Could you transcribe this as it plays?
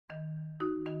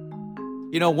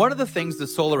You know, one of the things the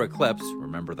solar eclipse,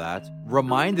 remember that,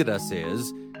 reminded us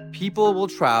is people will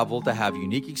travel to have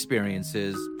unique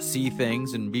experiences, see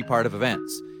things, and be part of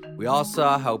events. We all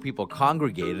saw how people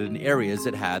congregated in areas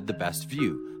that had the best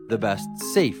view, the best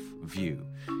safe view.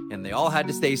 And they all had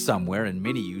to stay somewhere, and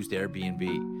many used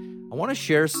Airbnb. I want to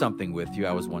share something with you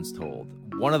I was once told.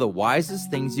 One of the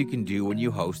wisest things you can do when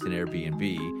you host an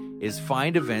Airbnb is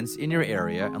find events in your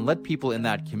area and let people in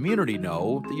that community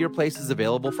know that your place is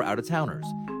available for out-of-towners.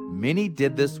 Many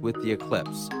did this with the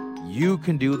eclipse. You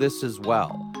can do this as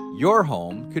well. Your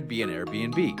home could be an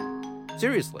Airbnb.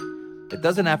 Seriously. It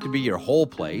doesn't have to be your whole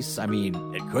place. I mean,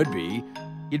 it could be.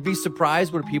 You'd be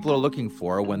surprised what people are looking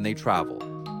for when they travel.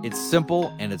 It's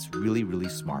simple and it's really, really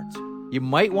smart. You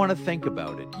might want to think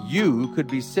about it. You could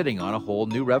be sitting on a whole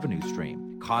new revenue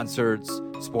stream. Concerts,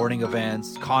 sporting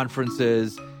events,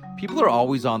 conferences. People are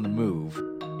always on the move.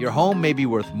 Your home may be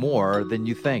worth more than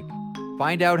you think.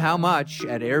 Find out how much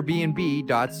at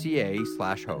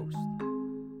airbnb.ca/host.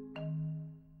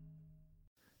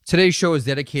 Today's show is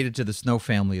dedicated to the Snow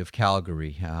family of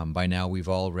Calgary. By now, we've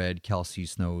all read Kelsey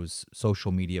Snow's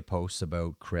social media posts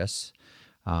about Chris.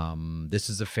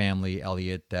 This is a family,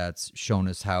 Elliot, that's shown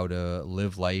us how to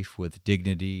live life with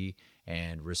dignity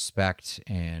and respect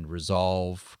and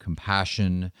resolve,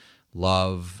 compassion,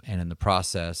 love, and in the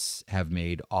process have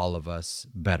made all of us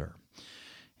better.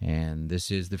 And this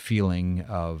is the feeling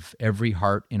of every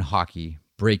heart in hockey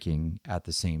breaking at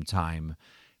the same time.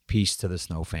 Peace to the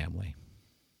Snow family.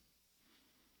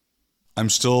 I'm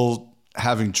still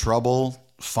having trouble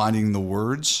finding the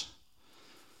words.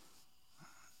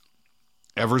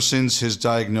 Ever since his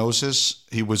diagnosis,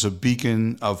 he was a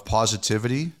beacon of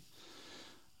positivity.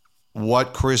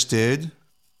 What Chris did,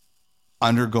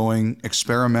 undergoing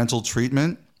experimental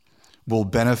treatment, will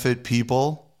benefit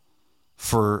people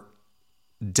for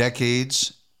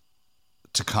decades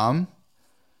to come.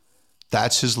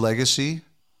 That's his legacy.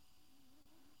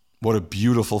 What a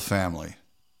beautiful family.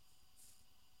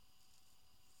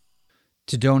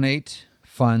 To donate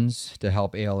funds to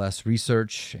help ALS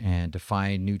research and to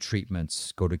find new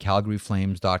treatments, go to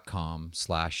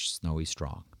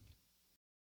calgaryflames.com/snowystrong.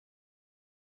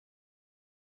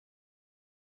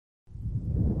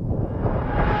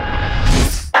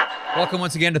 Welcome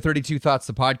once again to 32 Thoughts,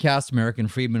 the podcast. American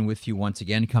Friedman with you once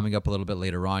again. Coming up a little bit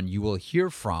later on, you will hear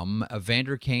from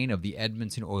Evander Kane of the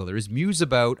Edmonton Oilers, muse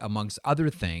about, amongst other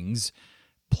things,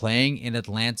 playing in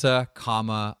Atlanta,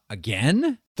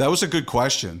 again? That was a good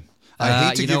question. I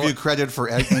hate to give you credit for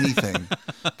anything,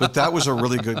 but that was a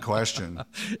really good question.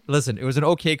 Listen, it was an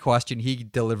okay question. He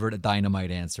delivered a dynamite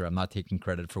answer. I'm not taking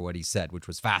credit for what he said, which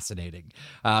was fascinating.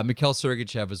 Mikhail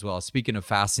Sergachev as well. Speaking of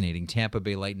fascinating, Tampa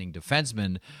Bay Lightning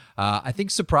defenseman, I think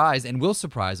surprised and will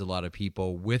surprise a lot of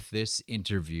people with this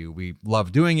interview. We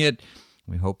love doing it.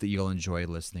 We hope that you'll enjoy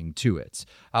listening to it.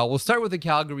 We'll start with the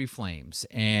Calgary Flames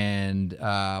and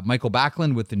Michael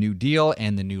Backlund with the new deal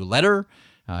and the new letter.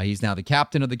 He's now the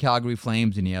captain of the Calgary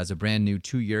Flames, and he has a brand new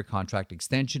 2-year contract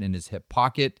extension in his hip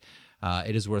pocket.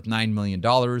 It is worth $9 million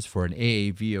for an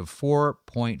AAV of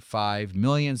 $4.5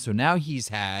 million. So now he's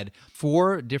had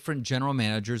 4 different general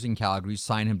managers in Calgary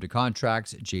sign him to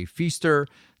contracts: Jay Feaster,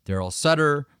 Daryl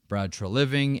Sutter, Brad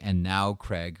Treliving, and now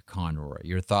Craig Conroy.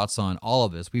 Your thoughts on all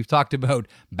of this? We've talked about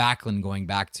Backlund going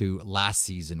back to last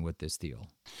season with this deal.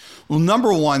 Well,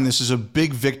 number one, this is a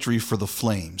big victory for the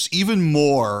Flames, even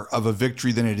more of a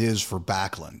victory than it is for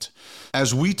Backlund.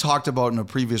 As we talked about in a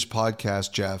previous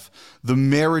podcast, Jeff, the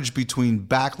marriage between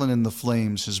Backlund and the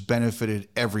Flames has benefited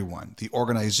everyone: the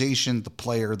organization, the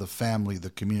player, the family,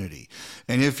 the community.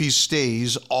 And if he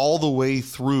stays all the way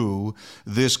through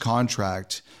this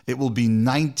contract, it will be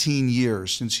 19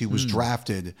 years since he was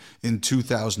drafted in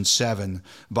 2007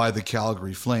 by the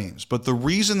Calgary Flames. But the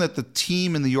reason that the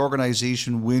team and the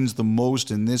organization wins the most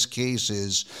in this case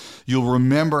is you'll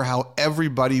remember how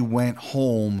everybody went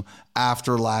home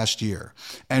after last year.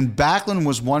 And Backlund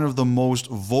was one of the most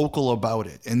vocal about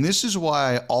it. And this is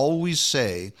why I always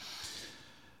say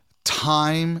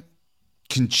time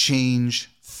can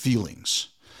change feelings.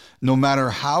 No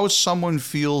matter how someone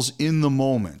feels in the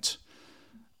moment,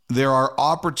 there are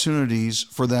opportunities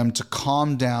for them to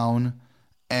calm down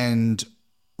and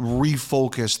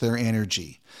refocus their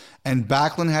energy. And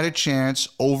Backlund had a chance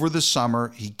over the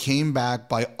summer. He came back,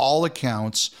 by all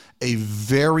accounts, a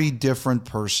very different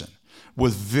person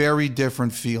with very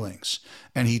different feelings.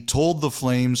 And he told the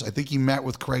Flames, I think he met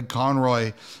with Craig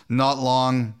Conroy not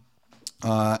long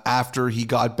after he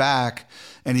got back,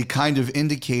 and he kind of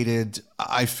indicated,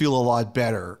 I feel a lot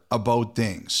better about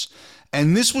things.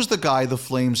 And this was the guy the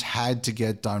Flames had to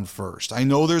get done first. I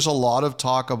know there's a lot of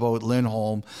talk about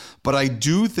Lindholm, but I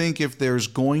do think if there's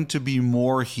going to be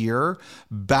more here,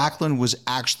 Backlund was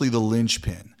actually the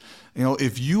linchpin. You know,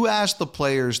 if you ask the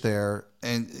players there,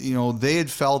 and, you know, they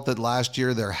had felt that last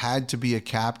year there had to be a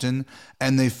captain,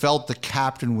 and they felt the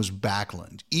captain was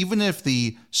Backlund. Even if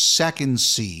the second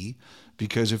C,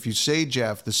 because if you say,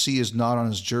 Jeff, the C is not on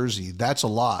his jersey, that's a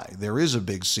lie. There is a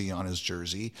big C on his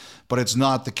jersey, but it's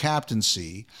not the captain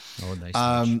C. Oh,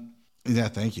 nice. Yeah,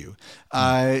 thank you.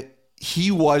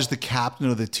 He was the captain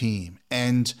of the team.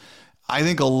 And I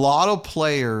think a lot of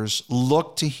players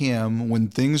look to him when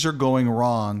things are going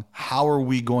wrong. How are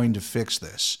we going to fix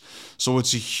this? So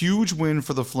it's a huge win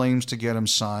for the Flames to get him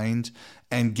signed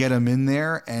and get him in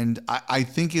there. And I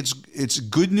think it's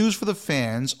good news for the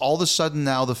fans. All of a sudden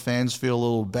now the fans feel a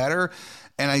little better.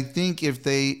 And I think if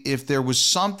there was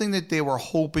something that they were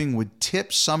hoping would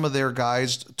tip some of their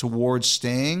guys towards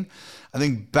staying, I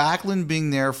think Backlund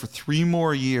being there for 3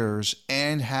 more years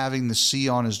and having the C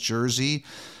on his jersey,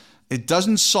 it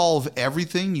doesn't solve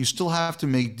everything. You still have to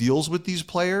make deals with these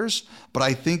players, but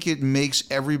I think it makes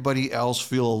everybody else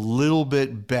feel a little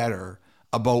bit better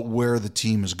about where the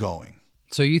team is going.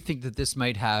 So you think that this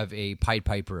might have a Pied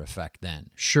Piper effect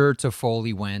then? Sure,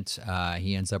 Toffoli went.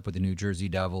 He ends up with the New Jersey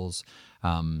Devils.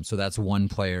 So that's one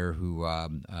player who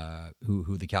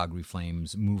the Calgary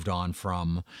Flames moved on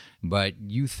from. But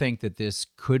you think that this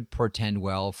could portend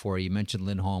well for, you mentioned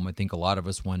Lindholm. I think a lot of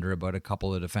us wonder about a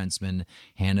couple of defensemen,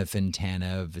 Hanifin,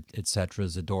 Tanev, et cetera,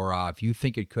 Zadorov. You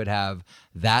think it could have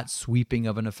that sweeping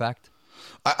of an effect?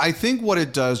 I think what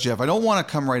it does, Jeff, I don't want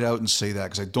to come right out and say that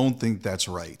because I don't think that's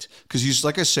right. Because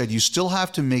like I said, you still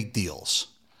have to make deals.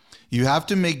 You have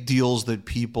to make deals that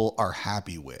people are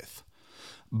happy with.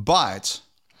 But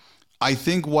I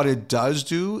think what it does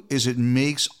do is it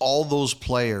makes all those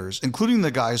players, including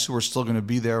the guys who are still going to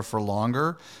be there for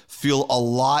longer, feel a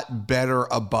lot better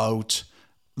about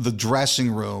the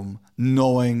dressing room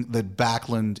knowing that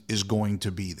Backlund is going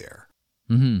to be there.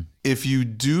 Mm-hmm. If you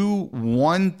do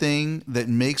one thing that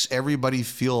makes everybody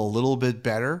feel a little bit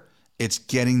better, it's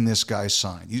getting this guy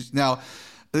signed. Now,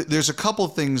 there's a couple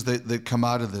of things that come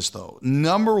out of this, though.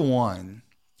 Number one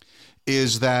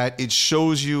is that it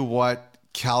shows you what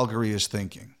Calgary is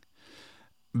thinking.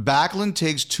 Backlund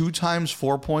takes 2 times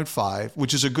 4.5,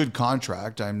 which is a good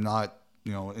contract. I'm not,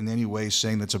 in any way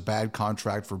saying that's a bad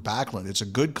contract for Backlund. It's a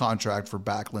good contract for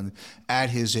Backlund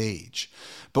at his age.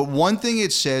 But one thing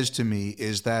it says to me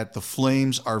is that the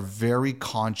Flames are very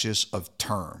conscious of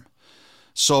term.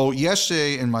 So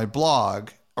yesterday in my blog,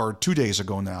 or 2 days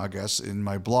ago now, I guess, in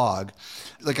my blog,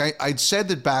 I'd said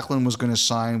that Backlund was going to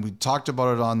sign. We talked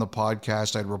about it on the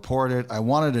podcast. I'd report it. I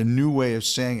wanted a new way of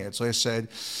saying it. So I said,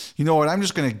 you know what? I'm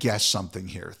just going to guess something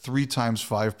here. 3 times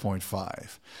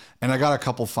 5.5. And I got a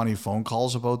couple funny phone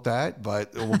calls about that,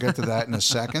 but we'll get to that in a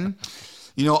second.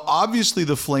 Obviously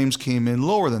the Flames came in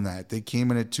lower than that. They came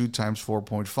in at 2 times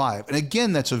 4.5. And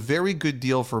again, that's a very good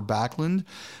deal for Backlund,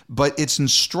 but it's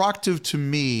instructive to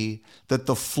me that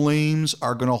the Flames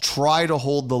are going to try to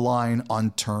hold the line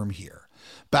on term here.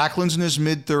 Backlund's in his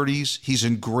mid-30s. He's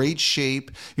in great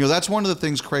shape. That's one of the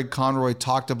things Craig Conroy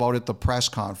talked about at the press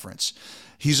conference.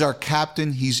 He's our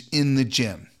captain. He's in the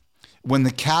gym. When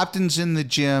the captain's in the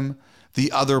gym,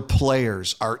 the other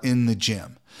players are in the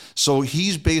gym. So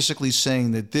he's basically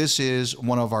saying that this is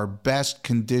one of our best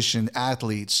conditioned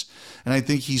athletes. And I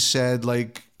think he said,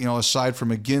 aside from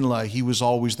McGinley, he was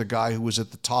always the guy who was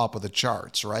at the top of the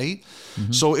charts, right?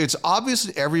 Mm-hmm. So it's obvious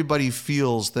that everybody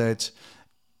feels that,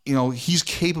 he's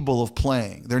capable of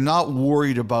playing. They're not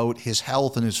worried about his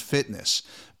health and his fitness.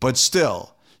 But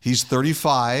still, he's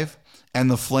 35 and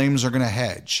the Flames are going to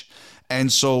hedge. And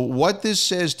so what this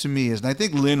says to me is, and I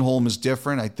think Lindholm is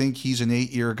different. I think he's an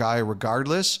 8-year guy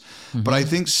regardless. Mm-hmm. But I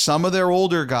think some of their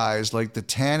older guys, like the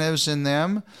Tanevs and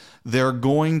them, they're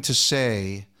going to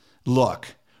say, look,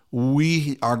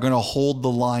 we are going to hold the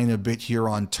line a bit here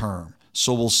on term.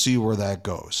 So we'll see where that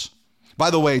goes.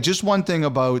 By the way, just one thing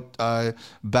about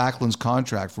Backlund's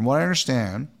contract. From what I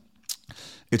understand,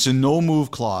 it's a no-move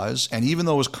clause. And even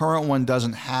though his current one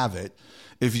doesn't have it,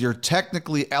 if you're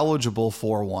technically eligible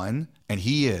for one, and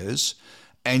he is,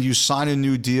 and you sign a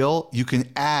new deal, you can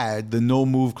add the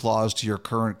no-move clause to your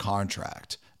current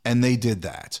contract. And they did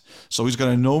that. So he's got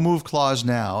a no-move clause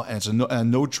now, and it's a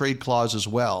no-trade clause as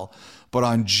well. But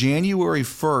on January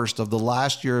 1st of the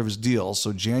last year of his deal,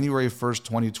 so January 1st,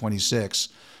 2026,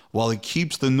 while he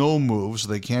keeps the no-move, so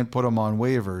they can't put him on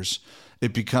waivers,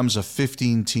 it becomes a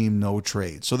 15-team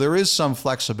no-trade. So there is some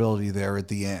flexibility there at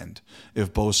the end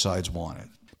if both sides want it.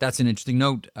 That's an interesting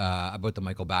note about the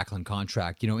Michael Backlund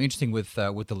contract. Interesting with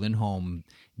the Lindholm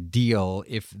deal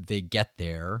if they get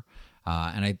there.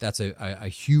 That's a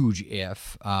huge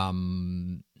if.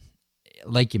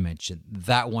 Like you mentioned,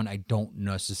 that one I don't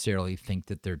necessarily think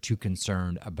that they're too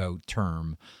concerned about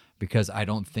term, because I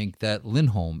don't think that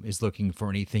Lindholm is looking for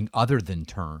anything other than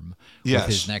term with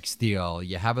his next deal.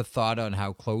 You have a thought on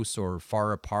how close or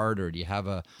far apart, or do you have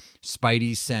a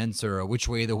spidey sense or which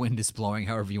way the wind is blowing,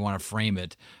 however you want to frame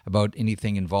it, about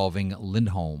anything involving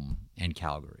Lindholm and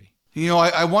Calgary?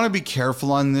 I want to be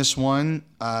careful on this one.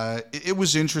 It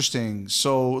was interesting.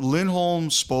 So Lindholm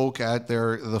spoke at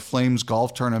the Flames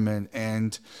golf tournament,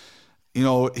 and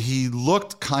he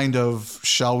looked kind of,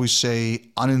 shall we say,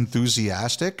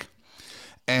 unenthusiastic.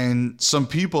 And some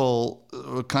people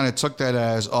kind of took that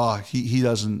as, he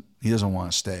doesn't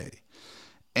want to stay.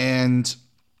 And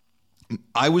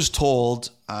I was told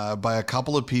by a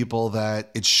couple of people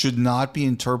that it should not be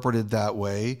interpreted that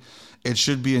way. It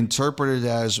should be interpreted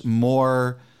as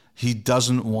more he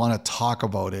doesn't want to talk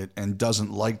about it and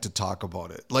doesn't like to talk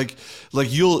about it. Like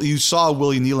you saw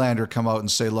Willie Nylander come out and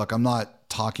say, look, I'm not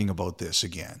talking about this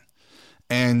again.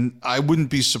 And I wouldn't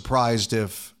be surprised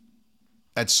if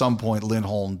at some point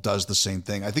Lindholm does the same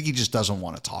thing. I think he just doesn't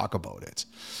want to talk about it.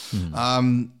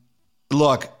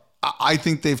 Look, I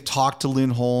think they've talked to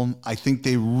Lindholm. I think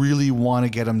they really want to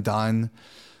get him done.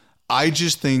 I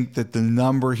just think that the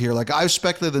number here, like I've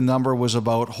speculated the number was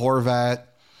about Horvat,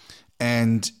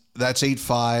 and that's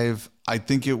 8.5. I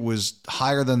think it was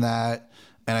higher than that.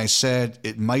 And I said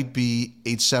it might be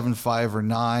 8.75 or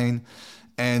 9.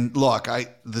 And look,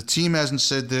 the team hasn't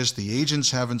said this. The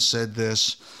agents haven't said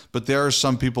this, but there are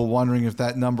some people wondering if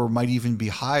that number might even be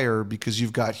higher because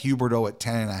you've got Huberdeau at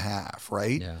 10.5,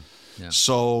 right? Yeah.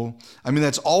 So, I mean,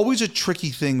 that's always a tricky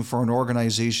thing for an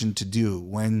organization to do.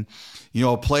 When,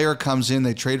 a player comes in,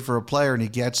 they trade for a player and he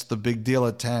gets the big deal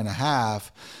at 10.5.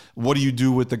 What do you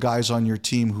do with the guys on your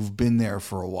team who've been there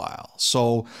for a while?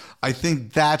 So I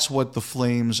think that's what the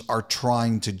Flames are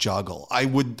trying to juggle. I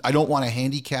don't want to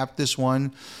handicap this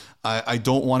one. I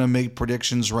don't want to make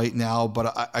predictions right now,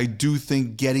 but I do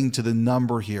think getting to the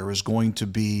number here is going to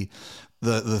be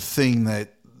the thing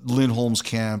that Lindholm's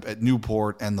camp at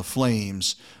Newport and the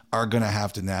Flames are going to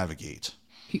have to navigate.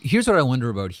 Here's what I wonder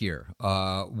about here.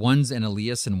 One's an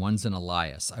Elias and one's an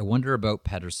Elias. I wonder about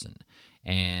Pettersson.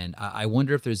 And I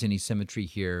wonder if there's any symmetry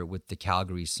here with the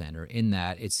Calgary center, in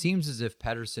that it seems as if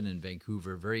Pettersson in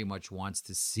Vancouver very much wants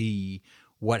to see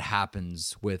what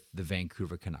happens with the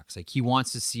Vancouver Canucks. Like, he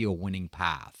wants to see a winning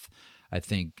path. I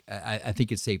think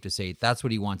it's safe to say that's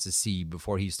what he wants to see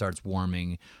before he starts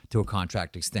warming to a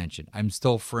contract extension. I'm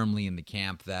still firmly in the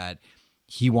camp that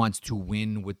he wants to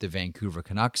win with the Vancouver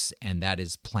Canucks, and that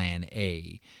is plan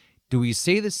A. Do we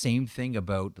say the same thing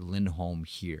about Lindholm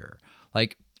here?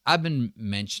 Like, I've been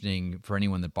mentioning, for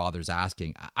anyone that bothers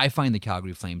asking, I find the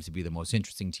Calgary Flames to be the most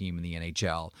interesting team in the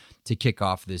NHL to kick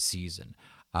off this season.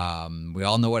 We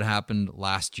all know what happened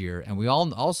last year, and we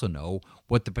all also know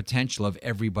what the potential of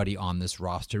everybody on this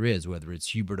roster is, whether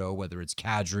it's Huberdeau, whether it's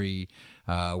Kadri,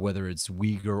 whether it's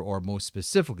Weegar, or most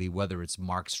specifically, whether it's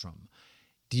Markstrom.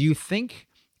 Do you think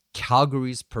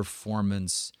Calgary's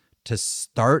performance to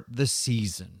start the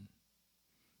season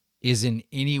is in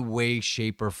any way,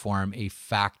 shape, or form a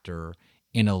factor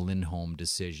in a Lindholm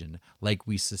decision, like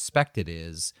we suspect it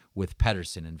is with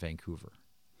Pettersson in Vancouver?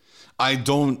 I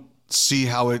don't see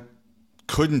how it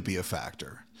couldn't be a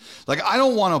factor. Like, I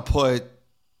don't want to put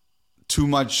too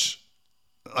much,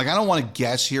 I don't want to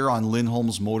guess here on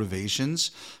Lindholm's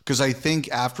motivations, because I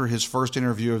think after his first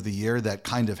interview of the year, that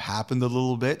kind of happened a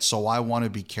little bit. So I want to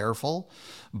be careful.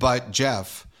 But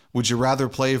Jeff, would you rather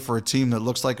play for a team that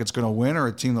looks like it's going to win or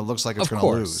a team that looks like it's going to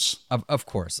lose? Of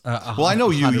course. Well, I know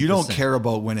you don't care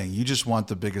about winning. You just want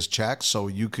the biggest check, so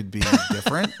you could be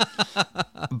different.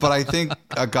 But I think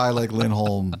a guy like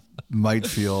Lindholm might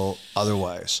feel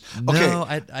otherwise. Okay. No,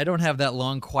 I don't have that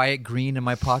long, quiet green in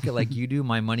my pocket like you do.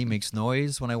 My money makes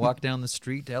noise when I walk down the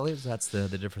street, Elliot. That's the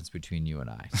difference between you and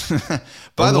I.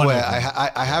 By the way,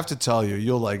 I have to tell you,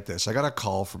 you'll like this. I got a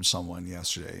call from someone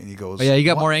yesterday, and he goes, "Oh yeah, you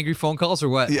got more angry phone calls or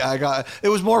what?" Yeah, it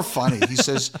was more funny. He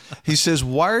says,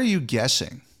 "Why are you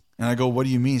guessing?" And I go, "What do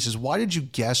you mean?" He says, "Why did you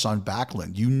guess on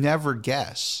Backlund? You never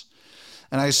guess."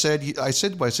 And I said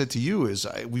what I said to you is,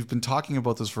 we've been talking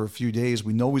about this for a few days.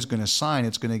 We know he's going to sign.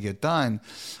 It's going to get done.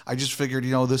 I just figured,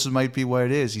 this might be what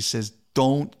it is. He says,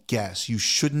 "Don't guess. You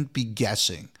shouldn't be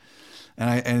guessing."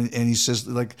 And he says,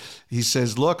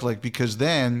 look, because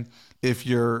then if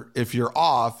you're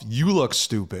off, you look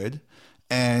stupid.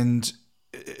 And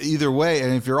either way,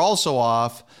 and if you're also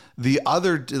off, the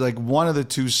other, one of the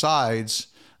two sides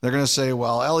They're going to say,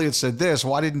 well, Elliot said this.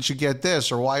 Why didn't you get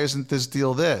this? Or why isn't this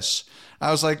deal this?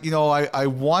 I was like, I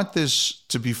want this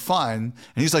to be fun.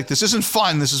 And he's like, this isn't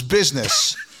fun. This is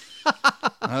business.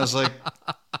 I was like,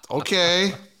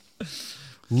 okay.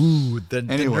 Ooh, the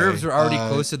nerves are already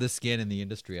close to the skin in the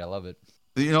industry. I love it.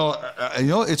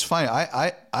 It's funny.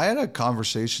 I had a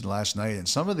conversation last night, and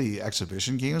some of the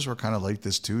exhibition games were kind of like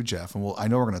this too, Jeff. And I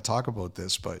know we're going to talk about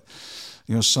this, but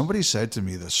somebody said to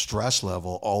me the stress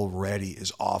level already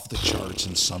is off the charts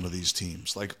in some of these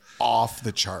teams, like off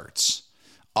the charts.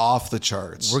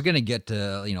 We're going to get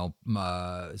to,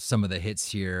 some of the hits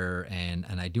here. And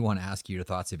I do want to ask you your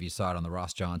thoughts if you saw it on the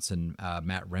Ross Johnson,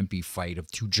 Matt Rempe fight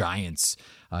of two giants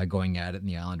going at it in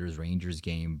the Islanders-Rangers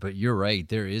game. But you're right.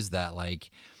 There is that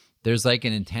there's like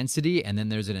an intensity, and then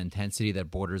there's an intensity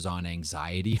that borders on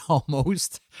anxiety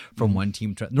almost from one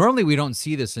team. Normally we don't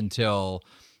see this until,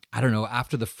 I don't know,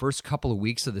 after the first couple of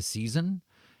weeks of the season.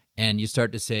 And you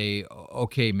start to say,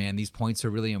 okay, man, these points are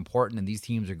really important and these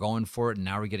teams are going for it. And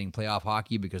now we're getting playoff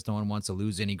hockey because no one wants to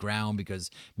lose any ground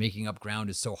because making up ground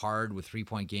is so hard with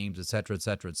 3-point games, et cetera, et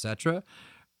cetera, et cetera.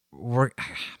 I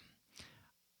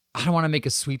don't want to make a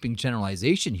sweeping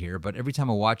generalization here, but every time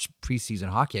I watch preseason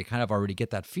hockey, I kind of already get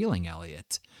that feeling,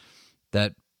 Elliot,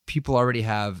 that people already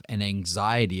have an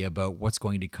anxiety about what's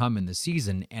going to come in the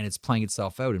season, and it's playing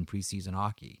itself out in preseason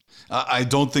hockey. I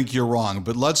don't think you're wrong,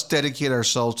 but let's dedicate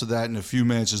ourselves to that in a few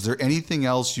minutes. Is there anything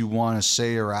else you want to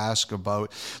say or ask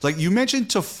about? Like you mentioned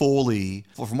Toffoli.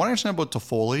 From what I understand about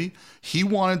Toffoli, he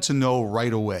wanted to know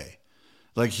right away.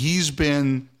 Like he's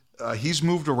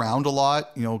moved around a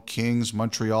lot, Kings,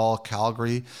 Montreal,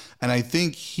 Calgary, and I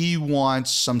think he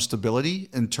wants some stability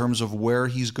in terms of where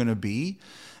he's going to be.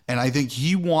 And I think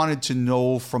he wanted to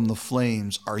know from the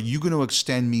Flames, are you going to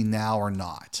extend me now or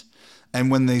not?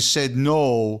 And when they said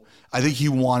no, I think he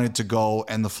wanted to go,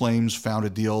 and the Flames found a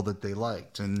deal that they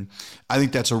liked. And I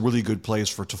think that's a really good place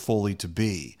for Toffoli to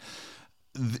be.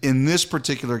 In this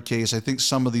particular case, I think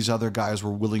some of these other guys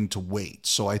were willing to wait.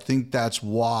 So I think that's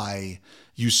why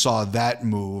you saw that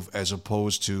move as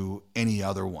opposed to any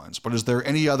other ones. But is there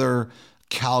any other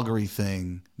Calgary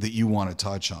thing that you want to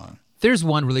touch on? There's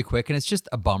one really quick, and it's just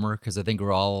a bummer because I think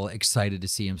we're all excited to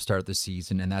see him start the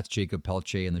season, and that's Jacob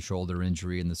Pelche and the shoulder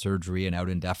injury and the surgery and out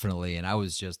indefinitely. And I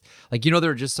was just like, there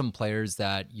are just some players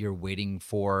that you're waiting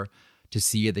for to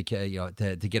see to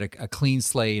get a clean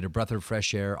slate, a breath of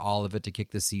fresh air, all of it to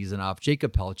kick the season off.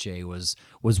 Jacob Pelche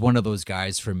was one of those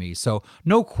guys for me. So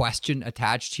no question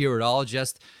attached here at all.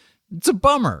 Just it's a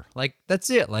bummer. Like that's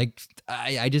it. Like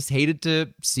I just hated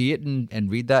to see it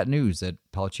and read that news that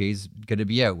Pelche's going to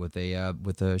be out with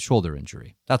a shoulder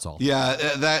injury. That's all. Yeah,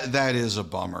 that is a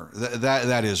bummer.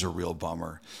 That is a real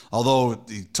bummer. Although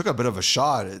he took a bit of a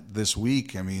shot this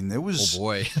week. I mean, it was. Oh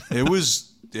boy.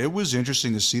 It was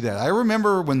interesting to see that. I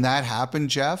remember when that happened,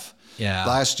 Jeff. Yeah.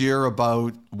 Last year,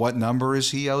 about what number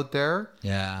is he out there?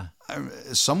 Yeah.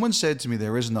 Someone said to me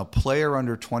there isn't a player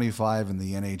under 25 in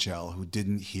the NHL who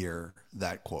didn't hear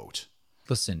that quote.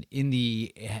 Listen,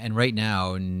 and right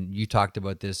now, and you talked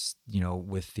about this,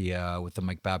 with the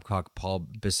Mike Babcock, Paul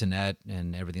Bissonnette,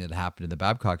 and everything that happened in the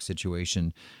Babcock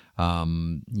situation.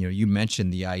 You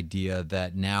mentioned the idea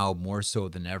that now more so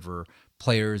than ever,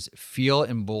 players feel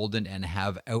emboldened and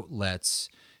have outlets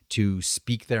to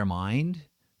speak their mind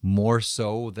more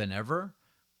so than ever.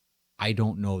 I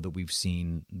don't know that we've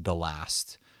seen the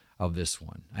last of this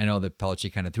one. I know that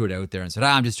Pelche kind of threw it out there and said,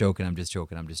 I'm just joking.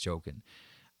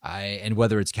 And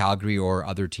whether it's Calgary or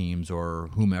other teams or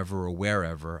whomever or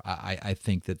wherever, I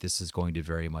think that this is going to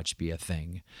very much be a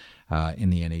thing in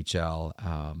the NHL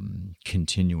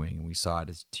continuing. We saw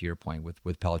it, to your point,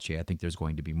 with Pelche. I think there's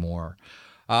going to be more.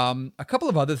 A couple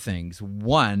of other things.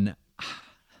 One,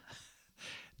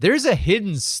 there's a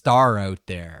hidden star out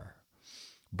there.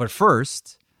 But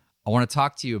first, I want to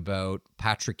talk to you about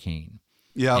Patrick Kane.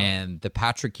 Yeah. And the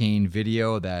Patrick Kane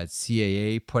video that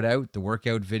CAA put out, the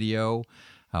workout video.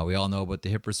 We all know about the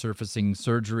hip resurfacing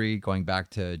surgery going back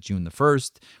to June the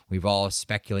 1st. We've all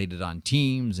speculated on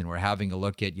teams, and we're having a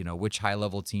look at, which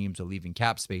high-level teams are leaving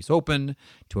cap space open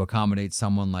to accommodate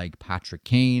someone like Patrick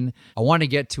Kane. I want to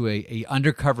get to a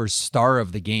undercover star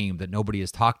of the game that nobody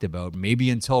has talked about, maybe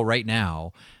until right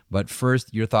now. But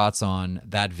first, your thoughts on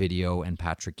that video and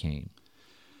Patrick Kane.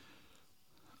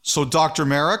 So, Dr.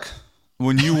 Merrick,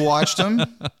 when you watched him,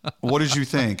 what did you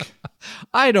think?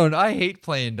 I hate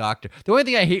playing doctor. The only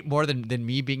thing I hate more than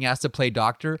me being asked to play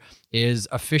doctor is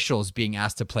officials being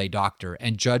asked to play doctor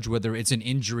and judge whether it's an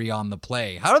injury on the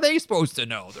play. How are they supposed to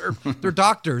know? They're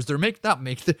doctors. They're not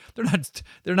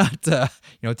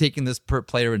taking this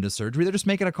player into surgery. They're just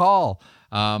making a call.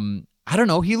 I don't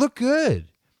know. He looked good.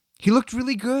 He looked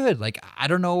really good. Like, I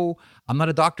don't know. I'm not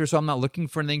a doctor, so I'm not looking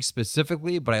for anything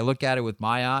specifically, but I look at it with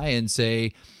my eye and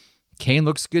say, Kane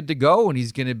looks good to go, and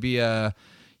he's going to be a,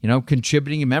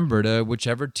 contributing member to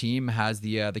whichever team has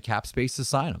the cap space to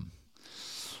sign him.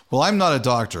 Well, I'm not a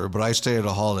doctor, but I stayed at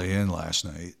a Holiday Inn last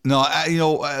night. No,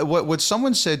 what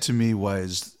someone said to me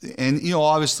was, and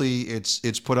obviously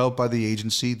it's put out by the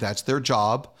agency. That's their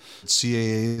job,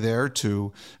 CAA there,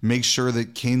 to make sure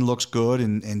that Kane looks good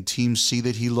and teams see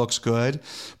that he looks good.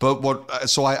 But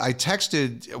I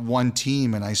texted one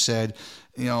team and I said,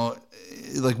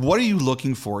 like, what are you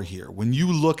looking for here? When you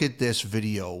look at this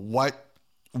video,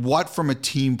 what from a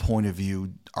team point of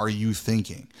view are you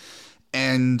thinking?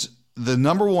 And the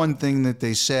number one thing that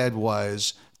they said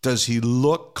was, does he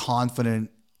look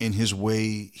confident in his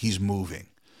way he's moving?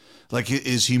 Like,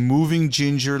 is he moving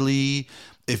gingerly?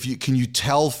 Can you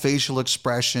tell facial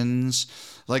expressions?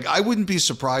 Like, I wouldn't be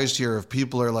surprised here if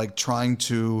people are like trying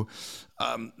to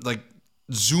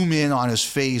zoom in on his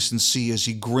face and see, is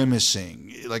he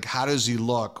grimacing? Like, how does he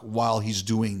look while he's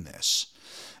doing this?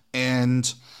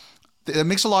 And it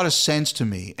makes a lot of sense to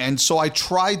me. And so I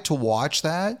tried to watch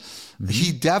that.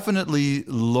 He definitely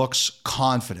looks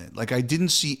confident. Like, I didn't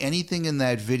see anything in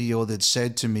that video that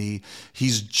said to me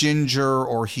he's ginger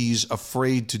or he's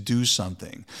afraid to do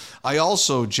something. I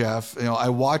also, Jeff, I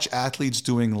watch athletes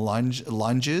doing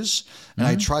lunges, and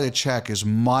I try to check, is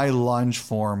my lunge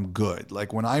form good?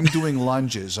 Like, when I'm doing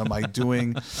lunges, am I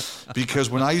doing,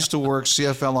 because when I used to work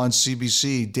CFL on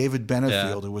CBC, David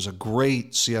Benefield, who was a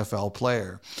great CFL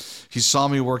player, he saw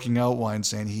me working out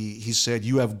once and he said,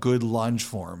 "You have good lunge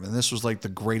form." And this was like the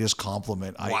greatest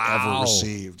compliment I ever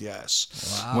received.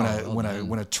 Yes. Wow.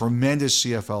 When a tremendous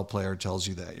CFL player tells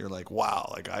you that, you're like, wow,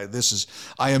 like I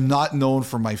am not known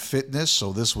for my fitness.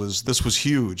 So this was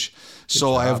huge. Good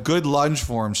job. I have good lunge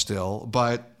form still,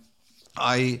 but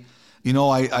I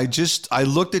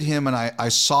looked at him and I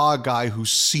saw a guy who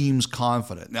seems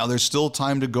confident. Now there's still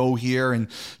time to go here, and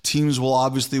teams will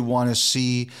obviously want to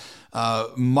see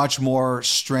much more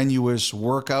strenuous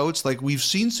workouts. Like, we've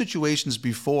seen situations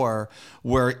before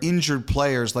where injured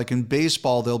players, like in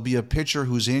baseball, there'll be a pitcher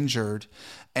who's injured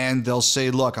and they'll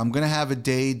say, look, I'm going to have a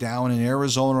day down in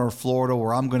Arizona or Florida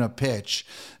where I'm going to pitch,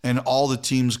 and all the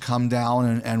teams come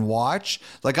down and watch.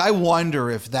 Like, I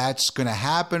wonder if that's going to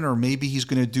happen, or maybe he's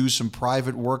going to do some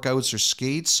private workouts or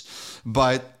skates.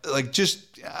 But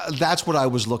that's what I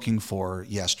was looking for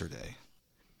yesterday.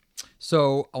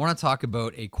 So I want to talk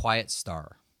about a quiet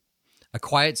star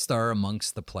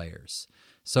amongst the players.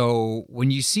 So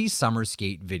when you see summer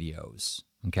skate videos,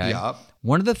 okay,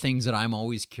 one of the things that I'm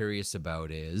always curious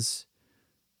about is,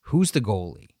 who's the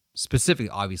goalie? Specifically,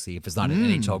 obviously, if it's not an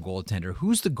NHL goaltender,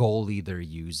 who's the goalie they're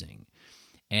using?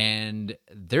 And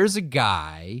there's a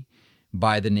guy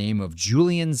by the name of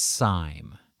Julian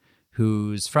Syme,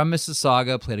 who's from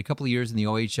Mississauga, played a couple of years in the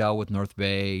OHL with North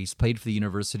Bay. He's played for the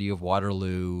University of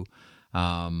Waterloo.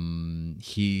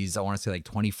 He's, I want to say, like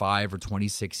 25 or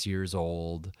 26 years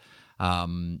old.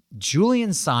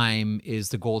 Julian Syme is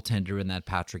the goaltender in that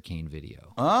Patrick Kane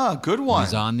video. Ah, good one.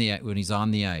 When he's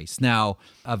on the ice. Now,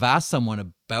 I've asked someone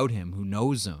about him who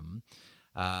knows him,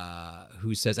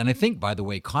 who says, and I think, by the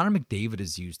way, Connor McDavid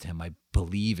has used him, I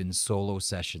believe, in solo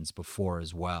sessions before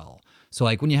as well. So,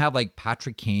 like, when you have like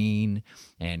Patrick Kane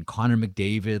and Connor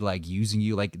McDavid like using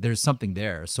you, like, there's something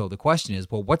there. So the question is,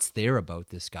 well, what's there about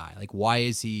this guy? Like, why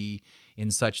is he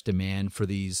in such demand for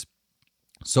these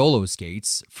solo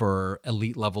skates for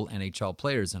elite level NHL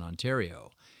players in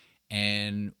Ontario?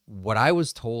 And what I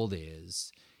was told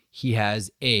is he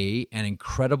has an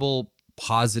incredible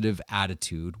positive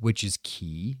attitude, which is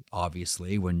key,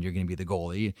 obviously, when you're going to be the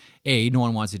goalie. No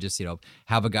one wants to just,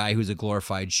 have a guy who's a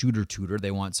glorified shooter tutor. They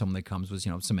want someone that comes with,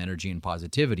 some energy and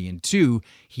positivity. And two,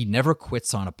 he never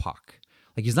quits on a puck.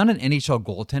 Like, he's not an NHL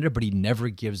goaltender, but he never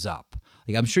gives up.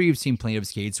 Like, I'm sure you've seen plenty of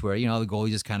skates where, the goalie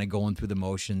just kind of going through the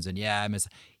motions and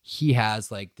he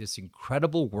has like this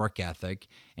incredible work ethic,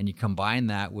 and you combine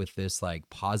that with this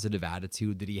like positive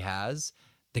attitude that he has,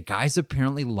 the guys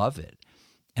apparently love it.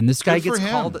 And this guy gets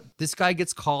called. This guy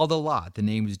gets called a lot. His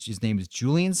name is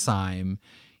Julian Syme.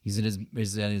 He's in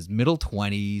his middle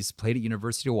 20s. Played at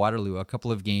University of Waterloo a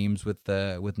couple of games with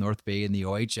North Bay in the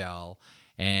OHL,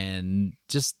 and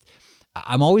just,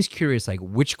 I'm always curious, like,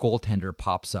 which goaltender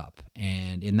pops up.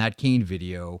 And in that Kane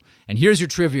video, and here's your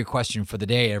trivia question for the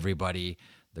day, everybody: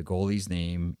 the goalie's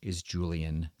name is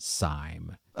Julian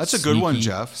Syme. That's a good one,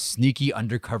 Jeff. Sneaky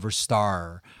undercover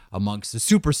star amongst the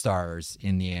superstars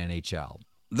in the NHL.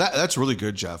 That's really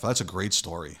good, Jeff. That's a great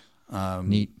story.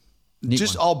 Neat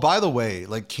one. By the way,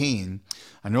 like Kane,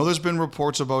 I know there's been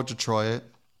reports about Detroit.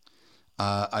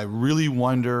 I really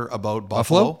wonder about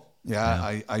Buffalo.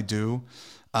 Yeah. I do.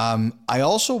 I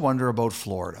also wonder about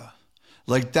Florida.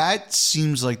 Like, that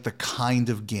seems like the kind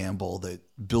of gamble that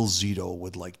Bill Zito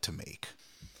would like to make.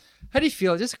 How do you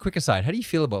feel? Just a quick aside. How do you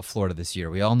feel about Florida this year?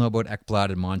 We all know about Ekblad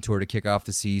and Montour to kick off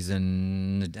the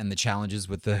season, and the challenges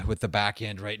with the back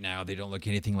end right now. They don't look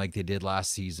anything like they did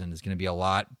last season. There's going to be a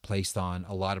lot placed on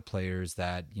a lot of players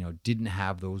that didn't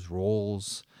have those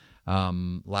roles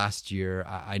last year.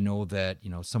 I know that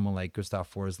someone like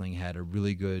Gustav Forsling had a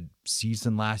really good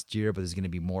season last year, but there's going to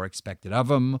be more expected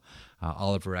of him.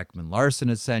 Oliver Ekman-Larsson,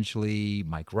 essentially,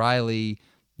 Mike Riley.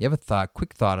 You have a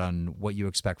quick thought on what you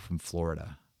expect from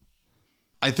Florida?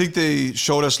 I think they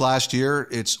showed us last year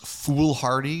it's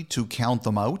foolhardy to count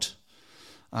them out.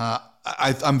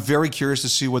 I'm very curious to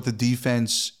see what the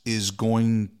defense is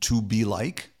going to be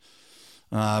like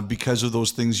because of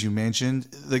those things you mentioned.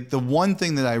 Like, the one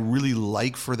thing that I really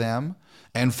like for them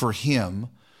and for him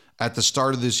at the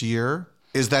start of this year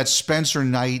is that Spencer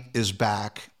Knight is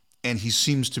back and he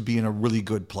seems to be in a really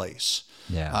good place.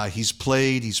 Yeah, he's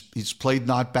played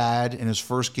not bad in his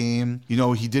first game.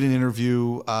 He did an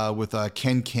interview with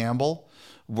Ken Campbell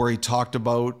where he talked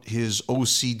about his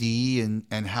OCD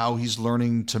and how he's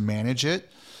learning to manage it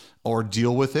or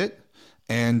deal with it.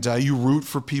 And you root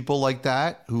for people like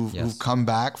that who've come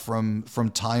back from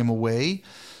time away.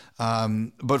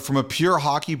 But from a pure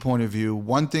hockey point of view,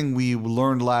 one thing we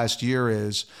learned last year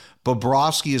is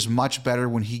Bobrovsky is much better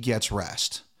when he gets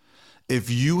rest. If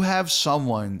you have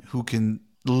someone who can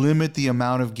limit the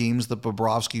amount of games that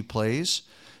Bobrovsky plays,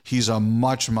 he's a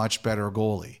much, much better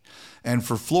goalie. And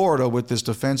for Florida, with this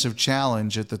defensive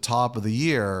challenge at the top of the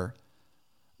year,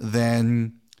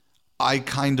 then I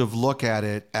kind of look at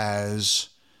it as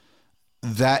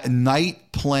that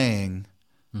Knight playing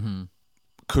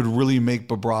could really make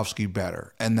Bobrovsky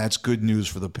better. And that's good news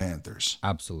for the Panthers.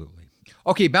 Absolutely.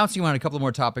 Okay, bouncing around a couple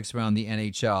more topics around the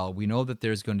NHL. We know that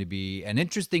there's going to be an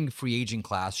interesting free agent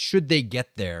class, should they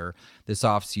get there this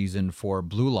offseason, for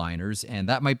blue liners, and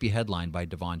that might be headlined by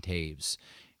Devon Toews.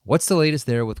 What's the latest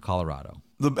there with Colorado?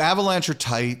 The Avalanche are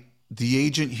tight. The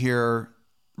agent here,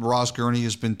 Ross Gurney,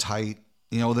 has been tight.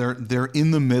 They're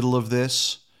in the middle of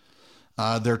this.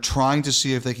 They're trying to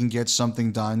see if they can get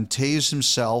something done. Toews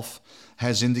himself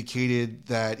has indicated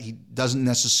that he doesn't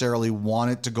necessarily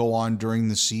want it to go on during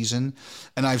the season.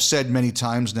 And I've said many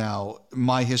times now,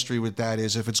 my history with that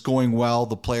is if it's going well,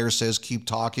 the player says keep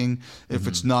talking. If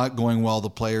it's not going well, the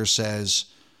player says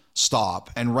stop.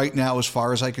 And right now, as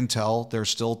far as I can tell, they're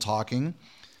still talking.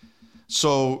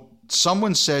 So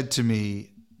someone said to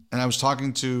me, and I was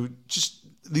talking to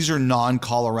these are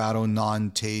non-Colorado,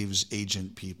 non-Toews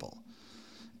agent people.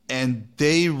 And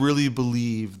they really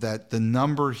believe that the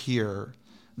number here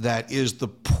that is the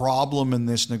problem in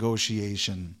this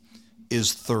negotiation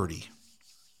is 30.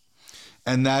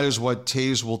 And that is what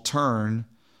Toews will turn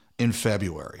in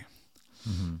February.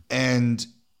 And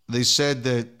they said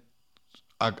that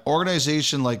an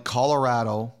organization like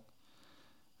Colorado,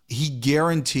 he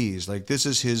guarantees, like this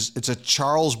is it's a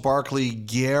Charles Barkley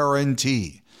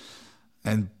guarantee.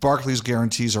 And Barkley's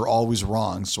guarantees are always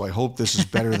wrong, so I hope this is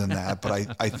better than that,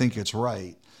 but I think it's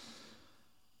right.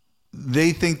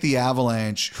 They think the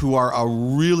Avalanche, who are a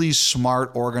really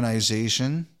smart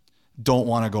organization, don't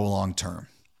want to go long term.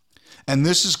 And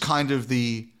this is kind of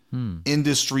the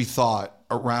industry thought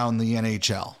around the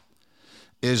NHL,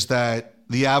 is that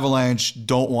the Avalanche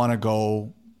don't want to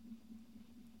go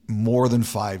more than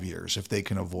 5 years if they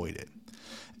can avoid it.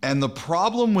 And the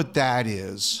problem with that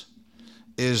is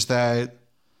that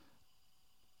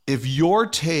if you're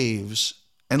Toews,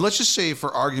 and let's just say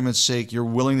for argument's sake, you're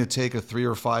willing to take a 3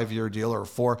 or 5 year deal or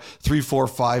 3, 4,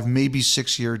 5, maybe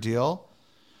 6 year deal,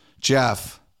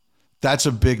 Jeff, that's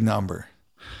a big number.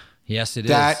 Yes, it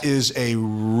is. That is a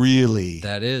really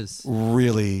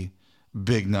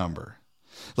big number.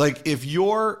 Like if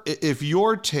you're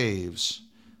Toews,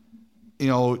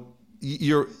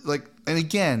 you're like, and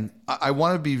again, I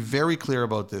want to be very clear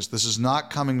about this. This is not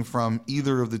coming from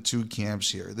either of the two camps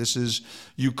here. This is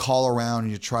you call around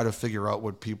and you try to figure out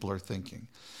what people are thinking.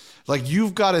 Like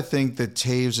you've got to think that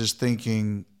Toews is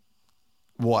thinking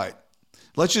what?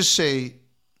 Let's just say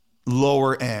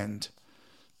lower end,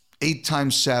 8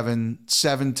 times 7,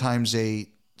 7 times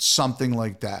 8, something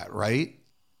like that, right?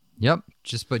 Yep,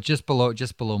 just below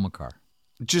Makar.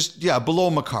 Below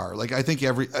Makar. Like I think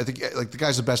like the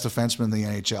guy's the best defenseman in the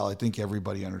NHL. I think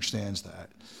everybody understands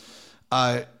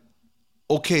that.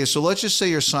 Okay, so let's just say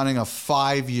you're signing a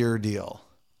 5-year deal.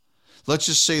 Let's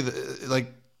just say that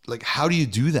like how do you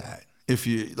do that if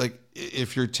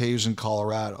you're Toews in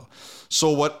Colorado?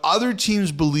 So what other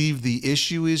teams believe the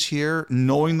issue is here,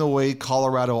 knowing the way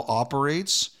Colorado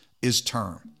operates, is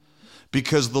term.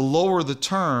 because the lower the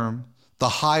term, the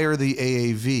higher the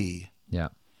AAV. Yeah.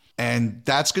 And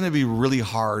that's going to be really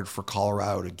hard for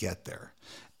Colorado to get there.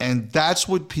 And that's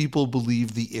what people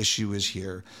believe the issue is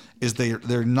here, is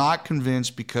they're not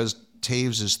convinced because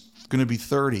Taves is going to be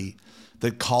 30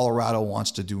 that Colorado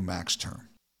wants to do max term.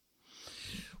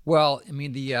 Well, I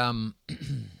mean, the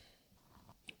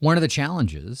one of the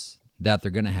challenges that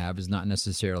they're going to have is not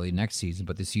necessarily next season,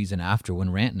 but the season after when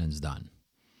Rantanen's done,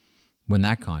 when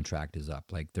that contract is up.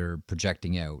 Like, they're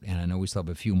projecting out, and I know we still have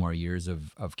a few more years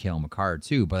of Cale Makar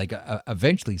too, but like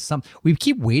eventually we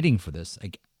keep waiting for this.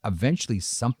 Like, eventually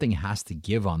something has to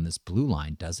give on this blue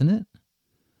line, doesn't it?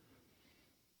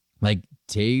 Like,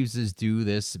 Taves is due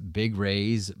this big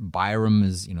raise. Byram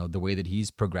is, the way that he's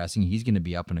progressing, he's going to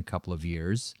be up in a couple of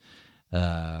years.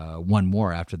 One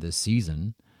more after this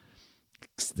season.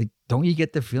 Like, don't you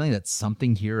get the feeling that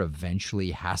something here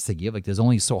eventually has to give? Like, there's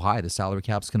only so high the salary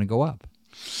cap's going to go up.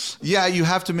 Yeah, you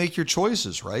have to make your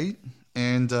choices, right?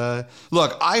 And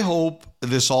look, I hope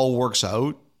this all works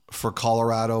out for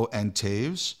Colorado and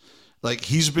Taves. Like,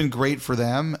 he's been great for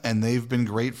them, and they've been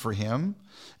great for him.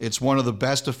 It's one of the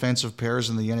best defensive pairs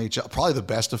in the NHL, probably the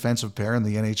best defensive pair in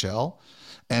the NHL.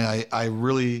 And I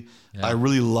really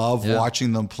love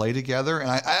watching them play together.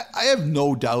 And I have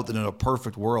no doubt that in a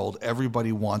perfect world,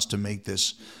 everybody wants to make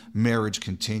this marriage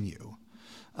continue.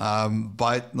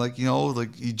 But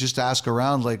you just ask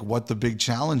around, like, what the big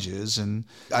challenge is. And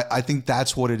I think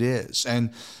that's what it is. And,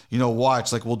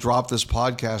 watch, like, we'll drop this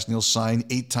podcast and you'll sign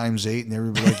 8 times 8 and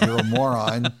everybody like, you're a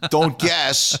moron. Don't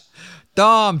guess.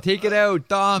 Dom, take it out.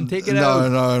 Dom, take it out.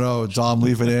 No. Dom,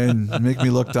 leave it in. Make me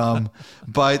look dumb.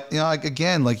 But,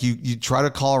 again, like, you try to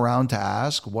call around to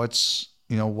ask what's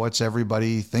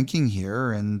everybody thinking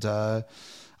here. And I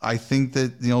think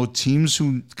that, teams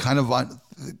who kind of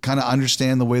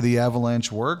understand the way the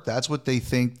Avalanche work, that's what they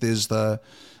think is the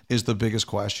biggest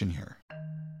question here.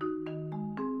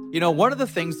 One of the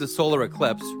things the solar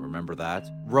eclipse, remember that,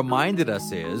 reminded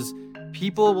us is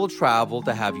people will travel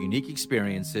to have unique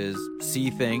experiences, see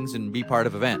things, and be part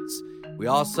of events. We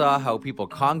all saw how people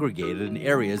congregated in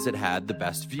areas that had the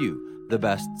best view, the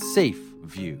best safe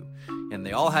view. And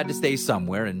they all had to stay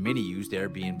somewhere, and many used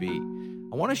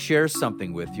Airbnb. I want to share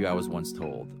something with you I was once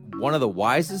told. One of the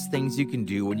wisest things you can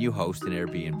do when you host an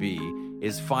Airbnb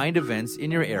is find events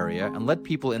in your area and let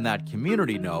people in that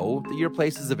community know that your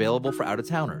place is available for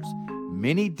out-of-towners.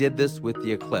 Many did this with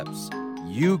the eclipse.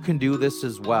 You can do this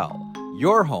as well.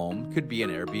 Your home could be an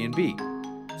Airbnb.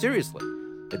 Seriously,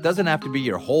 it doesn't have to be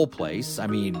your whole place. I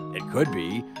mean, it could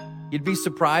be. You'd be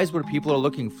surprised what people are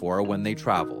looking for when they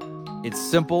travel. It's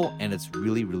simple and it's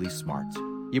really, really smart.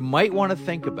 You might want to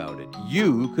think about it.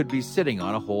 You could be sitting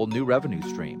on a whole new revenue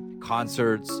stream.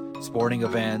 Concerts, sporting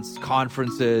events,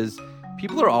 conferences.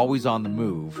 People are always on the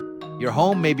move. Your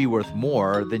home may be worth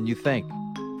more than you think.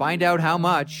 Find out how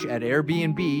much at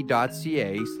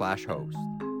airbnb.ca/host.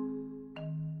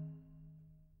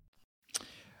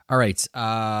 All right,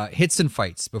 hits and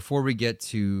fights. Before we get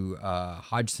to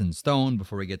Hodgson Stone,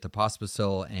 before we get to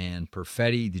Pospisil and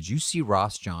Perfetti, did you see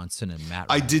Ross Johnson and Matt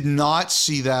Ryan? I did not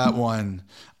see that one.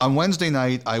 On Wednesday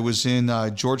night, I was in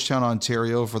Georgetown,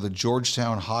 Ontario for the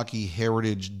Georgetown Hockey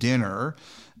Heritage Dinner.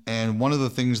 And one of the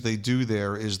things they do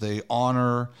there is they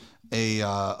honor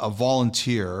a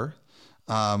volunteer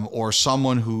or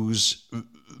someone who's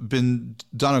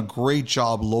done a great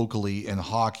job locally in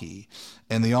hockey.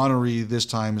 And the honoree this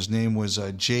time, his name was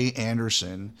Jay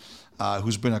Anderson,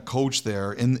 who's been a coach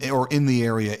there in the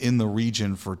area, in the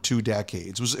region for 2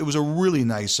 decades. It was a really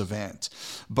nice event.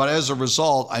 But as a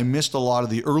result, I missed a lot of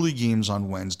the early games on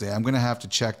Wednesday. I'm going to have to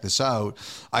check this out.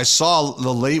 I saw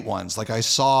the late ones. Like, I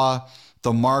saw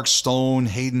the Mark Stone,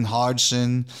 Hayden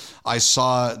Hodgson.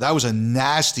 That was a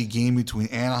nasty game between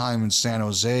Anaheim and San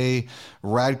Jose.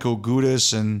 Radko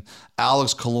Gudas and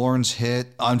Alex Killorn's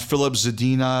hit on Philip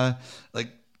Zadina. Like,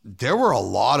 there were a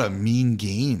lot of mean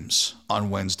games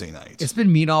on Wednesday night. It's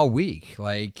been mean all week.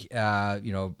 Like, I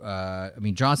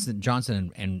mean, Johnson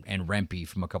and Rempe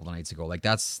from a couple of nights ago. Like,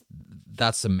 that's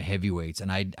some heavyweights.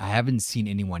 And I haven't seen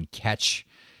anyone catch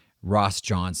Ross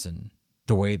Johnson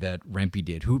the way that Rempe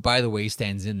did, who, by the way,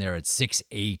 stands in there at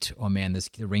 6'8". Oh man, the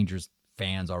Rangers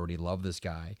fans already love this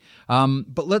guy.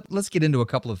 But let's get into a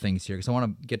couple of things here, because I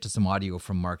want to get to some audio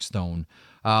from Mark Stone.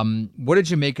 What did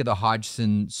you make of the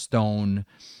Hodgson Stone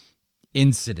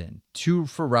incident? 2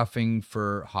 for roughing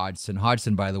for Hodgson.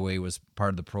 Hodgson, by the way, was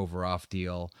part of the Provorov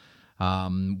deal.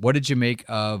 What did you make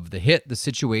of the hit, the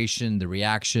situation, the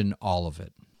reaction, all of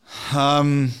it?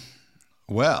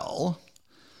 Well,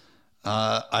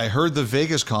 I heard the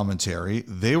Vegas commentary.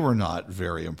 They were not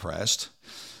very impressed.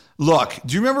 Look,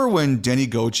 do you remember when Denny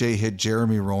Gauthier hit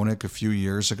Jeremy Roenick a few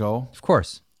years ago? Of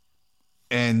course.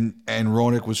 And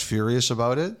Roenick was furious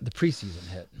about it? The preseason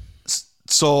hit.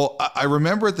 So I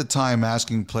remember at the time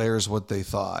asking players what they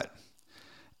thought.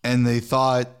 And they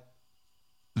thought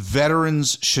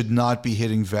veterans should not be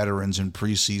hitting veterans in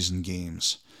preseason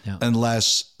games. Yeah.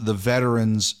 Unless the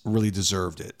veterans really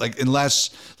deserved it.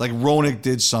 Unless Roenick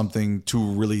did something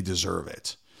to really deserve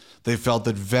it. They felt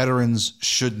that veterans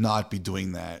should not be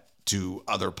doing that to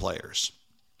other players.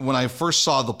 When I first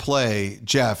saw the play,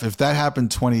 Jeff, if that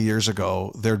happened 20 years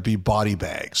ago, there'd be body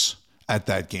bags at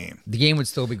that game. The game would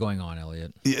still be going on,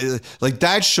 Elliot.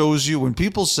 That shows you when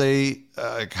people say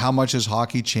how much has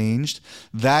hockey changed,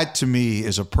 that to me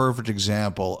is a perfect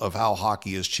example of how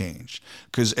hockey has changed.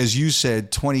 Because as you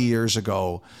said, 20 years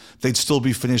ago, they'd still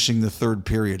be finishing the third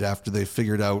period after they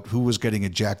figured out who was getting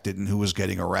ejected and who was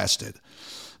getting arrested.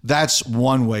 That's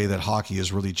one way that hockey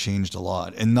has really changed a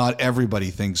lot. And not everybody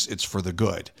thinks it's for the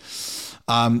good.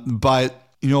 But,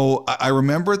 I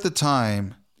remember at the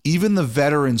time, even the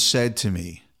veterans said to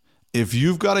me, if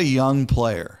you've got a young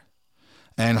player,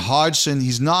 and Hodgson,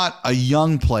 he's not a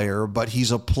young player, but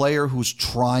he's a player who's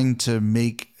trying to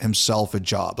make himself a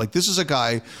job. This is a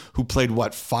guy who played,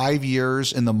 5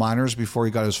 years in the minors before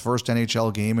he got his first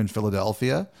NHL game in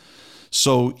Philadelphia.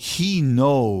 So he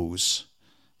knows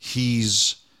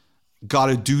he's got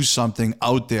to do something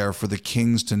out there for the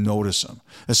Kings to notice him,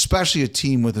 especially a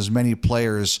team with as many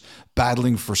players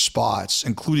battling for spots,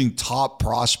 including top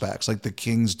prospects like the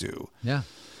Kings do. Yeah.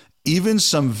 Even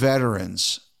some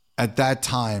veterans at that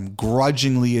time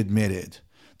grudgingly admitted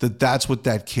that that's what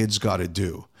that kid's got to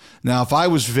do. Now, if I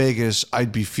was Vegas,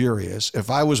 I'd be furious.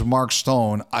 If I was Mark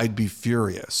Stone, I'd be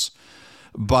furious.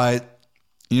 But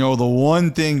the one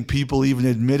thing people even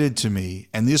admitted to me,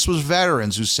 and this was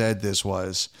veterans who said this,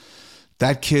 was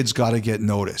that kid's got to get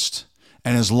noticed.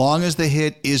 And as long as the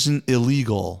hit isn't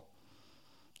illegal,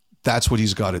 that's what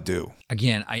he's got to do.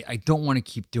 Again, I don't want to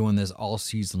keep doing this all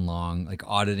season long,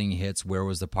 auditing hits, where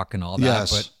was the puck and all that,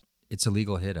 yes. But it's a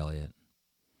legal hit, Elliot.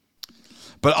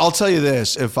 But I'll tell you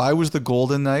this, if I was the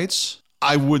Golden Knights,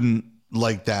 I wouldn't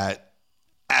like that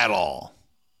at all.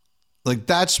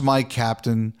 That's my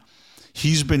captain.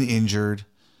 He's been injured.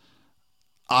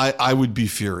 I would be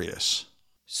furious.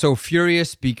 So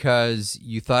furious because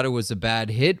you thought it was a bad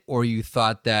hit, or you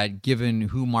thought that given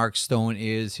who Mark Stone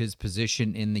is, his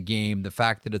position in the game, the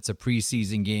fact that it's a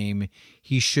preseason game,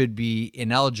 he should be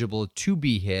ineligible to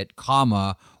be hit,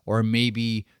 or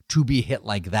maybe to be hit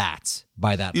like that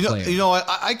by that player.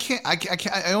 I can't.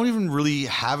 I don't even really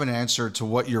have an answer to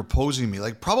what you're posing me.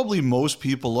 Probably most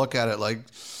people look at it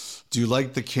do you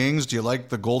like the Kings? Do you like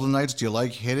the Golden Knights? Do you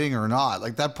like hitting or not?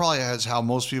 That probably is how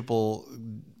most people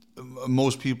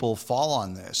fall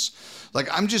on this.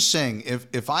 I'm just saying,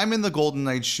 if I'm in the Golden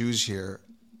Knights' shoes here,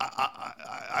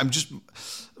 I'm just,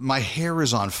 my hair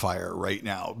is on fire right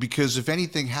now, because if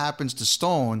anything happens to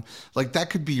Stone, that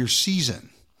could be your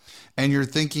season. And you're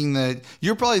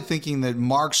probably thinking that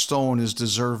Mark Stone is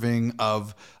deserving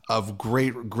of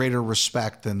greater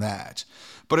respect than that.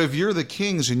 But if you're the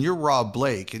Kings and you're Rob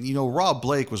Blake, and Rob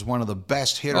Blake was one of the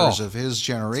best hitters of his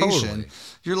generation, totally.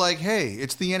 You're like, hey,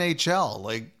 it's the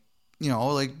NHL.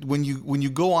 When you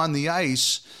go on the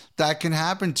ice, that can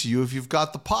happen to you if you've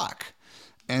got the puck.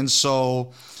 And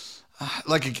so, I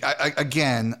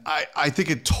think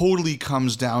it totally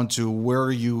comes down to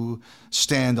where you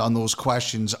stand on those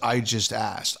questions I just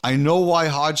asked. I know why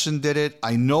Hodgson did it.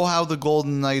 I know how the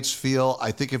Golden Knights feel.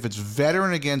 I think if it's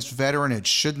veteran against veteran, it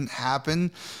shouldn't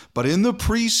happen. But in the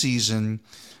preseason,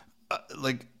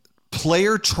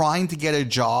 player trying to get a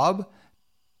job,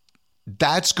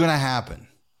 that's going to happen.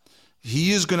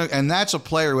 He is going to, and that's a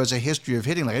player who has a history of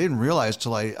hitting. I didn't realize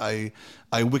till I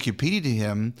Wikipedia'd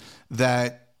him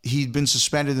that he'd been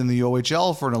suspended in the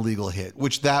OHL for an illegal hit,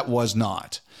 which that was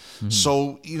not. Mm-hmm.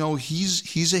 So,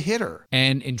 he's a hitter.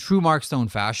 And in true Mark Stone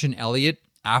fashion, Elliot,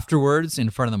 afterwards,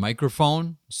 in front of the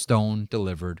microphone, Stone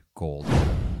delivered gold.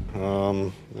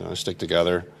 Stick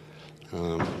together.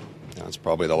 It's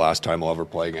probably the last time I'll ever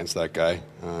play against that guy.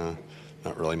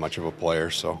 Not really much of a player,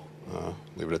 so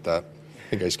leave it at that.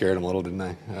 I think I scared him a little, didn't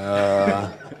I?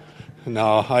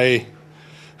 No,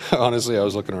 honestly, I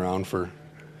was looking around for,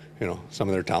 some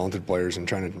of their talented players and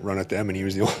trying to run at them, and he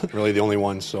was really the only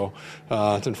one. So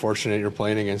it's unfortunate you're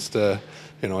playing against a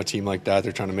team like that.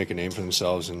 They're trying to make a name for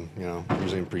themselves, and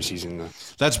usually in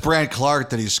preseason. That's Brant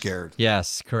Clark that he's scared.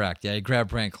 Yes, correct. Yeah, he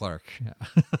grabbed Brant Clark. Yeah.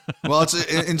 Well, it's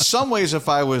in some ways, if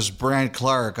I was Brant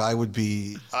Clark, I would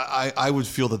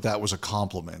feel that was a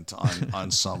compliment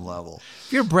on some level.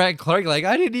 If you're Brant Clark,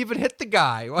 I didn't even hit the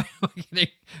guy. Why am I getting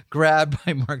grabbed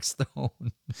by Mark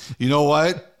Stone? You know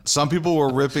what? Some people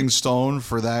were ripping Stone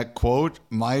for that quote.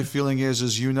 My feeling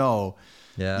is you know,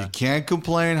 you can't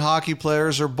complain hockey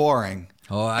players are boring.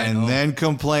 Oh, I know. Then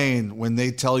complain when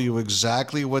they tell you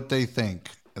exactly what they think.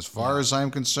 As far as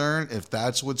I'm concerned, if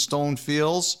that's what Stone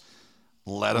feels,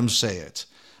 let him say it.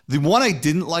 The one I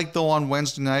didn't like, though, on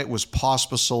Wednesday night was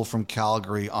Pospisil from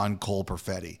Calgary on Cole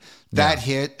Perfetti. That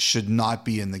hit should not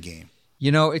be in the game.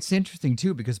 You know, it's interesting,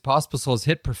 too, because Pospisil has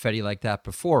hit Perfetti like that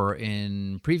before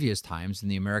in previous times in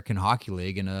the American Hockey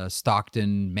League in a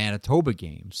Stockton-Manitoba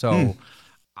game. So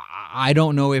I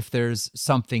don't know if there's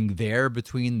something there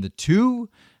between the two,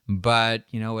 but,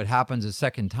 you know, it happens a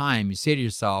second time. You say to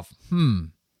yourself,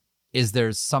 is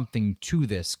there something to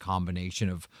this combination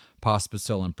of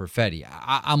Pospisil and Perfetti?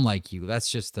 I'm like you. That's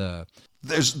just that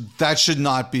should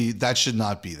not be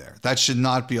there. That should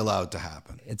not be allowed to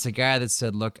happen. It's a guy that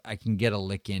said, "Look, I can get a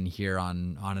lick in here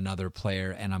on another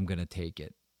player, and I'm going to take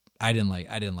it." I didn't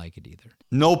like it either.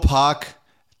 No puck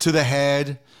to the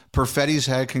head. Perfetti's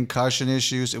had concussion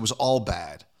issues. It was all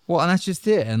bad. Well, and that's just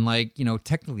it. And like, you know,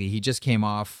 technically, he just came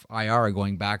off IR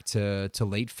going back to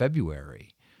late February.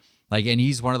 Like, and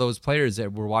he's one of those players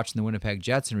that we're watching the Winnipeg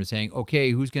Jets and we're saying,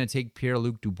 okay, who's going to take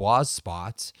Pierre-Luc Dubois'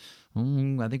 spots?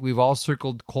 I think we've all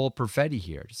circled Cole Perfetti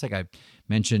here. Just like I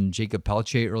mentioned Jacob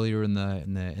Pelletier earlier in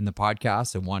the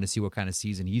podcast, and want to see what kind of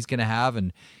season he's going to have,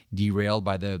 and derailed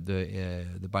by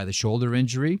the shoulder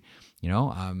injury. You know,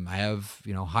 I have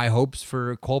high hopes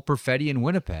for Cole Perfetti in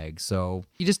Winnipeg. So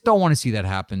you just don't want to see that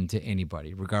happen to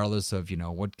anybody, regardless of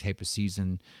what type of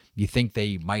season you think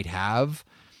they might have.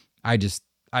 I just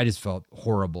felt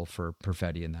horrible for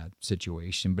Perfetti in that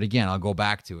situation. But again, I'll go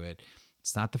back to it.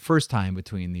 It's not the first time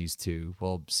between these two.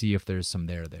 We'll see if there's some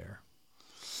there.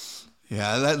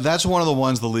 Yeah, that's one of the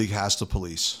ones the league has to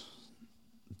police.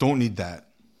 Don't need that.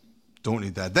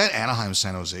 That Anaheim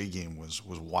San Jose game was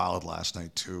wild last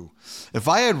night too. If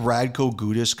I had Radko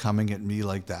Gudas coming at me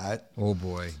like that, oh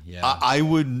boy, yeah, I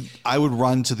would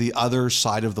run to the other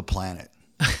side of the planet.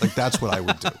 Like, that's what I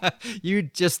would do. You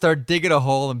just start digging a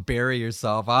hole and bury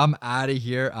yourself. I'm out of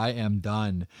here. I am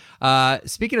done.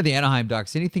 Speaking of the Anaheim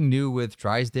Ducks, anything new with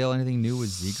Drysdale? Anything new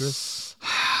with Zegras?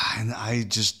 And I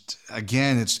just,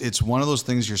 again, it's one of those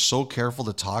things you're so careful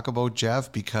to talk about,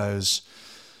 Jeff, because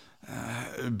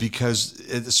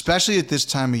especially at this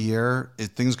time of year,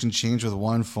 things can change with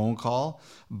one phone call.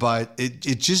 But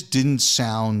it just didn't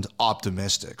sound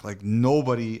optimistic. Like,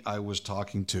 nobody I was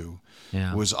talking to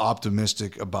was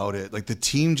optimistic about it. Like, the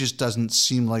team just doesn't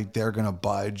seem like they're going to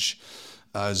budge.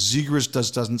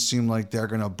 Zegras doesn't seem like they're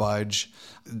going to budge.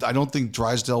 I don't think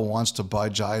Drysdale wants to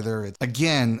budge either.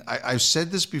 Again, I've said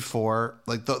this before.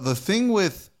 Like, the thing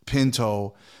with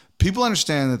Pinto, people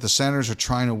understand that the Senators are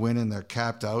trying to win and they're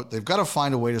capped out. They've got to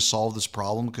find a way to solve this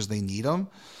problem because they need them.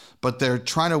 But they're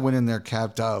trying to win and they're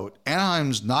capped out.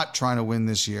 Anaheim's not trying to win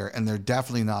this year, and they're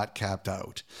definitely not capped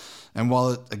out. And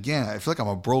while, again, I feel like I'm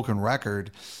a broken record,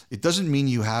 it doesn't mean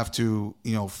you have to,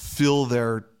 fill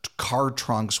their car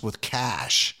trunks with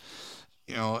cash.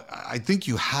 I think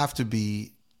you have to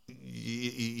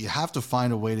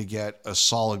find a way to get a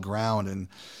solid ground. And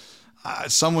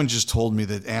someone just told me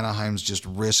that Anaheim's just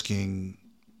risking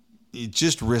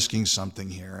something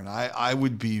here. And I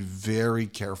would be very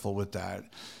careful with that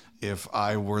if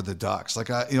I were the Ducks. Like,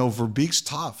 Verbeek's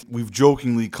tough. We've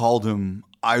jokingly called him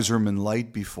Yzerman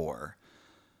Light before.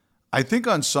 I think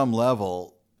on some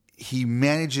level, he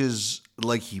manages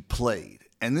like he played.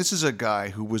 And this is a guy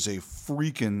who was a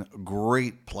freaking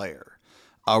great player,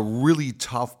 a really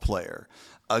tough player,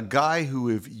 a guy who,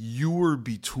 if you were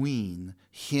between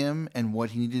him and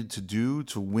what he needed to do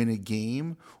to win a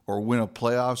game or win a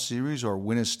playoff series or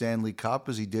win a Stanley Cup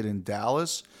as he did in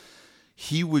Dallas,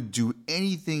 he would do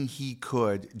anything he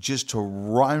could just to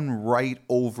run right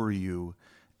over you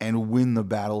and win the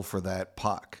battle for that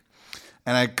puck.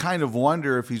 And I kind of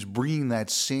wonder if he's bringing that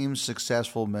same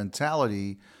successful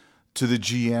mentality to the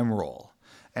GM role.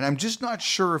 And I'm just not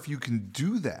sure if you can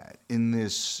do that in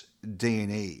this day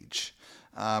and age.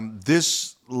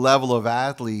 This level of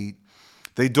athlete,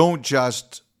 they don't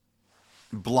just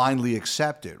blindly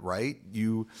accept it, right?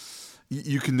 You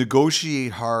can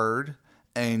negotiate hard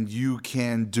and you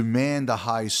can demand a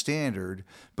high standard,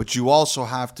 but you also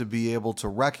have to be able to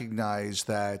recognize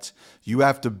that you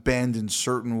have to bend in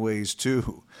certain ways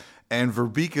too. And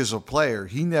Verbeek is a player.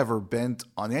 He never bent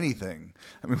on anything.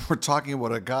 I mean, we're talking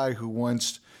about a guy who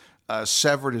once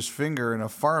severed his finger in a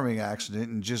farming accident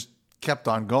and just kept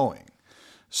on going.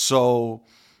 So,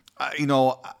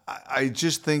 I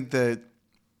just think that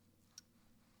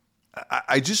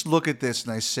I just look at this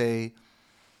and I say,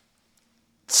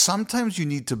 sometimes you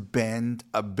need to bend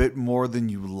a bit more than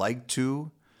you like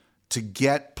to to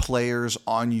get players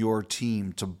on your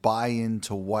team to buy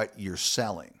into what you're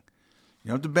selling. You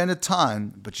don't have to bend a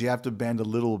ton, but you have to bend a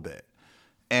little bit.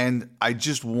 And I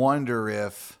just wonder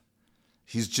if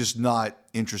he's just not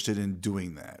interested in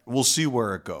doing that. We'll see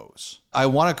where it goes. I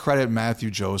want to credit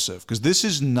Matthew Joseph because this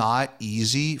is not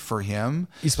easy for him.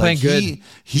 He's playing good.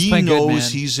 He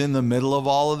knows he's in the middle of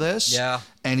all of this. Yeah.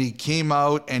 And he came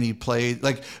out and he played.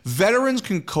 Like, veterans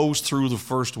can coast through the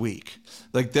first week.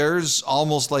 Like, there's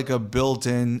almost like a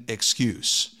built-in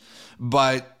excuse.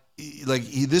 But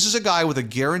this is a guy with a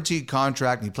guaranteed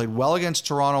contract, and he played well against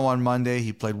Toronto on Monday.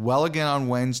 He played well again on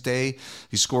Wednesday.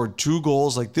 He scored 2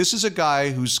 goals. Like, this is a guy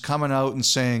who's coming out and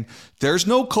saying, there's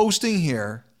no coasting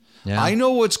here. Yeah. I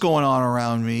know what's going on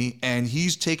around me, and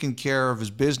he's taking care of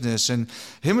his business. And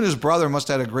him and his brother must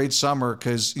have had a great summer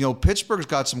because, Pittsburgh's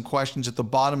got some questions at the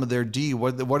bottom of their D.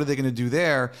 What are they going to do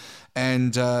there?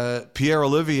 And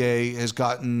Pierre-Olivier has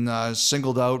gotten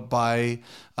singled out by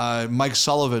Mike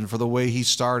Sullivan for the way he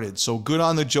started. So good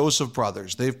on the Joseph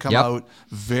brothers. They've come out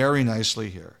very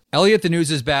nicely here. Elliot, the news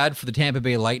is bad for the Tampa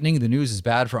Bay Lightning. The news is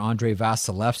bad for Andrei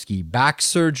Vasilevskiy. Back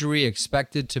surgery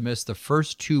expected to miss the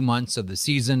first 2 months of the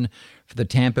season for the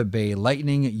Tampa Bay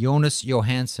Lightning. Jonas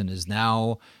Johansson is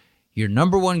now your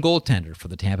number 1 goaltender for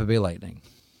the Tampa Bay Lightning.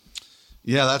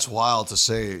 Yeah, that's wild to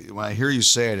say. When I hear you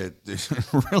say it, it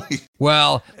really...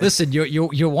 Well, listen,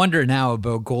 you wonder now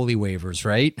about goalie waivers,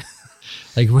 right?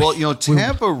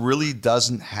 Tampa really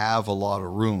doesn't have a lot of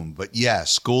room. But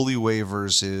yes, goalie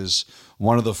waivers is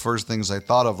one of the first things I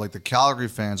thought of. Like, the Calgary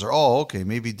fans are, okay,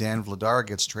 maybe Dan Vladar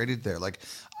gets traded there. Like,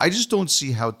 I just don't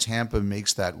see how Tampa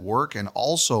makes that work. And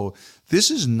also,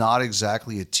 this is not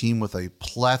exactly a team with a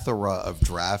plethora of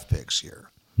draft picks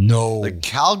here. No. Like,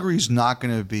 Calgary's not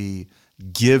going to be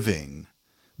giving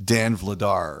Dan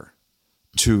Vladar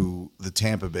to the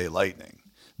Tampa Bay Lightning.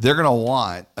 They're going to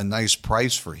want a nice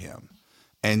price for him.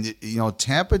 And,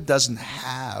 Tampa doesn't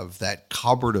have that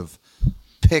cupboard of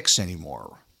picks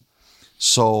anymore.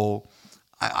 So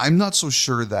I'm not so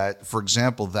sure that, for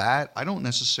example, I don't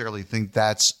necessarily think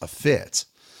that's a fit.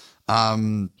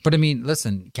 But I mean,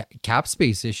 listen, cap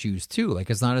space issues too. Like,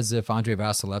 it's not as if Andrei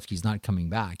Vasilevsky's not coming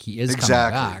back. He is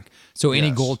coming back. So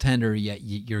any goaltender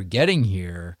you're getting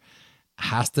here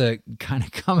has to kind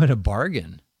of come at a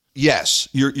bargain. Yes,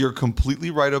 you're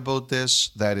completely right about this.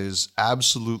 That is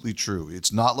absolutely true.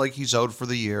 It's not like he's out for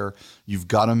the year. You've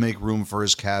got to make room for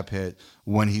his cap hit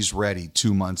when he's ready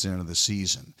 2 months into the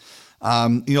season.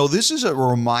 This is a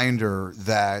reminder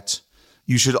that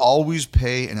you should always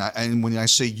pay, and when I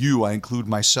say you, I include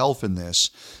myself in this,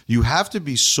 you have to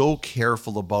be so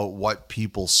careful about what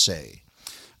people say.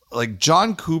 Like,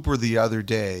 John Cooper the other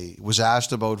day was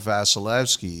asked about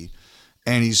Vasilevskiy,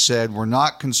 and he said, we're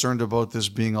not concerned about this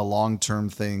being a long-term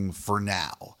thing for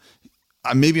now.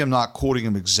 Maybe I'm not quoting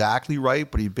him exactly right,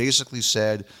 but he basically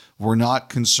said, we're not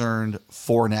concerned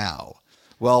for now.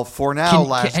 Well, for now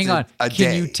lasted hang on. a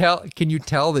day. Can you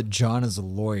tell that John is a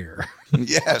lawyer?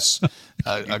 Yes,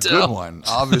 a good one,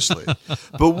 obviously.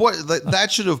 But that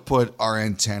should have put our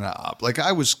antenna up. Like,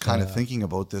 I was kind of thinking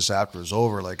about this after it was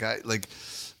over. Like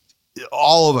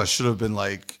all of us should have been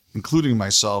like, including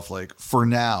myself, like, for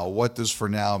now, what does for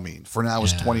now mean? For now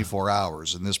is 24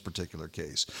 hours in this particular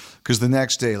case. Because the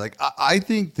next day, like, I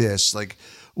think this, like,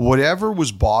 whatever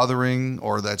was bothering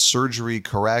or that surgery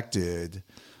corrected,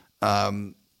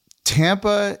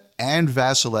 Tampa and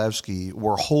Vasilevskiy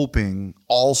were hoping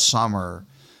all summer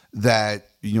that,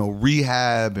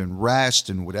 rehab and rest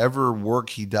and whatever work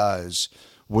he does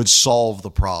would solve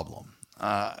the problem.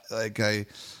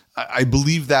 I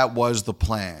believe that was the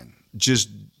plan. Just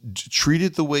treat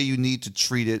it the way you need to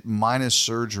treat it, minus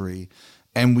surgery,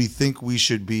 and we think we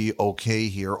should be okay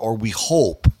here, or we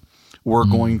hope we're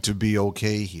going to be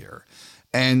okay here.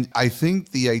 And I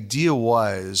think the idea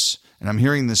was, and I'm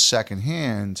hearing this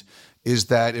secondhand, is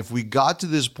that if we got to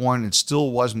this point and it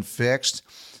still wasn't fixed,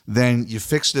 then you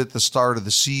fix it at the start of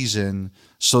the season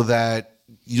so that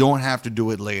you don't have to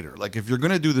do it later. Like, if you're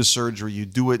going to do the surgery, you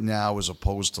do it now as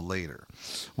opposed to later.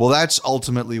 Well, that's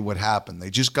ultimately what happened. They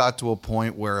just got to a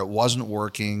point where it wasn't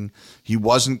working. He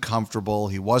wasn't comfortable.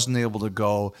 He wasn't able to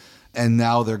go. And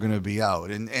now they're going to be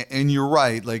out. And you're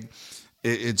right. Like,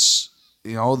 it's,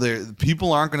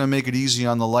 people aren't going to make it easy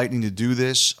on the Lightning to do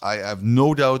this. I have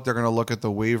no doubt they're going to look at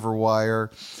the waiver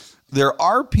wire. There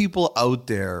are people out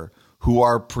there who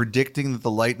are predicting that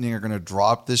the Lightning are going to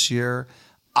drop this year.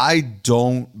 I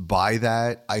don't buy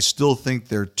that. I still think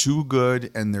they're too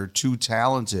good and they're too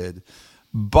talented.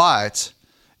 But,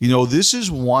 this is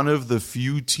one of the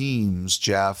few teams,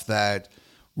 Jeff, that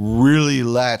really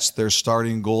lets their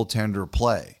starting goaltender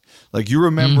play. Like you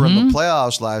remember in the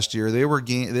playoffs last year, there were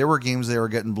games they were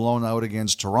getting blown out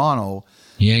against Toronto.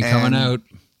 He ain't coming out.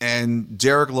 And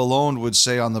Derek Lalonde would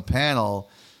say on the panel,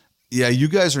 yeah, you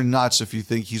guys are nuts if you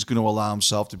think he's going to allow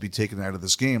himself to be taken out of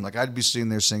this game. Like I'd be sitting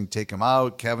there saying, take him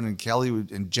out. Kevin and Kelly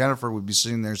and Jennifer would be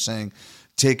sitting there saying,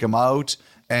 take him out.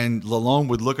 And Lalonde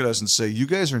would look at us and say, you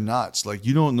guys are nuts. Like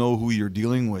you don't know who you're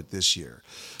dealing with this year.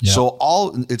 Yeah.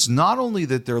 So it's not only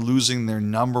that they're losing their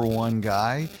number one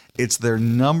guy, it's their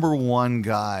number one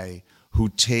guy who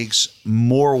takes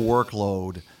more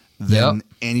workload than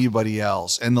anybody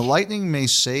else. And the Lightning may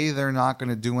say they're not going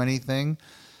to do anything.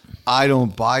 I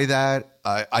don't buy that.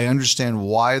 I understand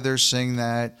why they're saying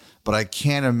that, but I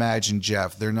can't imagine,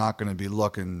 Jeff, they're not going to be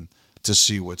looking to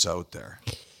see what's out there.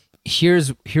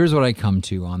 Here's what I come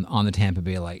to on the Tampa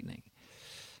Bay Lightning.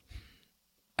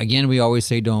 Again, we always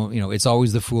say it's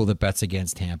always the fool that bets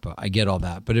against Tampa. I get all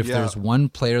that. But if there's one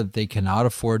player that they cannot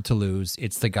afford to lose,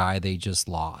 it's the guy they just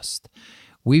lost.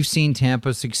 We've seen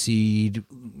Tampa succeed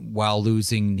while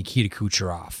losing Nikita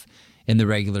Kucherov in the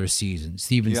regular season.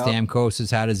 Steven Stamkos has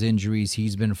had his injuries.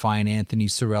 He's been fine. Anthony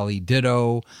Cirelli,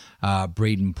 ditto.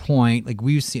 Braden Point. Like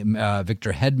we've seen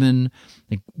Victor Hedman.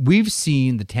 Like we've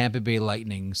seen the Tampa Bay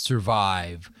Lightning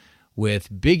survive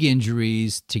with big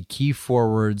injuries to key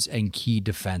forwards and key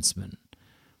defensemen.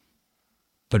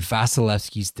 But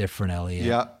Vasilevsky's different, Elliot.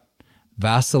 Yeah.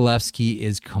 Vasilevsky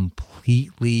is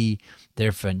completely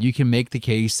different. You can make the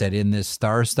case that in this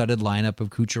star-studded lineup of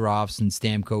Kucherovs and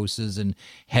Stamkoses and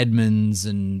Hedmans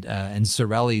and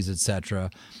Cirellis, etc.,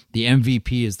 the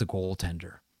MVP is the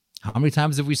goaltender. How many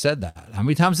times have we said that? How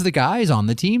many times have the guys on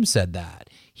the team said that?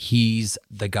 He's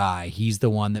the guy. He's the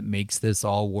one that makes this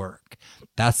all work.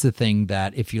 That's the thing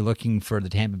that if you're looking for the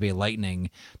Tampa Bay Lightning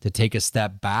to take a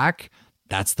step back,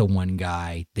 that's the one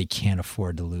guy they can't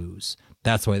afford to lose.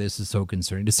 That's why this is so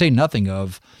concerning. To say nothing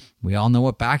of, we all know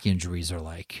what back injuries are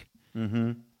like.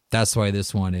 Mm-hmm. That's why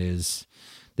this one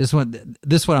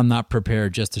I'm not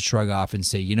prepared just to shrug off and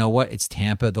say, you know what, it's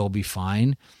Tampa, they'll be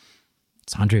fine.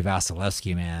 It's Andrei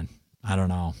Vasilevsky, man. I don't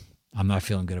know. I'm not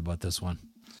feeling good about this one.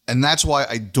 And that's why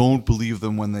I don't believe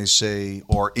them when they say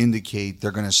or indicate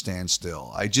they're going to stand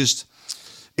still.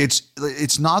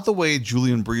 It's not the way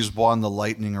Julien Brisebois and the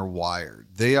Lightning are wired.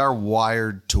 They are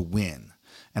wired to win.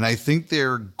 And I think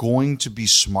they're going to be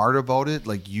smart about it.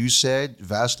 Like you said,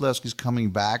 Vasilevsky's coming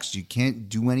back, so you can't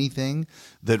do anything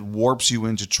that warps you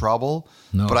into trouble.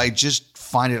 No. But I just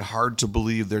find it hard to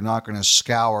believe they're not going to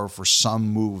scour for some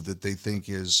move that they think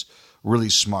is really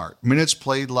smart. Minutes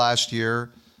played last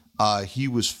year, he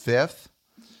was 5th.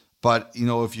 But,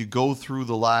 if you go through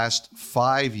the last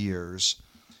 5 years,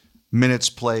 minutes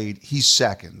played, he's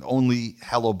 2nd. Only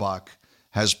Hellebuck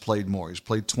has played more. He's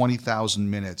played 20,000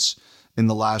 minutes in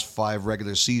the last 5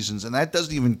 regular seasons, and that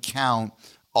doesn't even count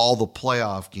all the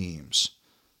playoff games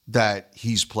that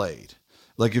he's played.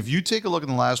 Like if you take a look in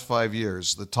the last 5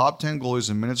 years, the top 10 goalies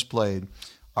in minutes played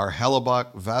are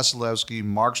Hellebuck, Vasilevsky,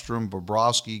 Markstrom,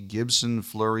 Bobrovsky, Gibson,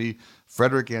 Fleury,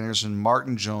 Frederik Andersen,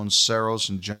 Martin Jones, Saros,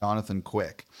 and Jonathan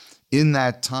Quick. In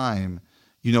that time,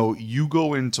 you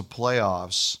go into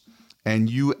playoffs and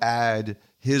you add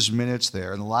his minutes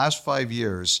there. In the last 5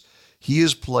 years, he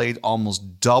has played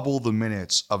almost double the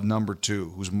minutes of number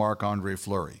 2, who's Marc-Andre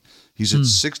Fleury. He's at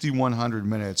 6,100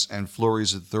 minutes, and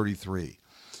Fleury's at 33.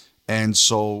 And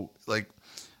so,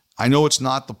 I know it's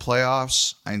not the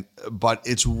playoffs, but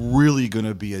it's really going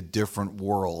to be a different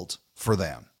world for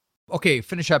them. Okay,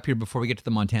 finish up here before we get to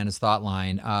the Montana's Thought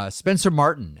Line. Spencer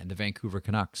Martin and the Vancouver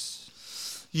Canucks.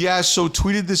 Yeah, so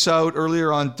tweeted this out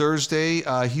earlier on Thursday.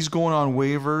 He's going on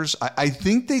waivers. I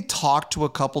think they talked to a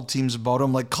couple teams about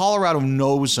him. Like Colorado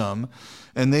knows him,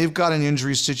 and they've got an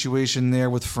injury situation there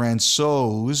with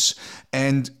Francouz.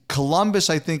 And Columbus,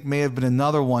 I think, may have been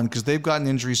another one because they've got an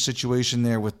injury situation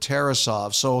there with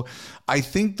Tarasov. So I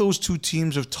think those two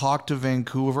teams have talked to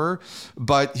Vancouver,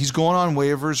 but he's going on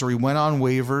waivers, or he went on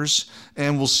waivers,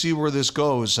 and we'll see where this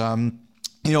goes.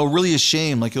 Really a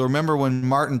shame. Like you'll remember when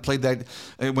Martin played that,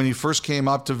 when he first came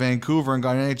up to Vancouver and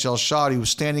got an NHL shot, he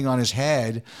was standing on his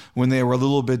head when they were a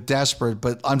little bit desperate.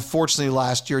 But unfortunately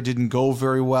last year didn't go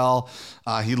very well.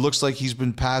 He looks like he's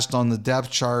been passed on the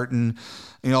depth chart. And,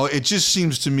 it just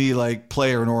seems to me like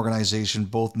player and organization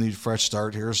both need fresh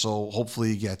start here. So hopefully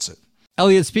he gets it.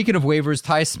 Elliot, speaking of waivers,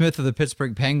 Ty Smith of the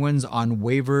Pittsburgh Penguins on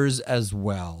waivers as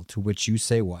well, to which you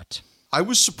say what? I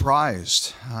was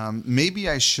surprised. Maybe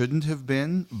I shouldn't have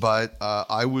been, but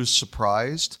I was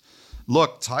surprised.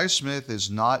 Look, Ty Smith is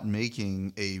not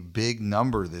making a big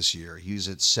number this year. He's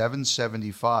at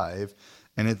 $775,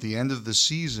 and at the end of the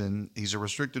season, he's a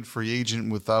restricted free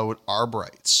agent without arb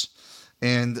rights.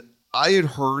 And I had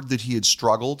heard that he had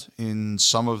struggled in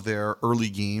some of their early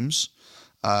games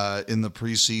in the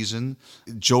preseason.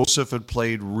 Joseph had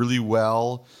played really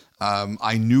well.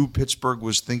 I knew Pittsburgh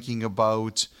was thinking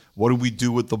about what do we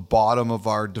do with the bottom of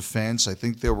our defense. I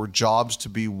think there were jobs to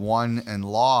be won and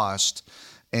lost.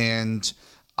 And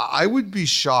I would be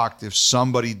shocked if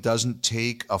somebody doesn't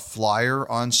take a flyer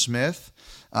on Smith.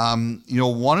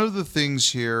 One of the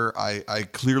things here I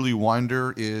clearly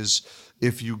wonder is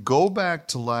if you go back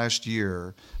to last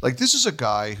year, like this is a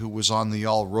guy who was on the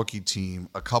all-rookie team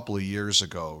a couple of years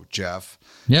ago, Jeff.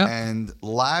 Yeah. And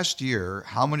last year,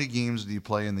 how many games did he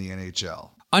play in the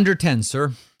NHL? Under 10,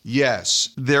 sir. Yes.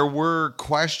 There were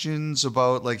questions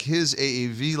about like his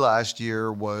AAV last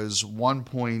year was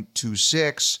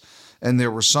 1.26. And there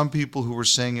were some people who were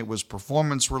saying it was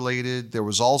performance related. There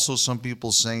was also some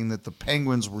people saying that the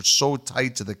Penguins were so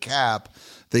tight to the cap,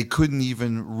 they couldn't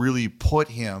even really put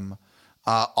him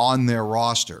on their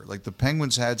roster. Like the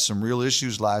Penguins had some real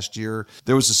issues last year.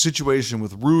 There was a situation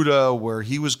with Ruda where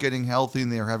he was getting healthy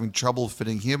and they were having trouble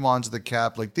fitting him onto the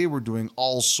cap. Like they were doing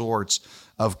all sorts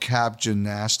of cap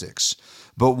gymnastics.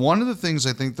 But one of the things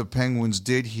I think the Penguins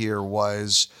did here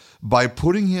was by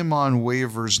putting him on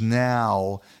waivers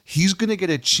now, he's going to get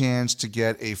a chance to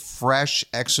get a fresh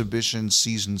exhibition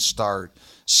season start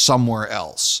somewhere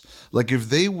else. Like if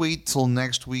they wait till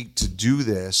next week to do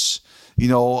this,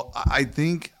 I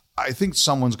think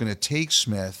someone's going to take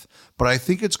Smith, but I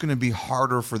think it's going to be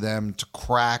harder for them to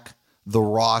crack the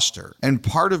roster. And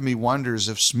part of me wonders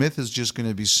if Smith is just going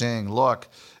to be saying, look,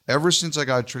 ever since I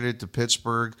got traded to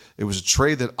Pittsburgh, it was a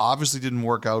trade that obviously didn't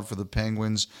work out for the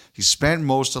Penguins. He spent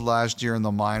most of last year in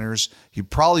the minors. He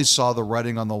probably saw the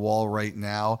writing on the wall right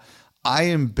now. I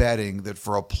am betting that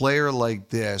for a player like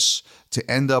this to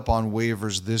end up on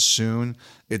waivers this soon,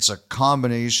 it's a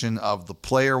combination of the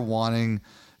player wanting,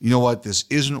 you know what, this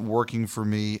isn't working for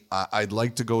me. I'd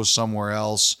like to go somewhere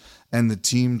else. And the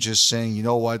team just saying, you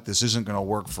know what, this isn't going to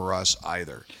work for us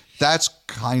either. That's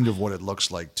kind of what it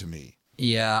looks like to me.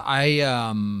 Yeah, I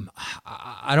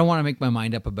don't want to make my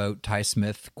mind up about Ty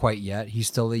Smith quite yet. He's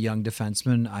still a young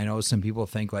defenseman. I know some people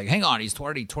think like, hang on, he's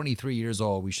 23 years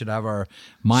old. We should have our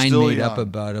mind Still made young. up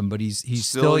about him, but he's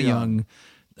still young.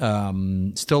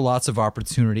 Still lots of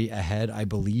opportunity ahead, I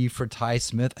believe, for Ty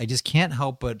Smith. I just can't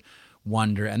help but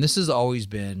wonder, and this has always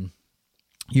been,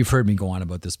 you've heard me go on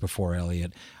about this before,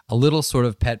 Elliot, a little sort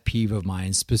of pet peeve of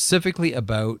mine, specifically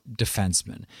about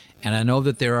defensemen. And I know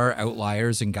that there are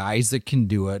outliers and guys that can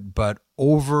do it, but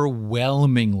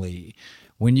overwhelmingly,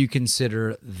 when you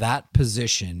consider that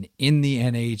position in the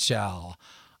NHL,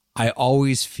 I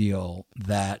always feel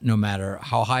that no matter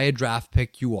how high a draft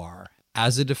pick you are,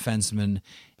 as a defenseman,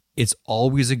 it's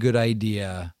always a good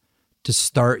idea to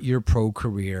start your pro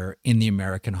career in the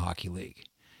American Hockey League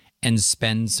and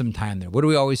spend some time there. What do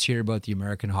we always hear about the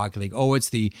American Hockey League? Oh, it's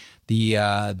the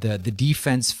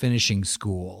defense finishing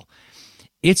school.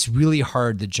 It's really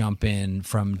hard to jump in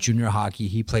from junior hockey.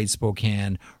 He played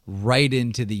Spokane right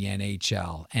into the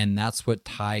NHL, and that's what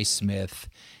Ty Smith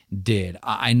did.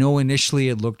 I know initially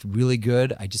it looked really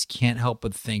good. I just can't help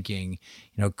but thinking,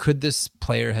 could this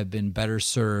player have been better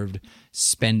served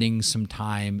spending some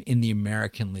time in the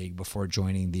American League before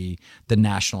joining the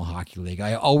National Hockey League?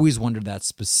 I always wondered that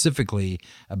specifically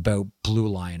about blue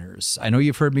liners. I know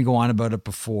you've heard me go on about it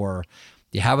before.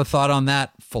 Do you have a thought on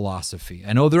that philosophy?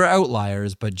 I know there are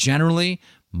outliers, but generally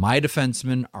my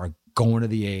defensemen are going to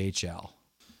the AHL.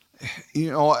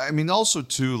 Also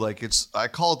too, like I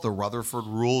call it the Rutherford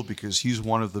rule because he's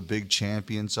one of the big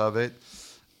champions of it.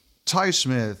 Ty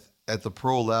Smith at the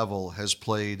pro level has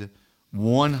played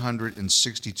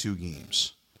 162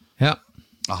 games. Yep.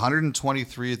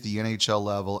 123 at the NHL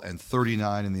level and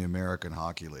 39 in the American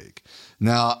Hockey League.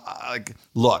 Now,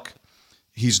 look,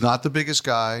 he's not the biggest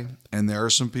guy, and there are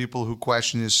some people who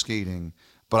question his skating,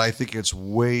 but I think it's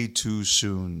way too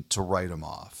soon to write him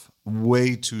off.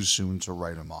 Way too soon to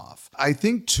write him off. I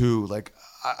think, too,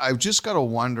 I've just got to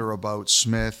wonder about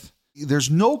Smith. There's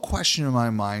no question in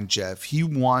my mind, Jeff, he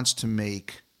wants to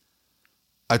make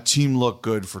a team look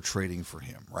good for trading for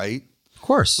him, right? Of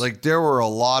course. There were a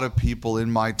lot of people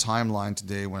in my timeline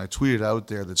today when I tweeted out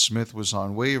there that Smith was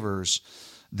on waivers.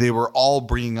 They were all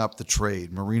bringing up the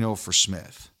trade, Marino for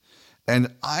Smith.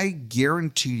 And I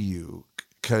guarantee you,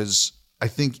 because I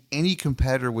think any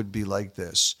competitor would be like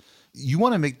this, you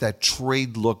want to make that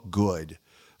trade look good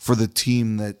for the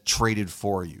team that traded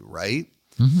for you, right?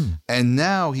 Mm-hmm. And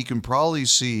now he can probably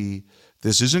see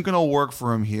this isn't going to work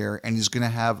for him here, and he's going to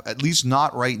have, at least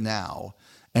not right now,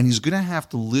 and he's going to have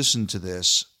to listen to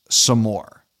this some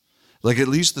more. At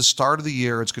least the start of the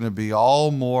year, it's going to be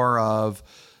all more of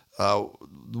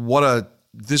what a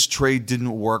this trade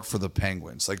didn't work for the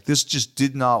Penguins. Like, this just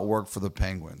did not work for the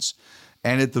Penguins.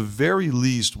 And at the very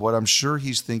least, what I'm sure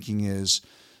he's thinking is,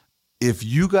 if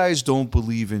you guys don't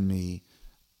believe in me,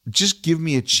 just give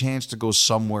me a chance to go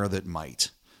somewhere that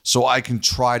might, so I can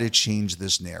try to change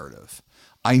this narrative.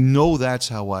 I know that's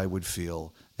how I would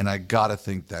feel, and I got to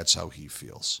think that's how he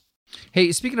feels.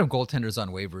 Hey, speaking of goaltenders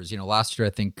on waivers, last year I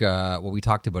think we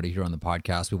talked about it here on the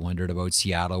podcast. We wondered about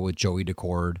Seattle with Joey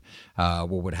Decord, what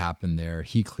would happen there.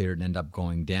 He cleared and ended up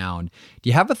going down. Do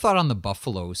you have a thought on the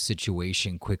Buffalo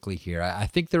situation quickly here? I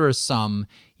think there are some,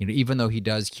 even though he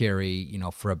does carry,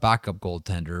 for a backup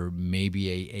goaltender, maybe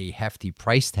a hefty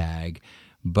price tag,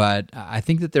 but I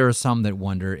think that there are some that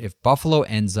wonder if Buffalo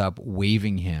ends up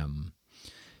waiving him,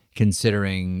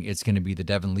 considering it's going to be the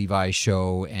Devin Levi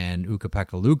show and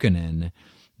Ukko-Pekka Luukkonen,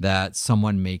 that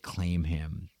someone may claim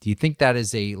him. Do you think that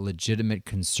is a legitimate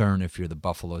concern if you're the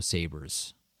Buffalo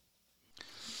Sabres?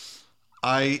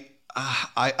 I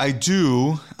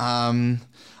do.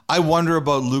 I wonder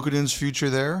about Luukkonen's future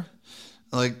there.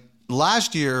 Like,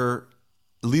 last year,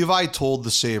 Levi told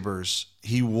the Sabres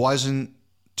he wasn't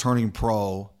turning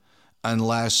pro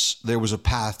unless there was a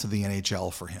path to the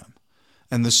NHL for him.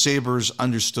 And the Sabres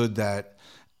understood that,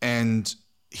 and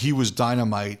he was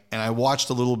dynamite. And I watched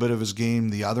a little bit of his game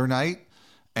the other night,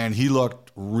 and he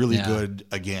looked really good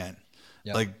again.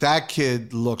 Yep. Like, that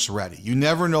kid looks ready. You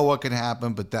never know what can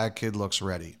happen, but that kid looks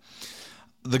ready.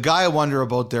 The guy I wonder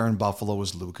about there in Buffalo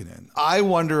is Luukkonen. I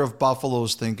wonder if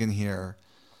Buffalo's thinking here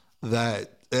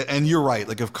that, and you're right,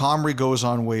 like if Comrie goes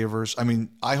on waivers, I mean,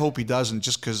 I hope he doesn't,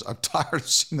 just because I'm tired of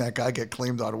seeing that guy get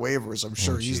claimed on waivers. I'm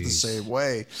sure he's the same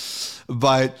way.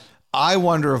 But I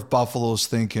wonder if Buffalo's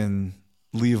thinking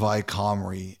Levi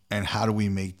Comrie and how do we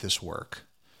make this work?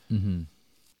 Mm-hmm.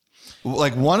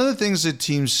 Like, one of the things that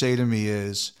teams say to me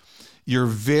is, you're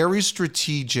very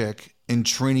strategic in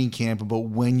training camp about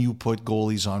when you put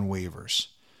goalies on waivers,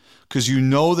 because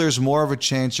there's more of a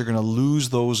chance you're going to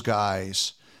lose those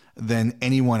guys than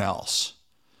anyone else.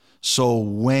 So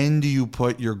when do you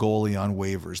put your goalie on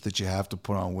waivers that you have to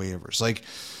put on waivers? Like,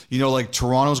 like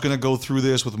Toronto's going to go through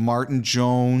this with Martin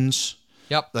Jones.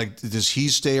 Yep. Like, does he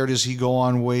stay or does he go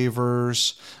on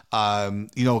waivers?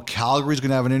 Calgary's going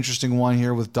to have an interesting one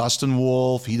here with Dustin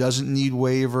Wolf. He doesn't need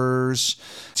waivers.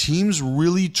 Teams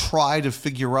really try to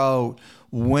figure out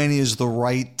when is the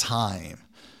right time.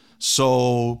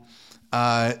 So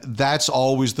that's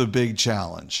always the big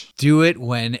challenge. Do it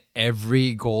when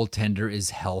every goaltender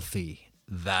is healthy.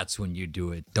 That's when you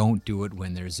do it. Don't do it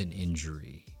when there's an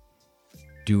injury.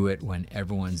 Do it when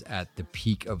everyone's at the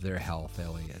peak of their health,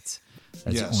 Elliot.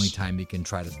 That's the only time you can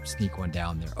try to sneak one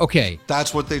down there. Okay.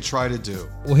 That's what they try to do.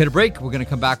 We'll hit a break. We're going to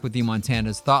come back with the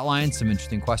Montana's Thought Line, some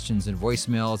interesting questions and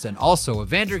voicemails, and also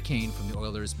Evander Kane from the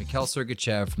Oilers, Mikhail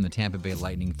Sergachev from the Tampa Bay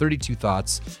Lightning. 32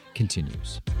 Thoughts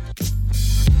continues.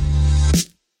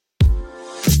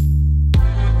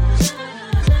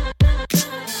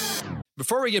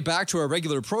 Before we get back to our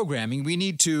regular programming, we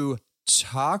need to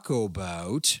talk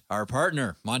about our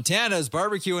partner, Montana's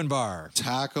Barbecue and Bar.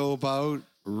 Taco Bout?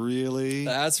 Really?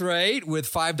 That's right.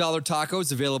 With $5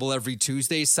 tacos available every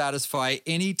Tuesday, satisfy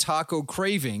any taco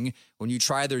craving when you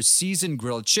try their seasoned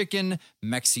grilled chicken,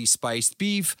 Mexi spiced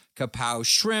beef, kapow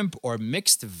shrimp, or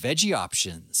mixed veggie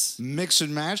options. Mix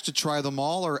and match to try them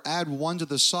all, or add one to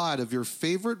the side of your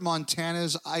favorite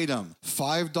Montana's item.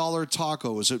 $5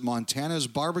 tacos at Montana's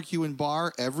Barbecue and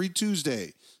Bar every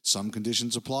Tuesday. Some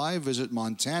conditions apply. Visit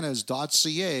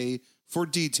montanas.ca for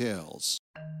details.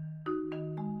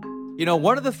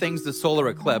 One of the things the solar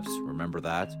eclipse, remember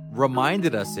that,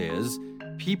 reminded us is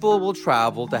people will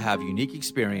travel to have unique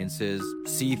experiences,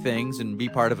 see things, and be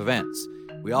part of events.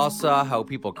 We all saw how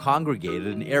people congregated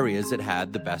in areas that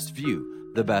had the best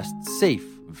view, the best safe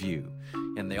view.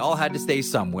 And they all had to stay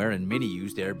somewhere, and many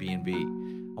used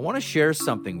Airbnb. I want to share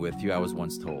something with you I was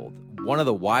once told. One of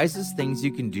the wisest things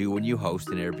you can do when you host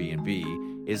an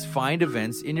Airbnb is find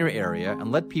events in your area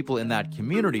and let people in that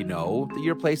community know that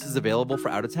your place is available for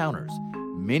out-of-towners.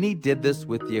 Many did this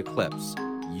with the eclipse.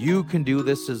 You can do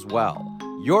this as well.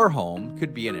 Your home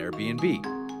could be an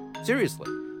Airbnb.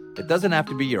 Seriously, it doesn't have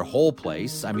to be your whole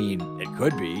place. I mean, it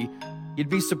could be. You'd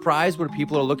be surprised what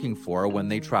people are looking for when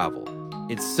they travel.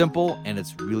 It's simple and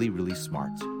it's really, really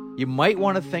smart. You might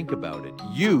want to think about it.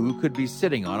 You could be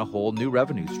sitting on a whole new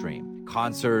revenue stream.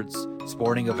 Concerts,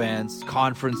 sporting events,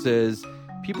 conferences.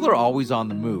 People are always on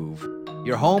the move.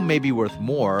 Your home may be worth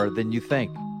more than you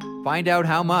think. Find out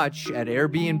how much at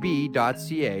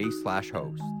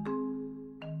airbnb.ca/host.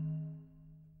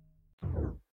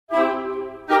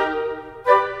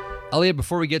 Elliot,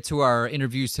 before we get to our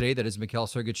interviews today, that is Mikhail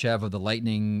Sergachev of the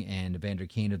Lightning and Evander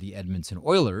Kane of the Edmonton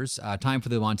Oilers, time for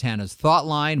the Montana's Thought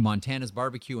Line, Montana's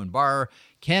Barbecue and Bar,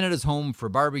 Canada's home for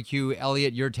barbecue.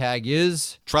 Elliot, your tag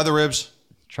is? Try the ribs.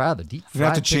 Try the deep fried We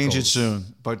have to change pickles. it soon,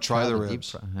 but try the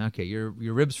ribs. Okay, your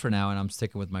ribs for now, and I'm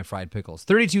sticking with my fried pickles.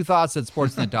 32 thoughts at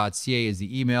sportsnet.ca is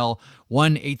the email,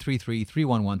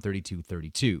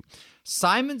 1-833-311-3232.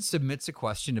 Simon submits a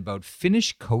question about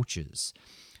Finnish coaches.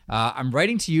 I'm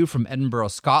writing to you from Edinburgh,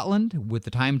 Scotland. With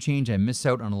the time change, I miss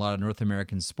out on a lot of North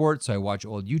American sports, so I watch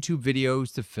old YouTube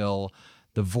videos to fill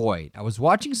the void. I was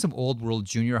watching some old World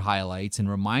Junior highlights and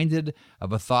reminded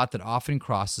of a thought that often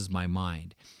crosses my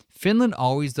mind. Finland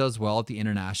always does well at the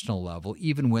international level,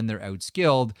 even when they're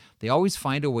outskilled. They always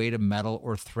find a way to medal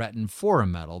or threaten for a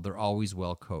medal. They're always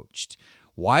well coached.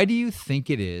 Why do you think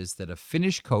it is that a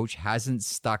Finnish coach hasn't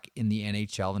stuck in the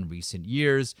NHL in recent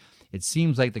years? It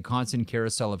seems like the constant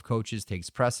carousel of coaches takes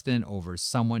precedent over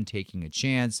someone taking a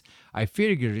chance. I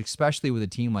figured, especially with a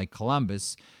team like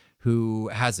Columbus, who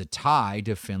has a tie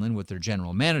to Finland with their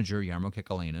general manager, Jarmo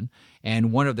Kekalainen,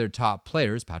 and one of their top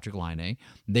players, Patrick Laine,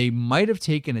 they might have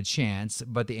taken a chance,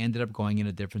 but they ended up going in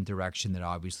a different direction that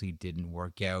obviously didn't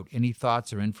work out. Any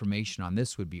thoughts or information on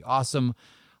this would be awesome.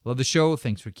 Love the show.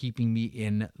 Thanks for keeping me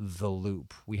in the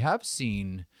loop. We have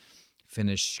seen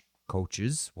Finnish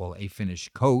coaches, well, a Finnish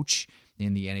coach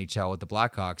in the NHL with the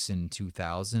Blackhawks in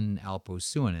 2000, Alpo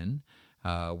Suonen,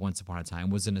 once upon a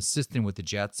time, was an assistant with the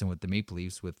Jets and with the Maple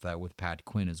Leafs with Pat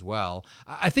Quinn as well.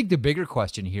 I think the bigger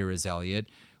question here is, Elliot,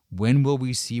 when will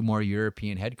we see more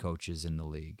European head coaches in the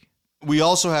league? We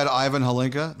also had Ivan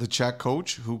Halinka, the Czech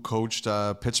coach, who coached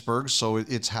Pittsburgh, so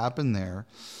it's happened there.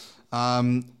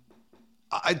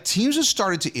 Teams have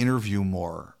started to interview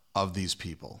more of these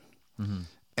people. Mm-hmm.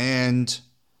 And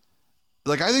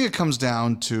I think it comes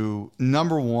down to,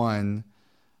 number one,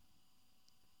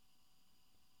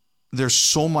 there's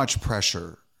so much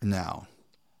pressure now.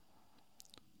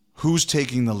 Who's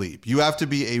taking the leap? You have to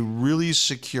be a really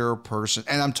secure person.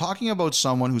 And I'm talking about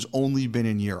someone who's only been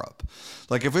in Europe.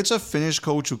 Like if it's a Finnish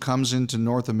coach who comes into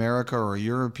North America or a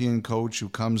European coach who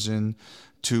comes in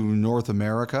to North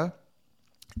America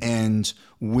and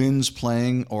wins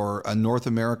playing or a North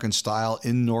American style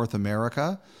in North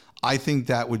America, I think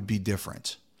that would be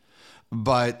different.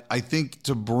 But I think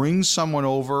to bring someone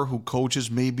over who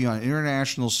coaches maybe on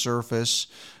international surface,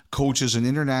 coaches an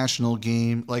international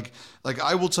game, like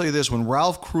I will tell you this, when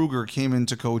Ralph Kruger came in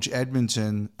to coach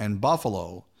Edmonton and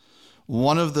Buffalo,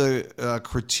 one of the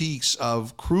critiques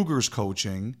of Kruger's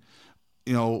coaching,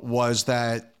 was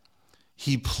that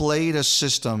he played a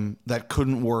system that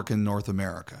couldn't work in North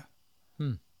America.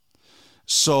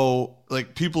 So,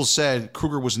 people said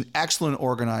Kruger was an excellent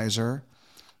organizer.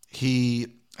 He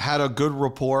had a good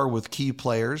rapport with key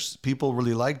players. People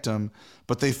really liked him,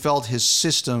 but they felt his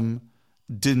system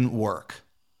didn't work.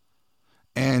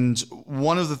 And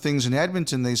one of the things in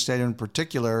Edmonton they said in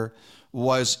particular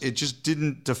was it just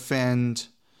didn't defend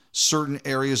certain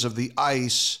areas of the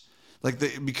ice.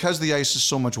 Because the ice is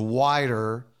so much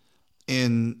wider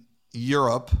in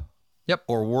Europe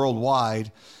or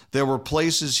worldwide, there were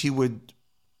places he would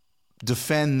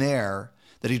defend there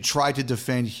that he tried to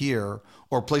defend here,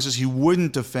 or places he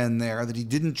wouldn't defend there that he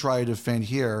didn't try to defend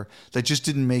here, that just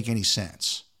didn't make any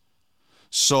sense.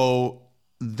 So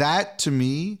that to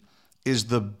me is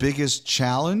the biggest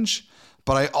challenge.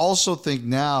 But I also think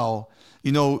now,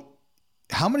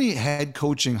 how many head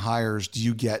coaching hires do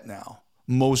you get now?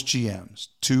 Most GMs?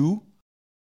 2?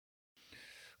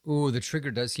 Ooh, the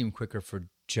trigger does seem quicker for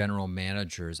general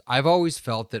managers. I've always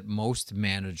felt that most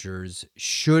managers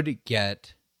should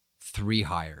get 3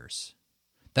 hires.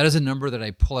 That is a number that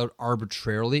I pull out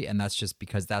arbitrarily, and that's just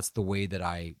because that's the way that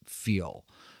I feel.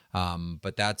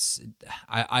 But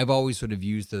I've always sort of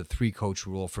used the 3-coach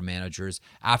rule for managers.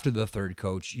 After the 3rd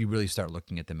coach, you really start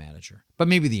looking at the manager. But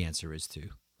maybe the answer is 2.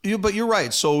 But you're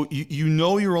right. So if you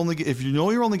know you're only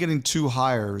getting 2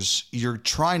 hires, you're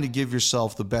trying to give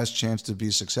yourself the best chance to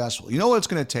be successful. You know what it's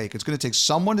going to take? It's going to take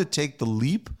someone to take the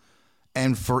leap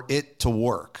and for it to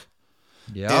work.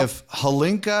 Yep. If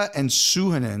Halinka and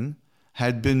Suhonen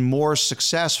had been more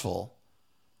successful,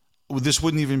 this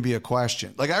wouldn't even be a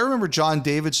question. I remember John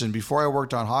Davidson, before I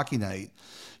worked on Hockey Night,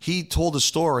 he told a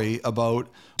story about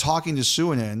talking to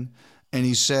Suhonen. And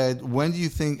he said,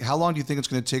 how long do you think it's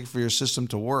going to take for your system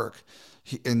to work?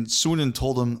 And Suhonen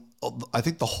told him, I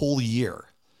think the whole year.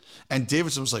 And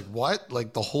Davidson was like, what?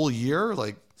 The whole year?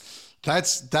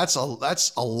 That's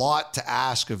a lot to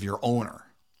ask of your owner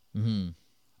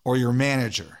or your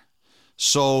manager.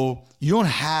 So you don't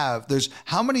there's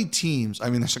how many teams?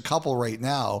 I mean, there's a couple right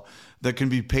now that can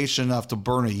be patient enough to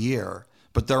burn a year,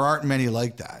 but there aren't many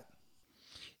like that.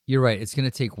 You're right. It's going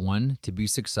to take one to be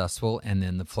successful, and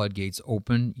then the floodgates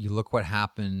open. You look what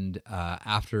happened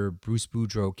after Bruce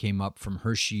Boudreau came up from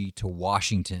Hershey to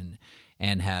Washington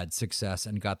and had success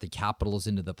and got the Capitals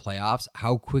into the playoffs.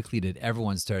 How quickly did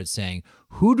everyone start saying,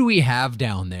 who do we have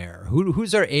down there?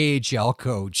 Who's our AHL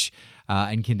coach?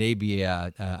 And can they be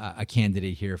a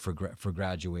candidate here for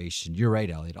graduation? You're right,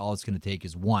 Elliot. All it's going to take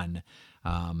is one,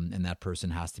 and that person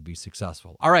has to be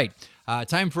successful. All right,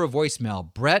 time for a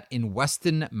voicemail. Brett in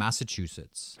Weston,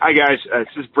 Massachusetts. Hi, guys.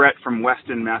 This is Brett from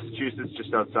Weston, Massachusetts,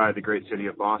 just outside the great city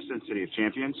of Boston, city of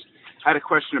champions. I had a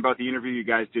question about the interview you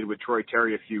guys did with Troy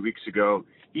Terry a few weeks ago.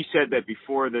 He said that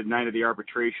before the night of the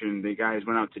arbitration, the guys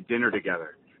went out to dinner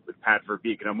together with Pat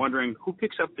Verbeek, and I'm wondering who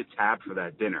picks up the tab for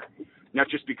that dinner? Not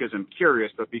just because I'm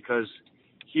curious, but because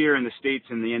here in the States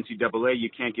in the NCAA, you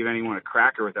can't give anyone a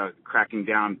cracker without cracking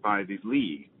down by the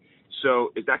league.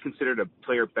 So is that considered a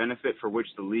player benefit for which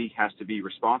the league has to be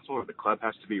responsible or the club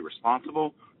has to be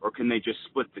responsible? Or can they just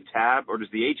split the tab? Or does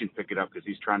the agent pick it up because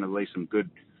he's trying to lay some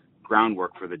good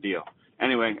groundwork for the deal?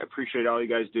 Anyway, appreciate all you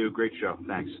guys do. Great show.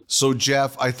 Thanks. So,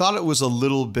 Jeff, I thought it was a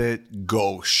little bit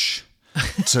gauche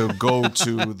to go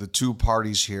to the two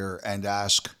parties here and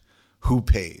ask who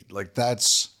paid. Like,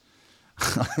 that's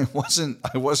I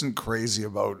wasn't crazy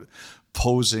about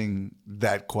posing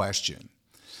that question.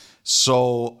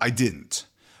 So I didn't.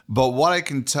 But what I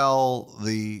can tell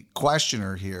the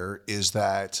questioner here is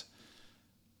that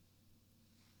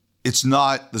it's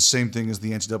not the same thing as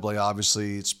the NCAA.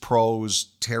 Obviously, it's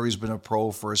pros. Terry's been a pro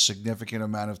for a significant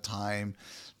amount of time.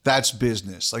 That's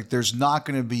business. Like, there's not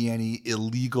going to be any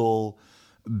illegal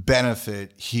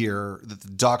benefit here that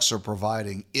the Ducks are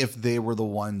providing if they were the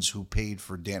ones who paid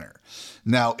for dinner.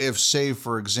 Now, if, say,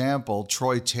 for example,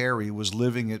 Troy Terry was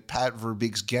living at Pat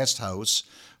Verbeek's guest house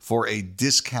for a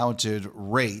discounted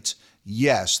rate,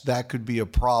 yes, that could be a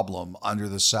problem under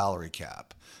the salary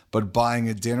cap. But buying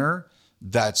a dinner,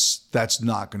 that's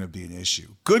not going to be an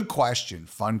issue. Good question.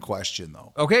 Fun question,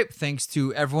 though. Okay, thanks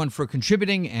to everyone for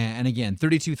contributing. And again,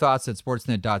 32 thoughts at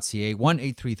sportsnet.ca,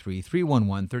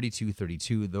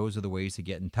 1-833-311-3232. Those are the ways to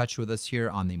get in touch with us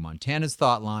here on the Montana's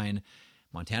Thought Line.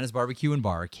 Montana's Barbecue and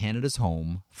Bar, Canada's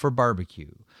home for barbecue.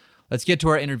 Let's get to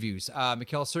our interviews.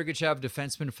 Mikhail Sergachev,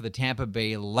 defenseman for the Tampa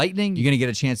Bay Lightning. You're going to get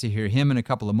a chance to hear him in a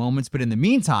couple of moments. But in the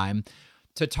meantime,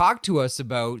 to talk to us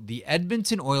about the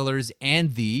Edmonton Oilers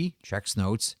and the, checks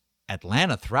notes,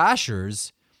 Atlanta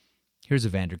Thrashers, here's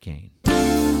Evander Kane.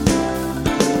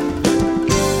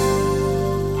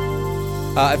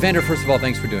 Evander, first of all,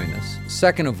 thanks for doing this.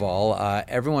 Second of all,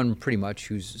 everyone pretty much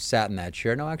who's sat in that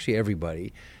chair, no, actually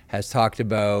everybody, has talked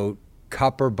about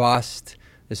cup or bust.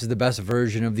 This is the best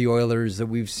version of the Oilers that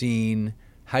we've seen.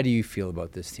 How do you feel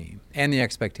about this team and the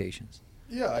expectations?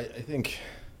 Yeah, I think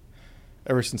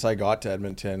ever since I got to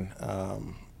Edmonton,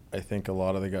 I think a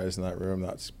lot of the guys in that room,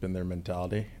 that's been their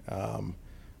mentality.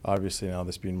 Obviously now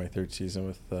this being my third season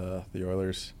with the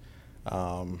Oilers,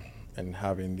 and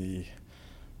having the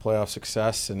playoff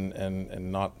success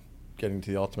and not getting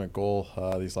to the ultimate goal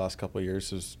these last couple of years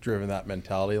has driven that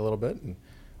mentality a little bit. And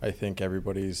I think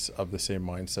everybody's of the same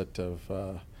mindset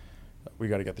of we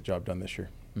got to get the job done this year.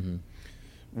 Mm-hmm.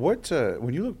 What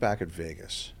when you look back at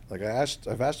Vegas, like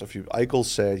I've asked a few. Eichel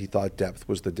said he thought depth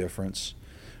was the difference.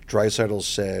 Draisaitl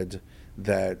said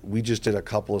that we just did a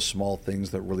couple of small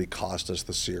things that really cost us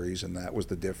the series, and that was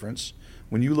the difference.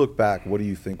 When you look back, what do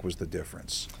you think was the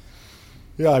difference?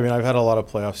 Yeah, I mean, I've had a lot of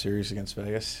playoff series against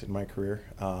Vegas in my career,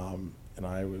 and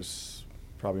I was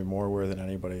probably more aware than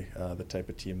anybody the type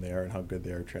of team they are and how good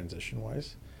they are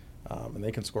transition-wise. And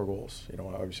they can score goals. You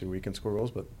know, obviously we can score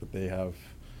goals, but they have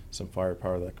some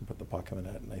firepower that can put the puck in the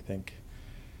net. And I think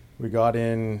we got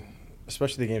in,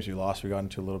 especially the games we lost, we got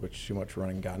into a little bit too much run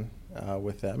and gun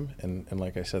with them. And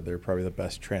like I said, they're probably the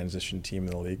best transition team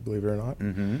in the league, believe it or not.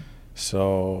 Mm-hmm.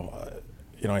 So,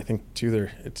 you know, I think too,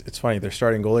 it's funny, their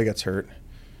starting goalie gets hurt,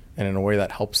 and in a way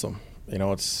that helps them. You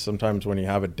know, it's sometimes when you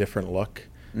have a different look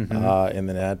in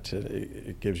the net,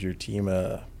 it gives your team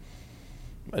a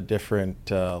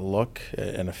different look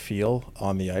and a feel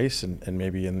on the ice, and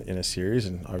maybe in a series.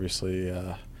 And obviously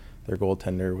their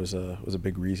goaltender was a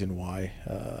big reason why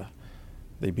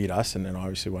they beat us, and then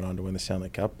obviously went on to win the Stanley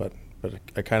Cup. But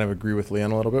I kind of agree with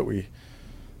Leon a little bit.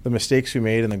 The mistakes we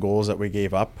made and the goals that we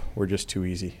gave up were just too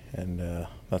easy, and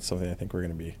that's something I think we're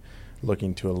going to be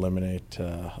looking to eliminate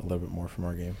a little bit more from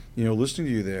our game. You know, listening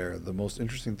to you there, the most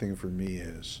interesting thing for me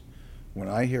is when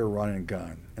I hear run and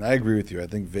gun, and I agree with you, I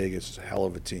think Vegas is a hell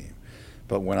of a team.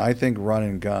 But when I think run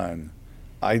and gun,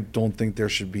 I don't think there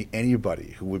should be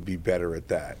anybody who would be better at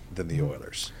that than the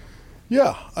Oilers.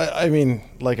 Yeah, I mean,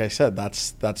 like I said,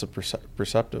 that's a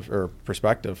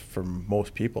perspective from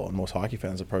most people and most hockey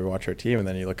fans that probably watch our team, and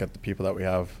then you look at the people that we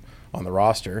have on the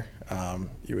roster.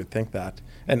 You would think that,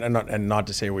 and not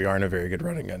to say we aren't a very good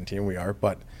running gun team, we are,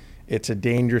 but it's a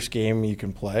dangerous game you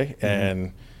can play,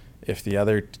 and if the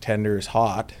other tender is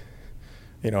hot,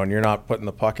 and you're not putting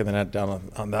the puck in the net down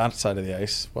on that side of the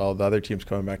ice, well, the other team's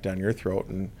coming back down your throat,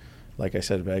 and like I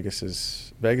said, Vegas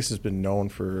has been known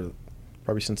for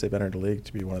probably since they've entered the league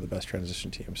to be one of the best transition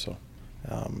teams. So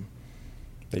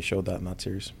they showed that in that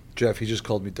series. Jeff, he just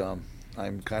called me dumb.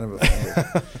 I'm kind of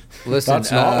offended. Listen,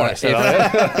 that's not what I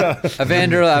said.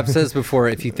 Evander Lab says before,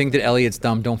 if you think that Elliott's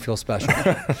dumb, don't feel special.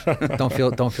 don't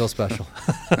feel special.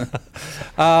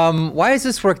 Why has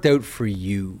this worked out for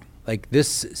you? Like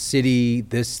this city,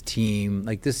 this team,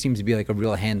 like this seems to be like a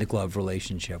real hand-to-glove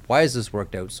relationship. Why has this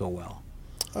worked out so well?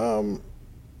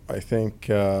 I think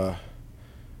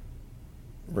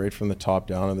right from the top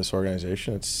down of this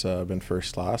organization, it's been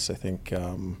first class. I think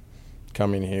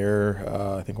coming here,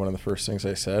 I think one of the first things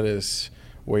I said is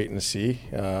wait and see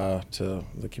to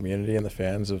the community and the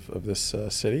fans of this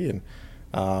city. And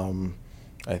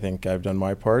I think I've done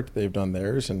my part, they've done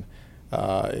theirs, and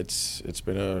it's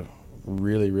been a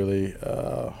really, really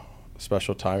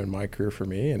special time in my career for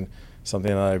me, and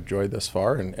something that I've enjoyed thus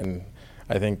far. And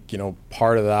I think,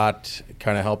 part of that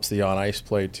kind of helps the on-ice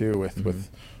play too, with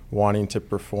wanting to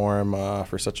perform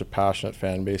for such a passionate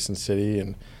fan base and city,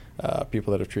 and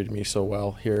people that have treated me so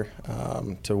well here,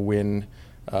 to win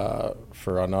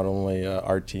for not only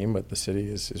our team but the city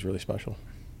is really special.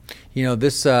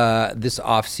 This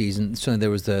off season, certainly there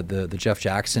was the Jeff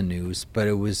Jackson news, but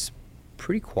it was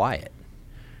pretty quiet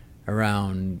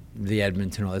around the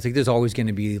Edmonton Oilers. There's always going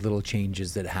to be little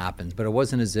changes that happen, but it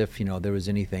wasn't as if there was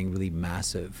anything really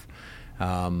massive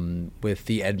with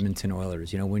the Edmonton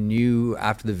Oilers. When you,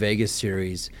 after the Vegas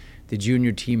series, did you and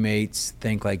your teammates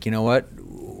think like, what,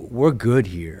 we're good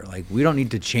here, like we don't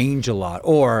need to change a lot,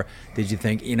 or did you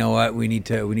think, what, we need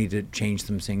to change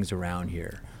some things around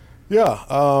here? Yeah,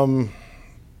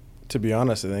 to be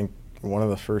honest, I think one of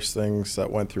the first things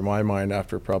that went through my mind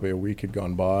after probably a week had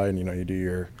gone by, and you do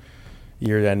your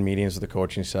year-end meetings with the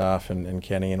coaching staff and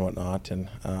Kenny and whatnot, and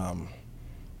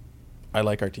I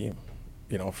like our team.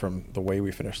 From the way we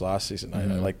finished last season, I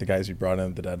like the guys we brought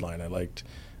in at the deadline. I liked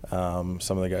some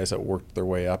of the guys that worked their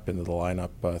way up into the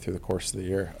lineup through the course of the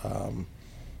year.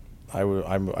 I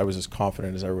was as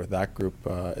confident as ever with that group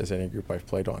as any group I've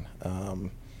played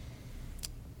on.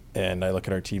 And I look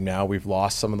at our team now. We've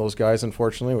lost some of those guys,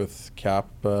 unfortunately, with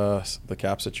the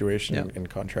cap situation and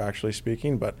contractually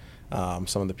speaking. But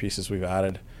some of the pieces we've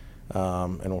added,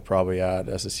 and we'll probably add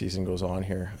as the season goes on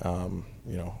here.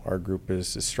 Our group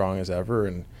is as strong as ever,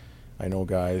 and I know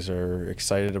guys are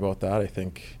excited about that. I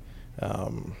think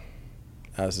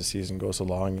as the season goes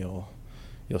along,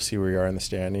 you'll see where you are in the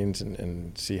standings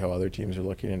and see how other teams are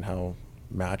looking and how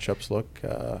matchups look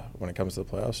when it comes to the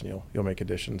playoffs, and you'll make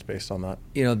additions based on that.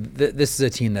 This is a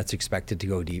team that's expected to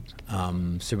go deep.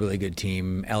 It's a really good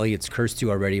team. Elliott's cursed you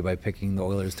already by picking the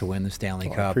Oilers to win the Stanley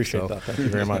Cup. I appreciate that. Thank you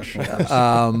very much.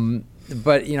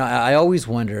 But I always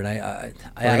wondered. We're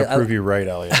going to prove you right,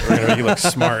 Elliott. We're going to make you look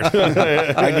smart.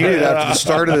 I needed after the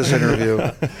start of this interview.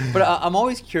 But I'm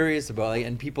always curious about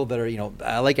and people that are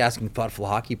I like asking thoughtful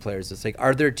hockey players. It's like,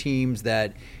 are there teams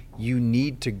that you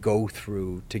need to go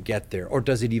through to get there, or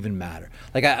does it even matter?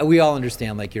 Like we all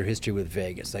understand like your history with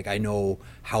Vegas. Like I know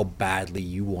how badly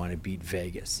you want to beat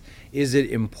Vegas. Is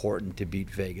it important to beat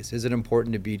Vegas? Is it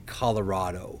important to beat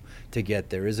Colorado to get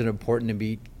there? Is it important to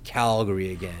beat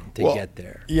Calgary again to get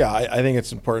there? Yeah, I think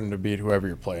it's important to beat whoever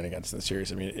you're playing against in the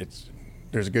series. I mean,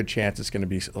 there's a good chance it's going to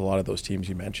be a lot of those teams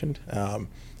you mentioned.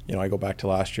 I go back to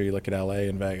last year. You look at LA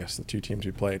and Vegas, the two teams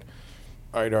we played.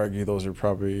 I'd argue those are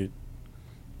probably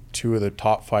two of the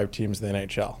top 5 teams in the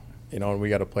NHL, and we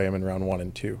got to play them in round 1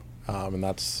 and 2. And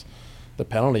that's the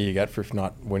penalty you get for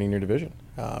not winning your division.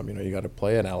 You got to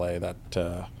play in LA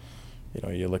that,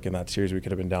 you look in that series, we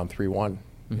could have been down 3-1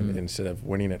 instead of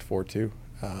winning at 4-2.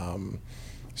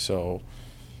 So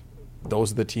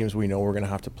those are the teams we know we're going to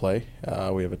have to play.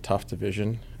 We have a tough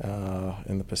division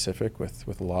in the Pacific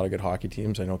with a lot of good hockey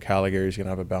teams. I know Calgary is going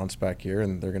to have a bounce back year,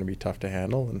 and they're going to be tough to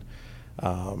handle. And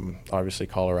obviously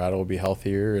Colorado will be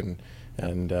healthier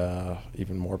and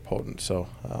even more potent. So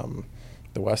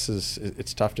the West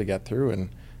it's tough to get through, and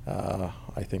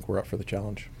I think we're up for the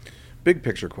challenge. Big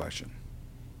picture question.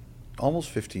 Almost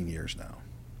 15 years now.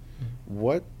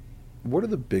 What are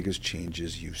the biggest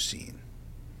changes you've seen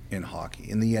in hockey,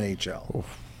 in the NHL?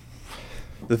 Oof.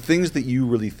 The things that you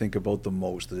really think about the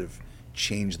most, that have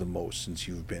changed the most since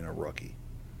you've been a rookie?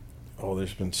 Oh,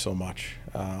 there's been so much.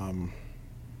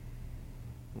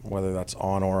 whether that's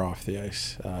on or off the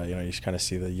ice. You just kind of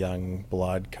see the young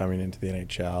blood coming into the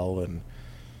NHL, and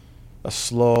a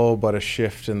slow but a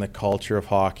shift in the culture of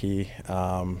hockey.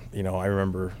 I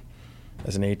remember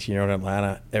as an 18-year-old in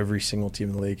Atlanta, every single team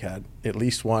in the league had at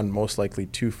least one, most likely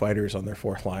two fighters on their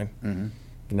fourth line. Mm-hmm.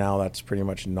 Now that's pretty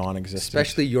much non-existent.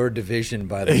 Especially your division,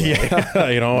 by the way.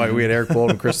 Yeah, we had Eric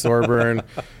Bolton, Chris Thorburn.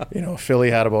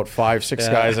 Philly had about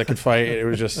 5-6 guys that could fight. It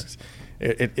was just,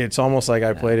 it's almost like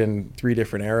I played in 3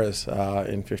 different eras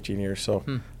in 15 years. So,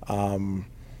 I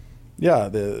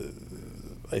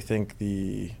think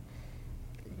the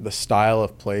style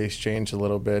of play has changed a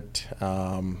little bit.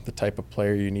 The type of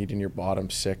player you need in your bottom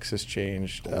 6 has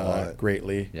changed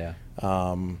greatly. Yeah.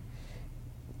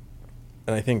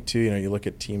 And I think, too, you look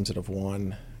at teams that have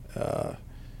won,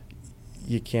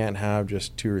 you can't have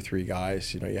just 2 or 3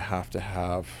 guys. You have to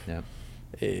have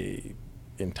a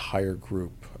entire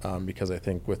group because I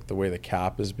think with the way the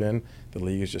cap has been, the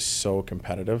league is just so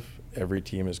competitive. Every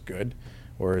team is good.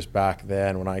 Whereas back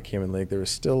then, when I came in the league, there was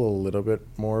still a little bit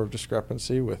more of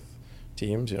discrepancy with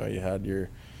teams. You had your,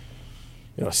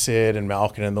 Sid and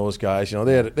Malkin and those guys.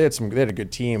 They had a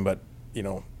good team, but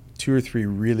 2 or 3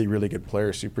 really, really good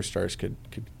players, superstars, could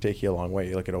take you a long way.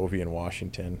 You look at Ovi in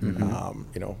Washington,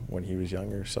 when he was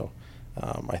younger. So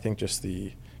I think just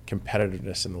the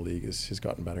competitiveness in the league has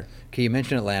gotten better. Okay, you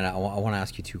mentioned Atlanta. I want to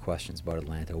ask you 2 questions about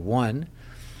Atlanta. One,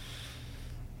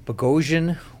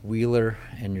 Bogosian, Wheeler,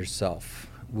 and yourself,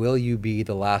 will you be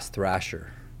the last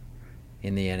Thrasher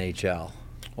in the NHL?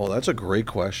 Well, that's a great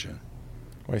question.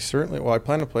 I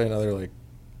plan to play another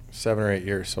 7 or 8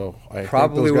 years, so I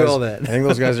probably think those guys, will then. I think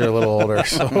those guys are a little older.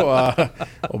 So,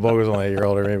 Bogo's only a year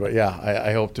older than me, but yeah,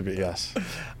 I hope to be, yes.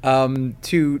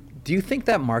 2, do you think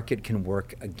that market can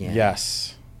work again?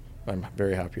 Yes. I'm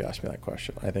very happy you asked me that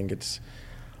question. I think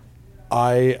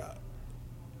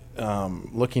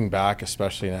looking back,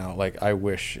 especially now, I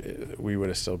wish we would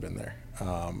have still been there.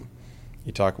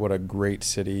 You talk about a great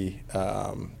city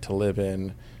to live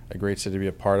in, a great city to be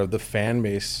a part of. The fan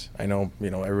base, I know,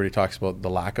 everybody talks about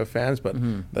the lack of fans, but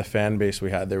the fan base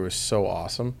we had there was so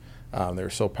awesome. They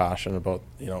were so passionate about,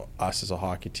 us as a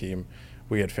hockey team.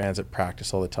 We had fans at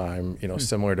practice all the time,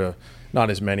 similar to, not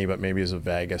as many, but maybe as a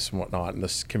Vegas and whatnot, and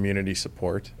this community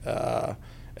support.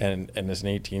 And as an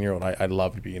 18-year-old, I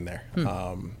loved being there.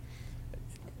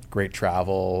 Great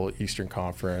travel, Eastern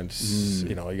Conference,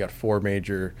 you got 4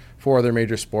 other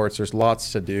major sports. There's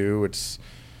lots to do. It's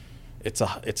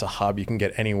a hub. You can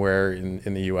get anywhere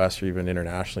in the U.S. or even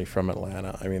internationally from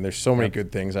Atlanta. I mean, there's so many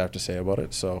good things I have to say about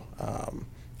it. So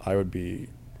I would be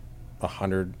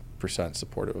 100%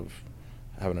 supportive of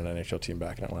having an NHL team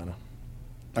back in Atlanta.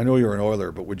 I know you're an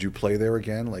Oiler, but would you play there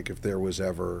again? If there was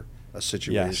ever a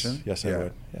situation? Yes, I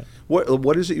would. Yeah.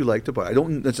 What is it you liked about it?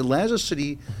 Atlanta's a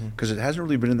city, because it hasn't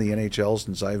really been in the NHL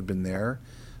since I've been there.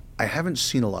 I haven't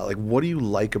seen a lot. What do you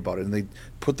like about it? And they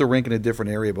put the rink in a different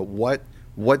area, but what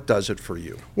does it for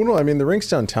you? Well, no, I mean, the rink's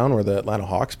downtown where the Atlanta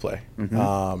Hawks play.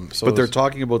 But they're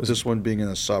talking about this one being in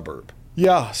a suburb.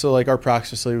 Yeah, so our practice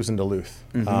facility was in Duluth,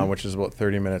 which is about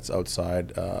 30 minutes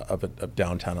outside of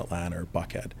downtown Atlanta or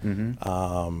Buckhead.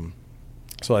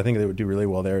 So I think they would do really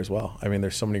well there as well. I mean,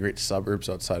 there's so many great suburbs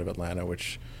outside of Atlanta,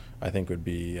 which I think would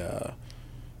be,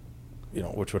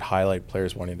 which would highlight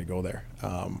players wanting to go there.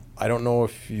 I don't know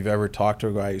if you've ever talked to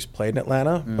a guy who's played in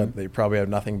Atlanta, but they probably have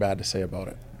nothing bad to say about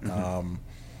it.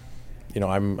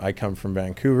 I come from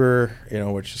Vancouver,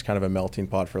 which is kind of a melting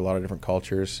pot for a lot of different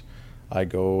cultures. I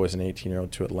go as an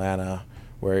 18-year-old to Atlanta,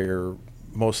 where you're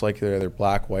most likely either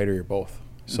black, white, or you're both.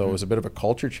 So it was a bit of a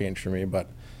culture change for me, but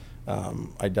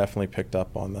I definitely picked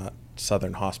up on that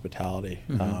Southern hospitality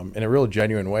in a real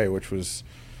genuine way, which was,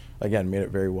 again, made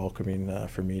it very welcoming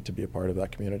for me to be a part of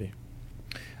that community.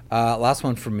 Last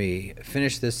one for me.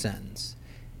 Finish this sentence.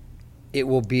 It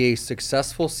will be a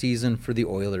successful season for the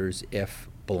Oilers if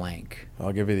blank.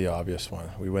 I'll give you the obvious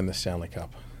one. We win the Stanley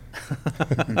Cup.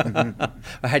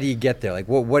 How do you get there?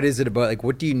 What is it about?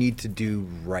 What do you need to do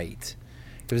right?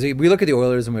 Because we look at the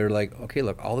Oilers and we were like, okay,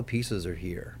 look, all the pieces are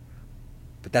here,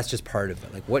 but that's just part of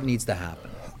it. What needs to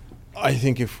happen? I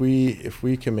think if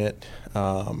we commit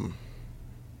to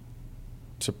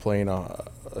playing a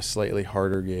slightly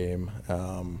harder game,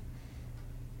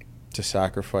 to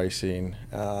sacrificing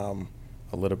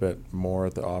a little bit more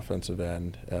at the offensive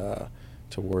end,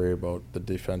 to worry about the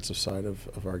defensive side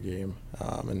of our game,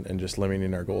 and just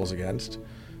limiting our goals against,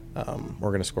 we're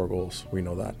going to score goals. We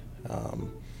know that.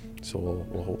 So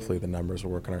we'll hopefully the numbers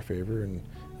will work in our favor, and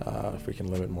if we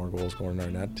can limit more goals going in our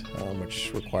net,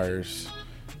 which requires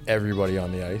everybody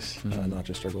on the ice, not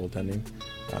just our goaltending,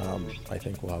 I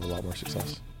think we'll have a lot more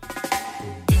success.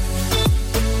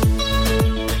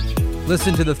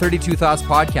 Listen to the 32 Thoughts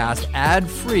podcast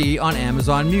ad-free on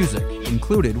Amazon Music,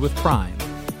 included with Prime.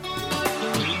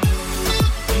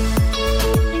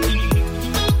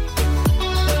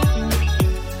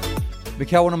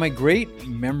 Mikhail, one of my great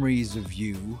memories of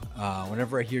you,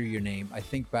 whenever I hear your name, I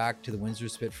think back to the Windsor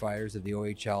Spitfires of the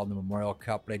OHL and the Memorial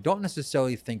Cup, but I don't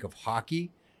necessarily think of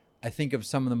hockey. I think of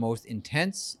some of the most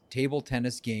intense table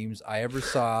tennis games I ever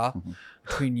saw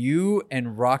between you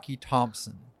and Rocky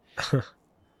Thompson.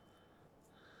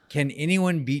 Can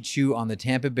anyone beat you on the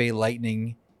Tampa Bay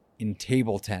Lightning in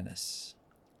table tennis?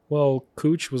 Well,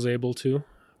 Cooch was able to.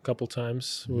 Couple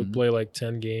times. We would play like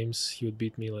 10 games. He would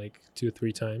beat me like 2 or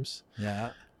 3 times.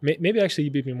 Yeah. Maybe actually he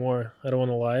beat me more. I don't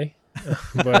want to lie.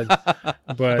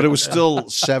 but it was still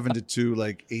 7-2,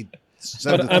 like 8.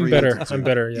 But I'm better. 8-2. I'm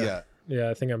better. Yeah,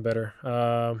 I think I'm better.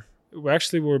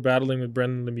 We were battling with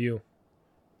Brendan Lemieux.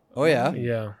 Oh yeah.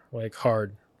 Yeah, like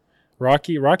hard.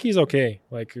 Rocky's okay.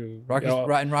 Like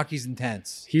Rocky's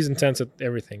intense. He's intense at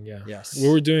everything. Yeah. Yes. We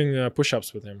were doing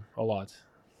push-ups with him a lot.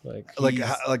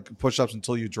 Like push-ups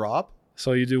until you drop.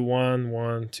 So you do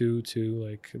 1, 2, 2.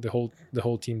 Like the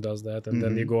whole team does that, and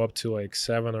then you go up to like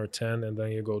 7 or 10, and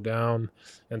then you go down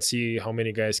and see how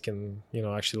many guys can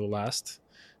actually last.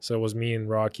 So it was me and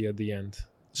Rocky at the end.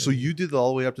 So you did all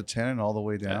the way up to 10 and all the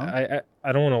way down.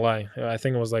 I don't want to lie. I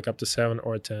think it was like up to 7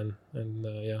 or 10, and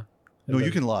yeah. No,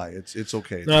 you can lie. It's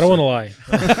okay. No, I don't want to lie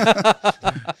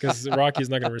because Rocky's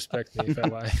not going to respect me if I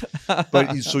lie.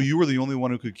 But so you were the only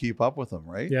one who could keep up with him,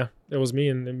 right? Yeah, it was me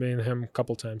and him a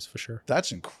couple times for sure.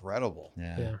 That's incredible.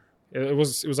 Yeah. It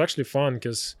was actually fun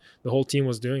because the whole team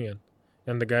was doing it,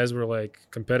 and the guys were like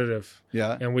competitive.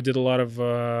 Yeah. And we did a lot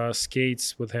of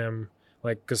skates with him,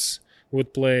 like because we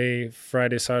would play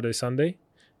Friday, Saturday, Sunday,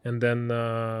 and then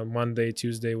Monday,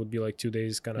 Tuesday would be like 2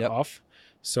 days kind of off.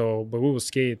 So, but we would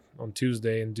skate on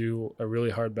Tuesday and do a really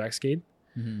hard back skate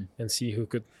and see who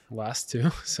could last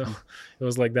too. So it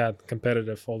was like that,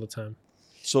 competitive all the time.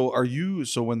 So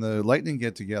when the Lightning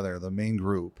get together, the main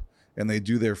group, and they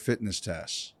do their fitness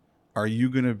tests, are you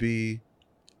going to be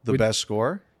the best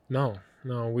scorer? No,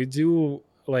 we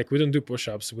don't do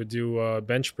push-ups. We do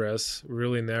bench press,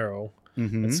 really narrow.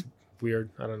 It's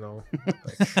weird. I don't know.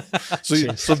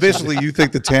 So basically you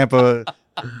think the Tampa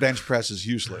bench press is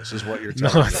useless, is what you're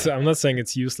telling me. I'm not saying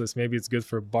it's useless. Maybe it's good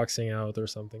for boxing out or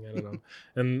something. I don't know.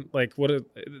 And like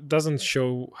it doesn't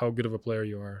show how good of a player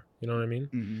you are. You know what I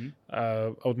mean?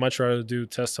 I would much rather do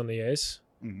tests on the ice.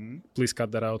 Please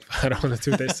cut that out. I don't want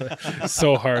to do this.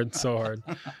 so hard.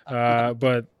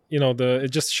 But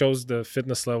it just shows the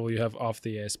fitness level you have off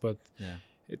the ice. But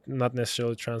it not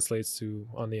necessarily translates to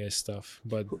on the ice stuff.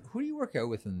 But who do you work out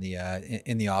with in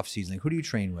the off season? Who do you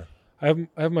train with? I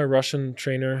have my Russian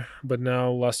trainer, but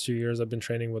now last 2 years I've been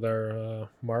training with our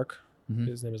Mark.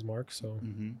 His name is Mark. So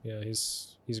yeah,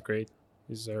 he's great.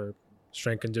 He's our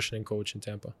strength conditioning coach in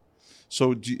Tampa.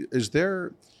 So is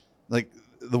there, like,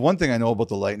 the one thing I know about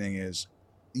the Lightning is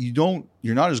you're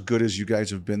not as good as you guys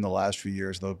have been the last few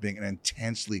years, though, being an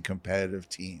intensely competitive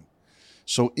team.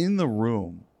 So in the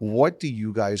room, what do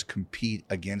you guys compete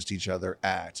against each other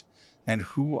at? And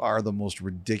who are the most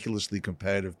ridiculously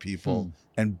competitive people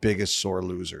and biggest sore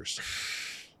losers?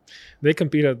 They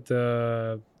compete at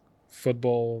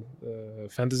football,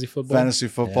 fantasy football. Fantasy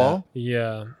football?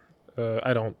 Yeah.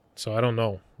 I don't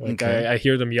know. Like Okay. I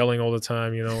hear them yelling all the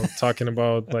time, talking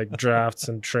about like drafts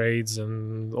and trades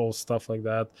and all stuff like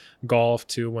that. Golf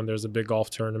too, when there's a big golf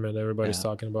tournament, everybody's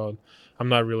talking about. I'm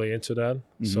not really into that.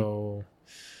 So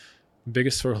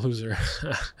biggest sore loser,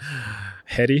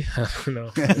 Hetty.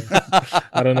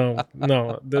 I don't know.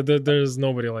 No, there's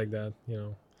nobody like that.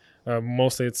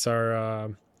 Mostly it's our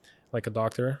like a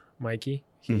doctor, Mikey.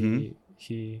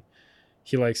 He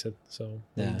likes it, so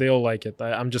they all like it.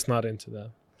 I'm just not into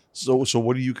that. So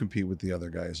what do you compete with the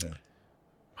other guys in?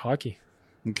 Hockey.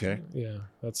 Okay. Yeah,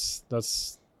 that's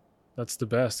the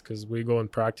best because we go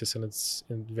and practice, and it's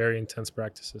in very intense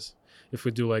practices. If we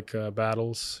do like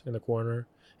battles in the corner,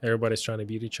 everybody's trying to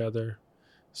beat each other,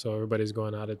 so everybody's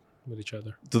going at it with each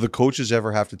other. Do the coaches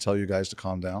ever have to tell you guys to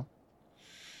calm down?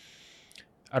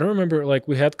 I don't remember. Like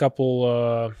we had a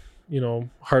couple,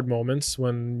 hard moments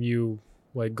when you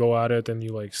like go at it and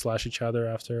you like slash each other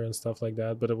after and stuff like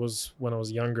that. But it was when I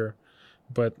was younger,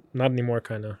 but not anymore.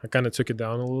 I kind of took it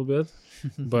down a little bit.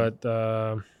 But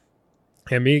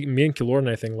me and Killorn,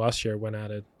 I think last year went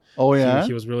at it. Oh yeah,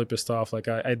 he was really pissed off. Like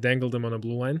I dangled him on a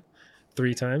blue line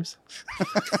 3 times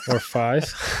or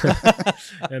 5,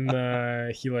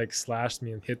 and he like slashed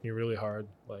me and hit me really hard.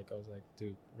 Like I was like,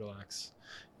 dude, relax.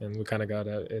 And we kind of got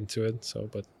into it. So,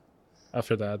 but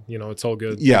after that, it's all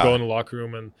good. Yeah. You go in the locker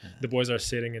room and the boys are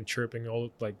sitting and chirping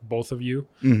both of you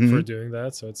for doing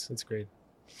that. So it's great.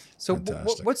 So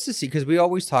what's the secret? Because we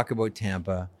always talk about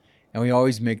Tampa, and we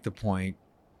always make the point,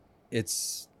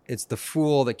 it's the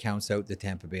fool that counts out the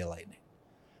Tampa Bay Lightning.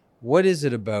 What is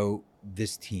it about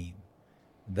this team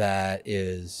that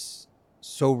is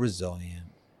so resilient,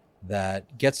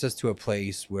 that gets us to a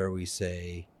place where we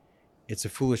say it's a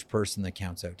foolish person that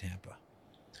counts out Tampa?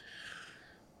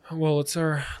 Well, it's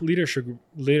our leadership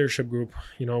group.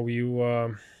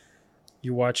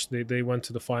 You watch, they went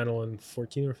to the final in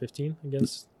 14 or 15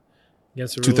 against a really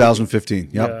 2015.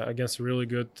 Yeah, against a really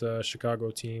good Chicago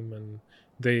team, and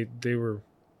they were,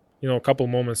 a couple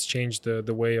moments changed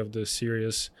the way of the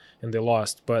series, and they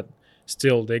lost, but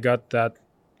still they got that,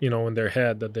 in their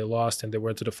head that they lost and they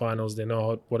went to the finals. They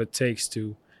know what it takes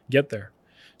to get there.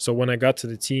 So when I got to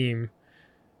the team,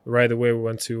 right away we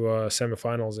went to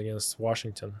semifinals against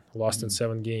Washington, lost in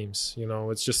 7 games.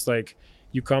 It's just like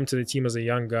you come to the team as a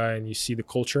young guy and you see the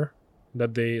culture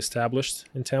that they established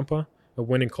in Tampa, a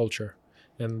winning culture,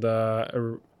 and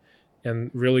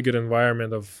really good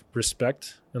environment of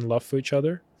respect and love for each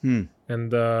other.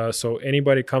 And so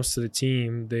anybody comes to the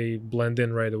team, they blend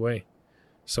in right away.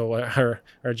 So our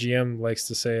GM likes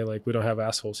to say, like, we don't have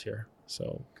assholes here.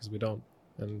 So because we don't,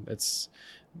 and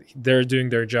they're doing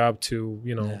their job to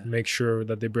make sure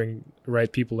that they bring right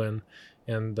people in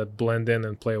and that blend in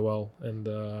and play well, and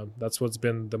that's what's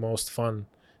been the most fun,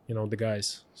 the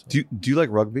guys. So. Do you like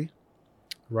rugby?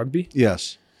 Rugby?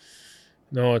 Yes.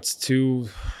 No, it's too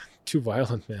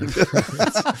violent, man.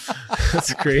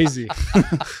 It's crazy.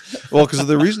 Well, because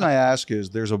the reason I ask is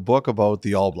there's a book about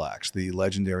the All Blacks, the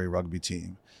legendary rugby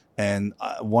team. And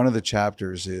one of the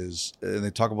chapters is, and they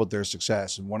talk about their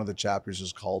success, and one of the chapters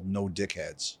is called No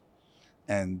Dickheads.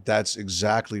 And that's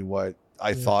exactly what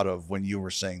I thought of when you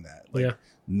were saying that. Like,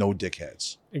 no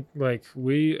dickheads. Like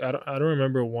I don't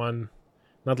remember one,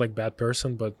 not like bad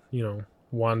person, but,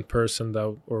 one person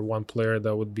or one player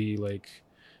that would be like,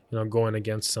 going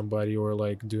against somebody or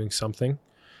like doing something.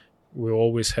 We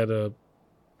always had a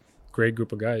great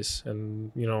group of guys,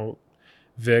 and,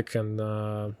 Vic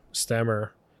and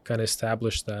Stammer kind of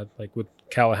established that, like with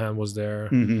Callahan was there.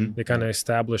 They kind of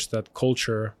established that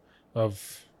culture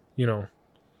of,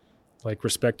 like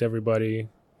respect everybody,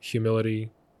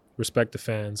 humility, respect the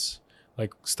fans,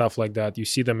 like stuff like that. You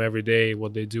see them every day,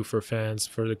 what they do for fans,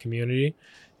 for the community,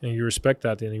 and you respect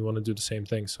that, and you want to do the same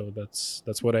thing. So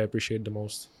that's what I appreciate the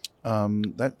most.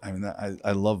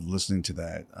 I love listening to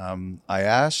that.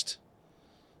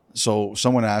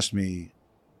 Someone asked me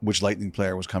which Lightning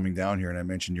player was coming down here, and I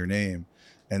mentioned your name,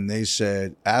 and they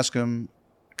said, ask him,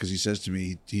 because he says to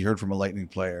me, he heard from a Lightning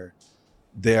player,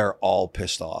 they're all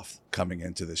pissed off coming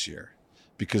into this year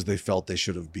because they felt they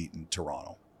should have beaten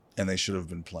Toronto and they should have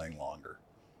been playing longer.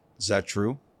 Is that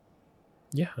true?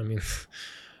 Yeah, I mean,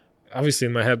 obviously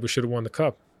in my head we should have won the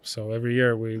cup. So every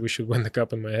year we should win the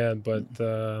cup in my head. But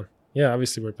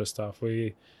obviously we're pissed off.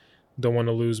 We don't want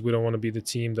to lose. We don't want to be the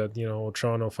team that,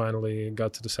 Toronto finally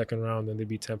got to the second round and they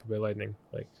beat Tampa Bay Lightning.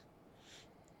 Like,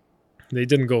 they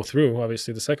didn't go through,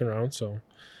 obviously, the second round. So,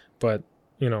 but,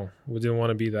 we didn't want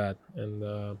to be that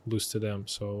and lose to them.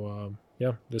 So,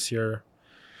 this year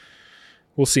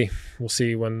we'll see. We'll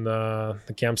see when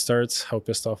the camp starts how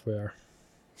pissed off we are.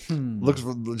 Looks,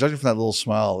 judging from that little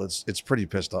smile, it's pretty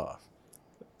pissed off.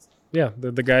 Yeah,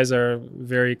 the guys are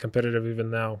very competitive even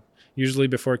now. Usually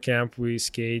before camp, we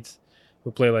skate.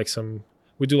 We play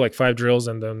we do like 5 drills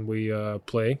and then we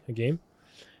play a game.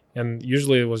 And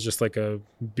usually it was just like a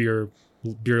beer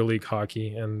league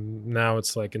hockey. And now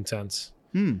it's like intense.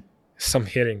 Some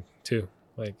hitting too,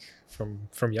 like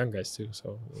from young guys too.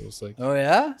 So it was like, oh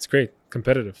yeah, it's great,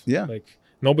 competitive. Yeah, like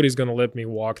nobody's gonna let me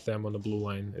walk them on the blue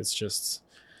line. It's just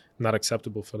not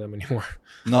acceptable for them anymore.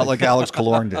 Not like Alex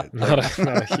Killorn did.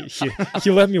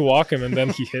 He let me walk him and then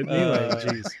he hit me. Like,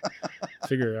 jeez,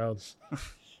 figure it out.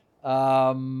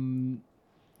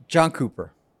 John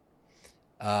Cooper.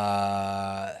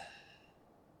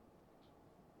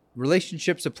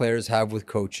 Relationships that players have with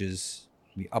coaches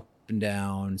be up and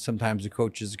down. Sometimes the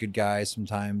coach is a good guy,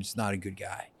 sometimes not a good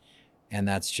guy, and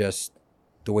that's just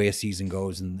the way a season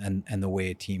goes and the way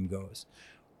a team goes.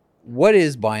 What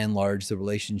is, by and large, the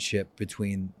relationship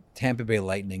between Tampa Bay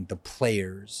Lightning, the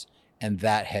players, and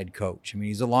that head coach? I mean,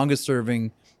 he's the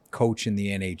longest-serving coach in the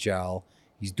NHL.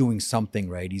 He's doing something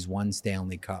right. He's won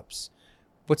Stanley Cups.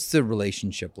 What's the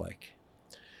relationship like?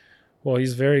 Well,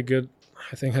 he's very good.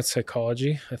 I think that's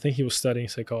psychology. I think he was studying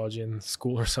psychology in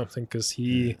school or something, because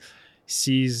he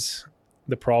sees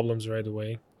the problems right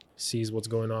away, sees what's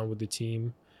going on with the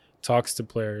team, talks to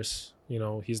players.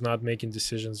 He's not making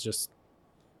decisions just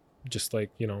just like,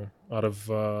 out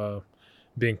of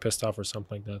being pissed off or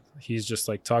something like that. He's just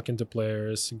like talking to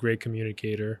players, great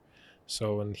communicator.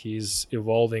 So, and he's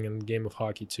evolving in the game of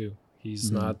hockey too.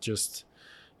 He's not just,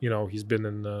 he's been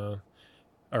in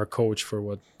our coach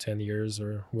for 10 years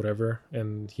or whatever,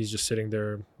 and he's just sitting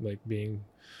there like being,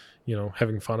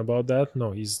 having fun about that.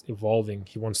 No, he's evolving.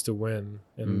 He wants to win,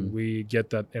 and we get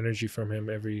that energy from him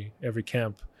every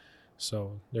camp.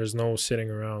 So there's no sitting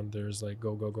around. There's like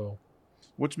go, go, go.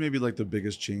 What's maybe like the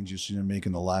biggest change you've seen him make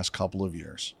in the last couple of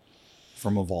years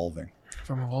from evolving?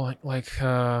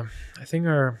 I think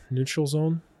our neutral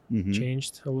zone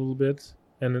changed a little bit,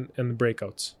 and the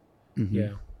breakouts.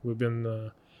 Yeah, we've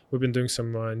been doing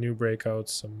some new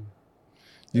breakouts.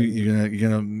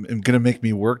 You're gonna make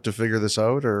me work to figure this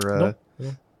out, or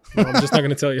No, I'm just not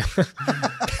gonna tell you.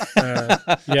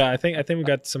 I think we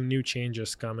got some new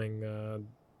changes coming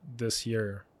this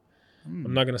year.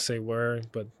 I'm not gonna say where,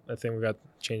 but I think we got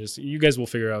changes. You guys will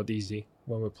figure out easy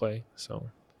when we play. So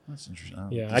that's interesting.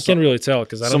 I can't really tell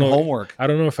because I don't know. Homework. I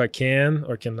don't know if I can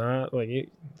or cannot.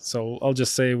 So I'll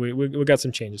just say we got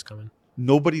some changes coming.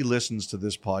 Nobody listens to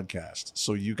this podcast,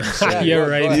 so you can say Yeah,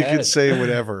 right. You can say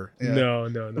whatever. Yeah.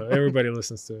 No. Everybody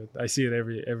listens to it. I see it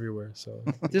everywhere. So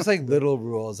there's like little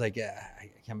rules. Like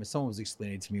someone was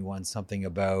explaining to me once something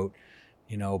about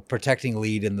protecting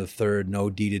lead in the third, no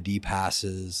D-to-D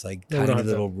passes, like tiny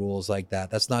little rules like that.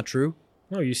 That's not true.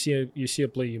 No, you see a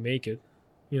play, you make it.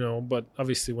 But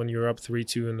obviously when you're up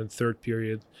 3-2 in the third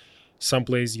period, some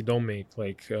plays you don't make,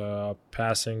 like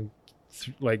passing,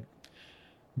 like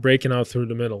breaking out through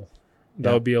the middle.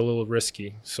 That would be a little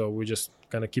risky. So we just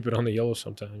kind of keep it on the yellow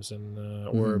sometimes, and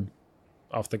or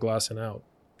off the glass and out.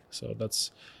 So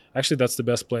that's the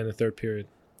best play in the third period,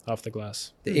 off the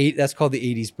glass. That's called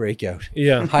the 80s breakout.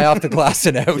 Yeah, high off the glass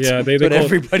and out. Yeah, but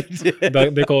everybody did.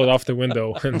 They call it off the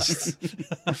window.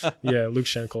 Yeah, Luke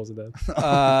Shen calls it that.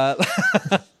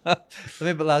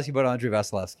 Let me ask you about Andrei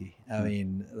Vasilevsky. I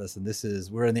mean, listen,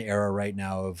 we're in the era right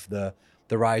now of the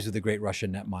rise of the great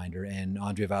Russian netminder, and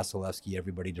Andrei Vasilevsky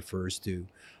everybody defers to.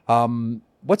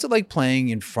 What's it like playing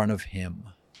in front of him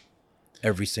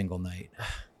every single night?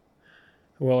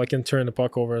 Well, I can turn the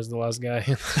puck over as the last guy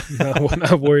and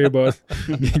not worry about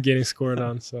getting scored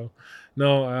on. So,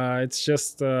 no, it's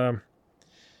just, sometimes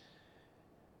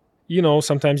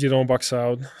you don't box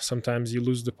out. Sometimes you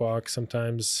lose the puck.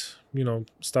 Sometimes,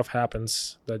 stuff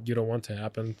happens that you don't want to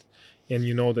happen. And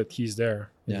you know that he's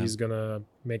there. And he's going to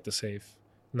make the save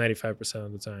 95%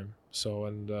 of the time. So,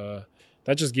 and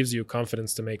that just gives you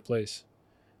confidence to make plays.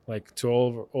 Like to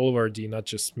all of our D, not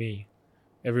just me.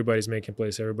 Everybody's making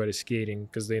plays, everybody's skating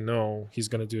because they know he's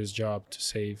going to do his job to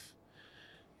save,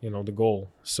 the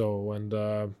goal. So, and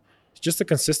it's just the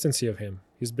consistency of him.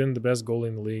 He's been the best goalie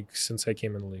in the league since I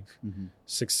came in the league,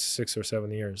 6 or 7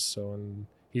 years. So, and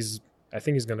I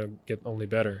think he's going to get only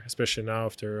better, especially now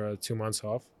after 2 months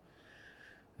off.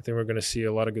 I think we're going to see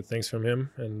a lot of good things from him.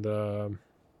 And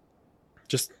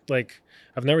just like,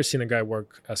 I've never seen a guy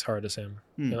work as hard as him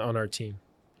on our team.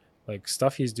 Like,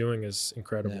 stuff he's doing is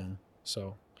incredible. Yeah.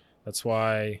 So that's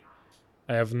why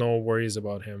I have no worries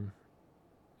about him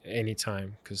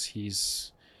anytime, because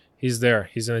he's there.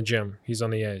 He's in the gym. He's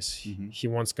on the ice. He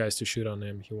wants guys to shoot on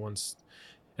him.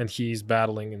 And he's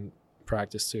battling in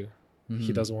practice too.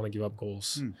 He doesn't want to give up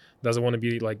goals. Doesn't want to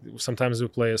be like, sometimes we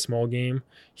play a small game.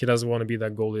 He doesn't want to be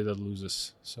that goalie that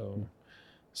loses. So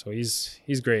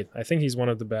he's great. I think he's one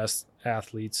of the best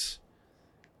athletes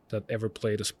that ever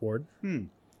played a sport.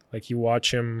 Like, you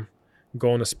watch him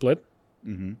go on a split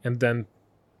and then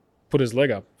put his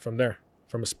leg up from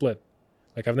a split.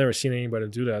 Like, I've never seen anybody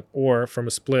do that. Or from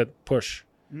a split, push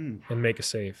and make a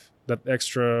save. That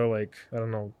extra,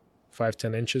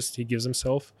 5-10 inches he gives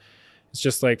himself. It's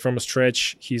just like, from a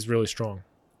stretch, he's really strong.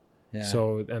 Yeah.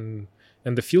 So, and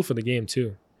the feel for the game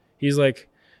too. He's like,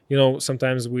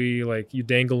 sometimes you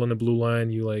dangle on the blue line,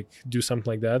 you do something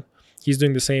like that. He's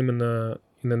doing the same in the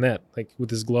net, like with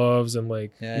his gloves and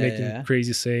making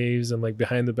crazy saves and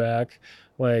behind the back.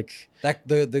 Like that,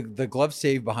 the glove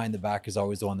save behind the back is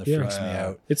always the one that freaks me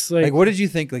out. It's like, what did you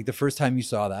think the first time you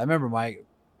saw that? I remember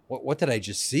what did I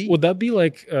just see? Would that be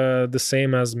the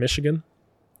same as Michigan,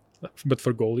 but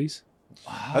for goalies?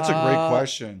 That's a great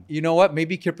question. You know what?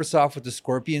 Maybe Kiprasov with the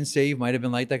Scorpion save might have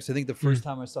been like that, because I think the first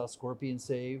time I saw Scorpion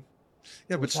save.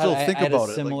 Yeah, but still think about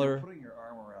it. Similar. Like, you're putting your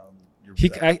arm around your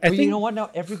back. I think, you know what?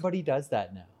 Now everybody does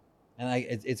that now, and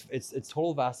it's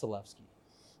total Vasilevsky.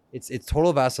 It's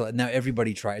total Vasilevsky. Now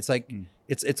everybody tries. It's like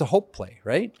it's a hope play,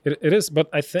 right? It is, but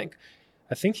I think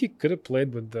he could have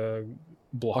played with the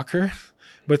blocker,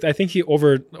 but I think he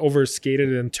over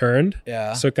skated and turned.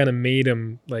 Yeah. So it kind of made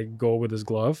him go with his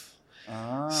glove.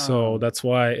 So that's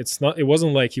why it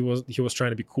wasn't like he was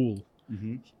trying to be cool.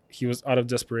 He was out of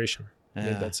desperation.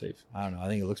 Made that save. I don't know. I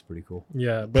think it looks pretty cool.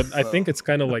 Yeah, but I think it's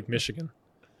kind of like Michigan.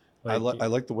 I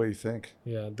like the way you think.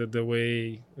 Yeah, the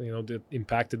way that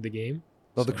impacted the game.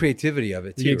 Well, the creativity of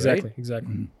it too. Exactly, right?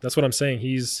 exactly. Mm-hmm. That's what I'm saying.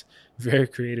 He's very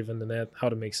creative in the net, how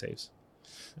to make saves.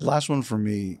 Last one for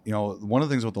me. One of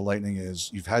the things with the Lightning is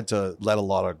you've had to let a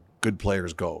lot of good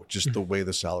players go, just the way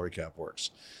the salary cap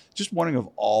works. Just wondering, of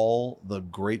all the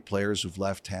great players who've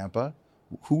left Tampa,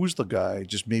 who was the guy,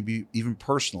 just maybe even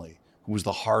personally, who was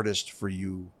the hardest for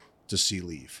you to see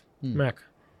leave?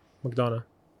 McDonough.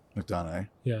 McDonough, eh?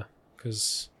 Yeah,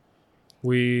 because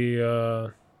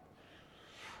we're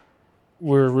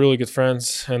really good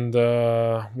friends, and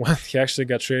when he actually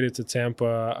got traded to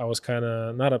Tampa, I was kind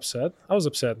of not upset. I was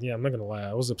upset. Yeah, I'm not gonna lie.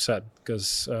 I was upset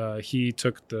because he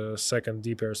took the second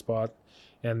D pair spot,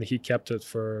 and he kept it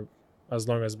for as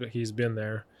long as he's been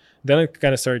there. Then it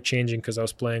kind of started changing because I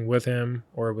was playing with him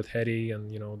or with Hetty,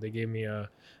 and they gave me a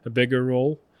bigger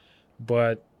role.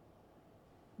 But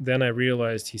then I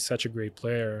realized he's such a great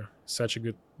player, such a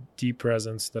good deep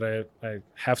presence that I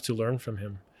have to learn from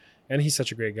him. And he's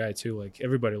such a great guy too. Like,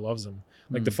 everybody loves him.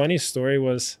 Like, the funniest story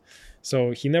was,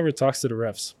 so he never talks to the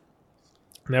refs.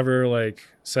 Never like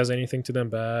says anything to them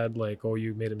bad, like, oh,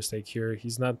 you made a mistake here.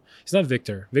 He's not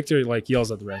Victor. Victor like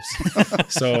yells at the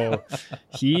refs. So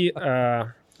he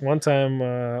one time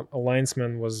a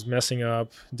linesman was messing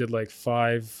up, did like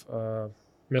 5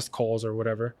 missed calls or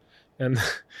whatever. And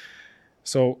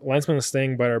so linesman is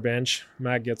staying by our bench.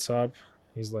 Matt gets up.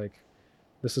 He's like,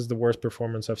 this is the worst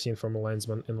performance I've seen from a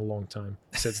linesman in a long time.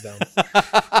 Sits down.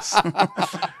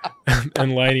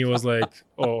 And Liney was like,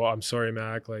 oh, I'm sorry,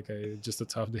 Mac. Like, just a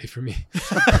tough day for me.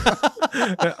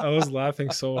 I was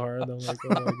laughing so hard. I'm like,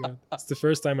 oh, my God. It's the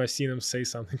first time I've seen him say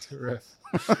something to a ref.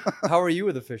 How are you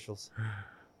with officials?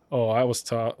 Oh, I was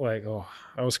tough. Like,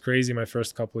 I was crazy my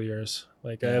first couple of years.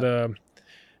 Like, I had a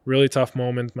really tough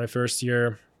moment my first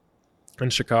year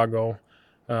in Chicago.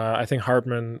 I think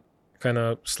Hartman kind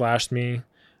of slashed me.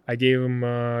 I gave him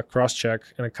a cross-check,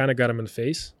 and I kind of got him in the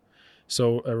face.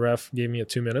 So a ref gave me a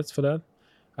 2 minutes for that.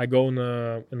 I go in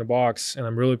the box, and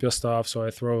I'm really pissed off, so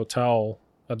I throw a towel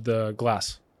at the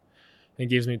glass. And it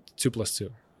gives me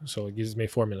 2+2. So it gives me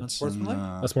 4 minutes. That's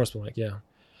sportsmanlike? That's more sportsmanlike, yeah.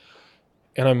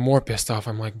 And I'm more pissed off.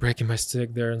 I'm like breaking my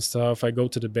stick there and stuff. I go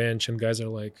to the bench, and guys are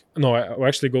like, no, I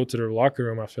actually go to the locker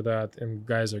room after that, and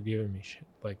guys are giving me shit,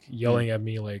 like yelling at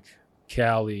me like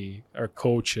Callie, our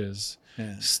coaches,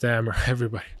 Stammer,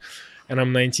 everybody. And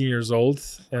I'm 19 years old,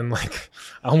 and like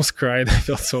I almost cried. I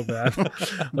felt so bad.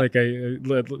 Like I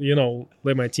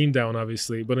let my team down,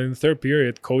 obviously. But in the third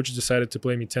period, coach decided to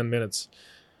play me 10 minutes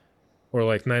or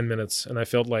like 9 minutes, and I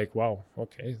felt like, wow,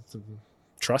 okay,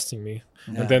 trusting me.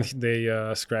 And then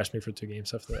they scratched me for 2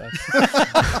 games after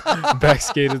that. Back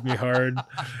skated me hard.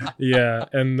 Yeah,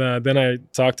 and then I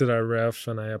talked to that ref,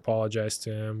 and I apologized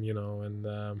to him,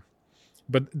 and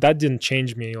but that didn't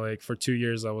change me. Like, for 2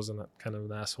 years, I was kind of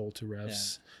an asshole to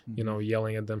refs,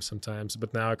 yelling at them sometimes.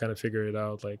 But now I kind of figured it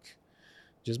out. Like,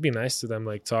 just be nice to them.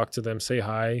 Like, talk to them, say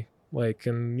hi. Like,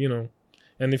 and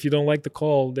and if you don't like the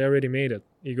call, they already made it.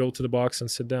 You go to the box and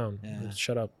sit down. And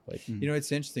shut up. Like,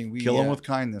 it's interesting. We kill them with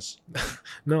kindness.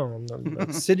 No, I'm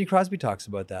not. Sidney Crosby talks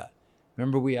about that.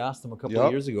 Remember, we asked him a couple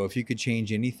of years ago, if you could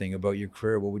change anything about your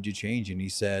career, what would you change? And he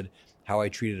said, how I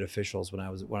treated officials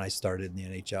when I started in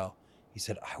the NHL. He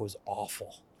said, I was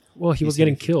awful. Well, he was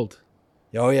getting killed.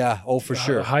 Oh, yeah. Oh, for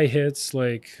sure. High hits,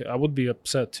 like, I would be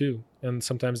upset too. And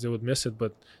sometimes they would miss it,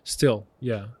 but still,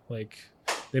 yeah. Like,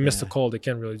 they missed a call. They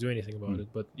can't really do anything about it.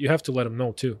 But you have to let them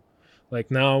know too. Like,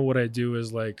 now what I do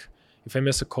is, like, if I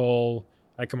miss a call,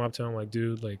 I come up to him like,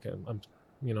 dude, like, I'm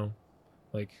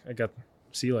like,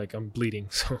 like, I'm bleeding.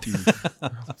 So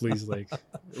please, like,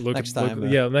 look next time.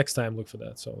 Next time, look for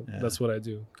that. So that's what I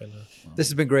do. Kind of. This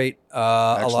has been great.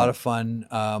 A lot of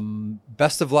fun.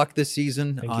 Best of luck this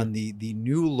season on the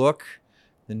new look,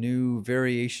 the new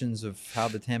variations of how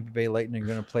the Tampa Bay Lightning are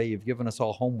going to play. You've given us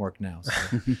all homework now.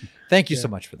 So thank you so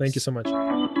much for this. Thank you so much.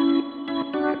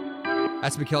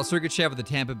 That's Mikhail Sergachev of the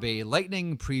Tampa Bay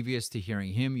Lightning. Previous to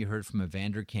hearing him, you heard from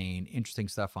Evander Kane. Interesting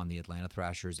stuff on the Atlanta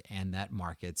Thrashers and that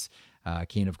markets.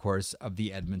 Kane, of course, of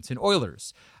the Edmonton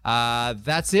Oilers.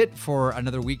 That's it for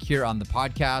another week here on the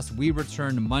podcast. We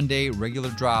return Monday,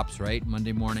 regular drops, right?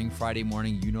 Monday morning, Friday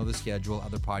morning. You know the schedule.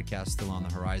 Other podcasts still on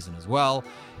the horizon as well.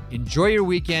 Enjoy your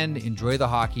weekend. Enjoy the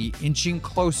hockey. Inching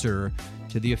closer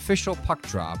to the official puck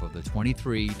drop of the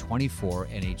 23-24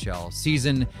 NHL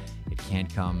season. It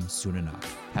can't come soon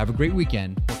enough. Have a great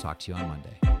weekend. We'll talk to you on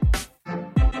Monday.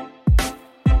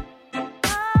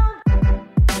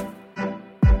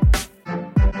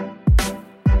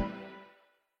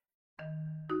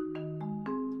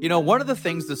 One of the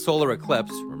things the solar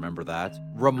eclipse, remember that,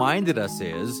 reminded us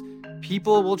is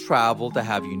people will travel to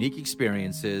have unique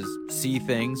experiences, see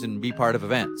things, and be part of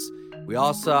events. We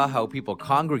all saw how people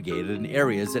congregated in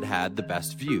areas that had the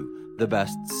best view, the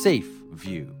best safe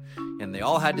view. And they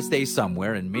all had to stay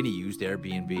somewhere, and many used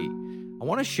Airbnb. I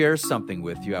want to share something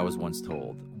with you I was once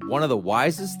told. One of the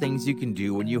wisest things you can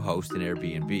do when you host an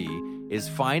Airbnb is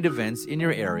find events in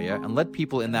your area and let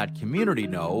people in that community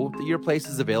know that your place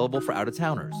is available for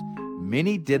out-of-towners.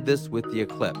 Many did this with the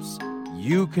eclipse.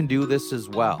 You can do this as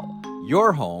well.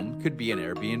 Your home could be an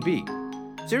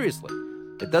Airbnb. Seriously,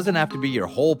 it doesn't have to be your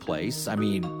whole place. I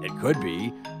mean, it could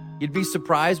be. You'd be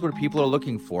surprised what people are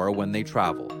looking for when they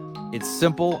travel. It's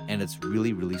simple and it's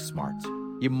really, really smart.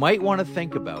 You might want to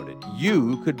think about it.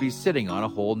 You could be sitting on a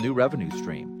whole new revenue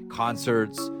stream.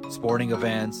 Concerts, sporting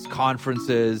events,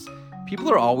 conferences.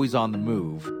 People are always on the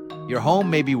move. Your home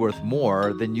may be worth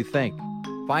more than you think.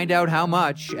 Find out how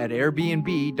much at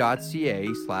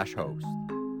airbnb.ca/host.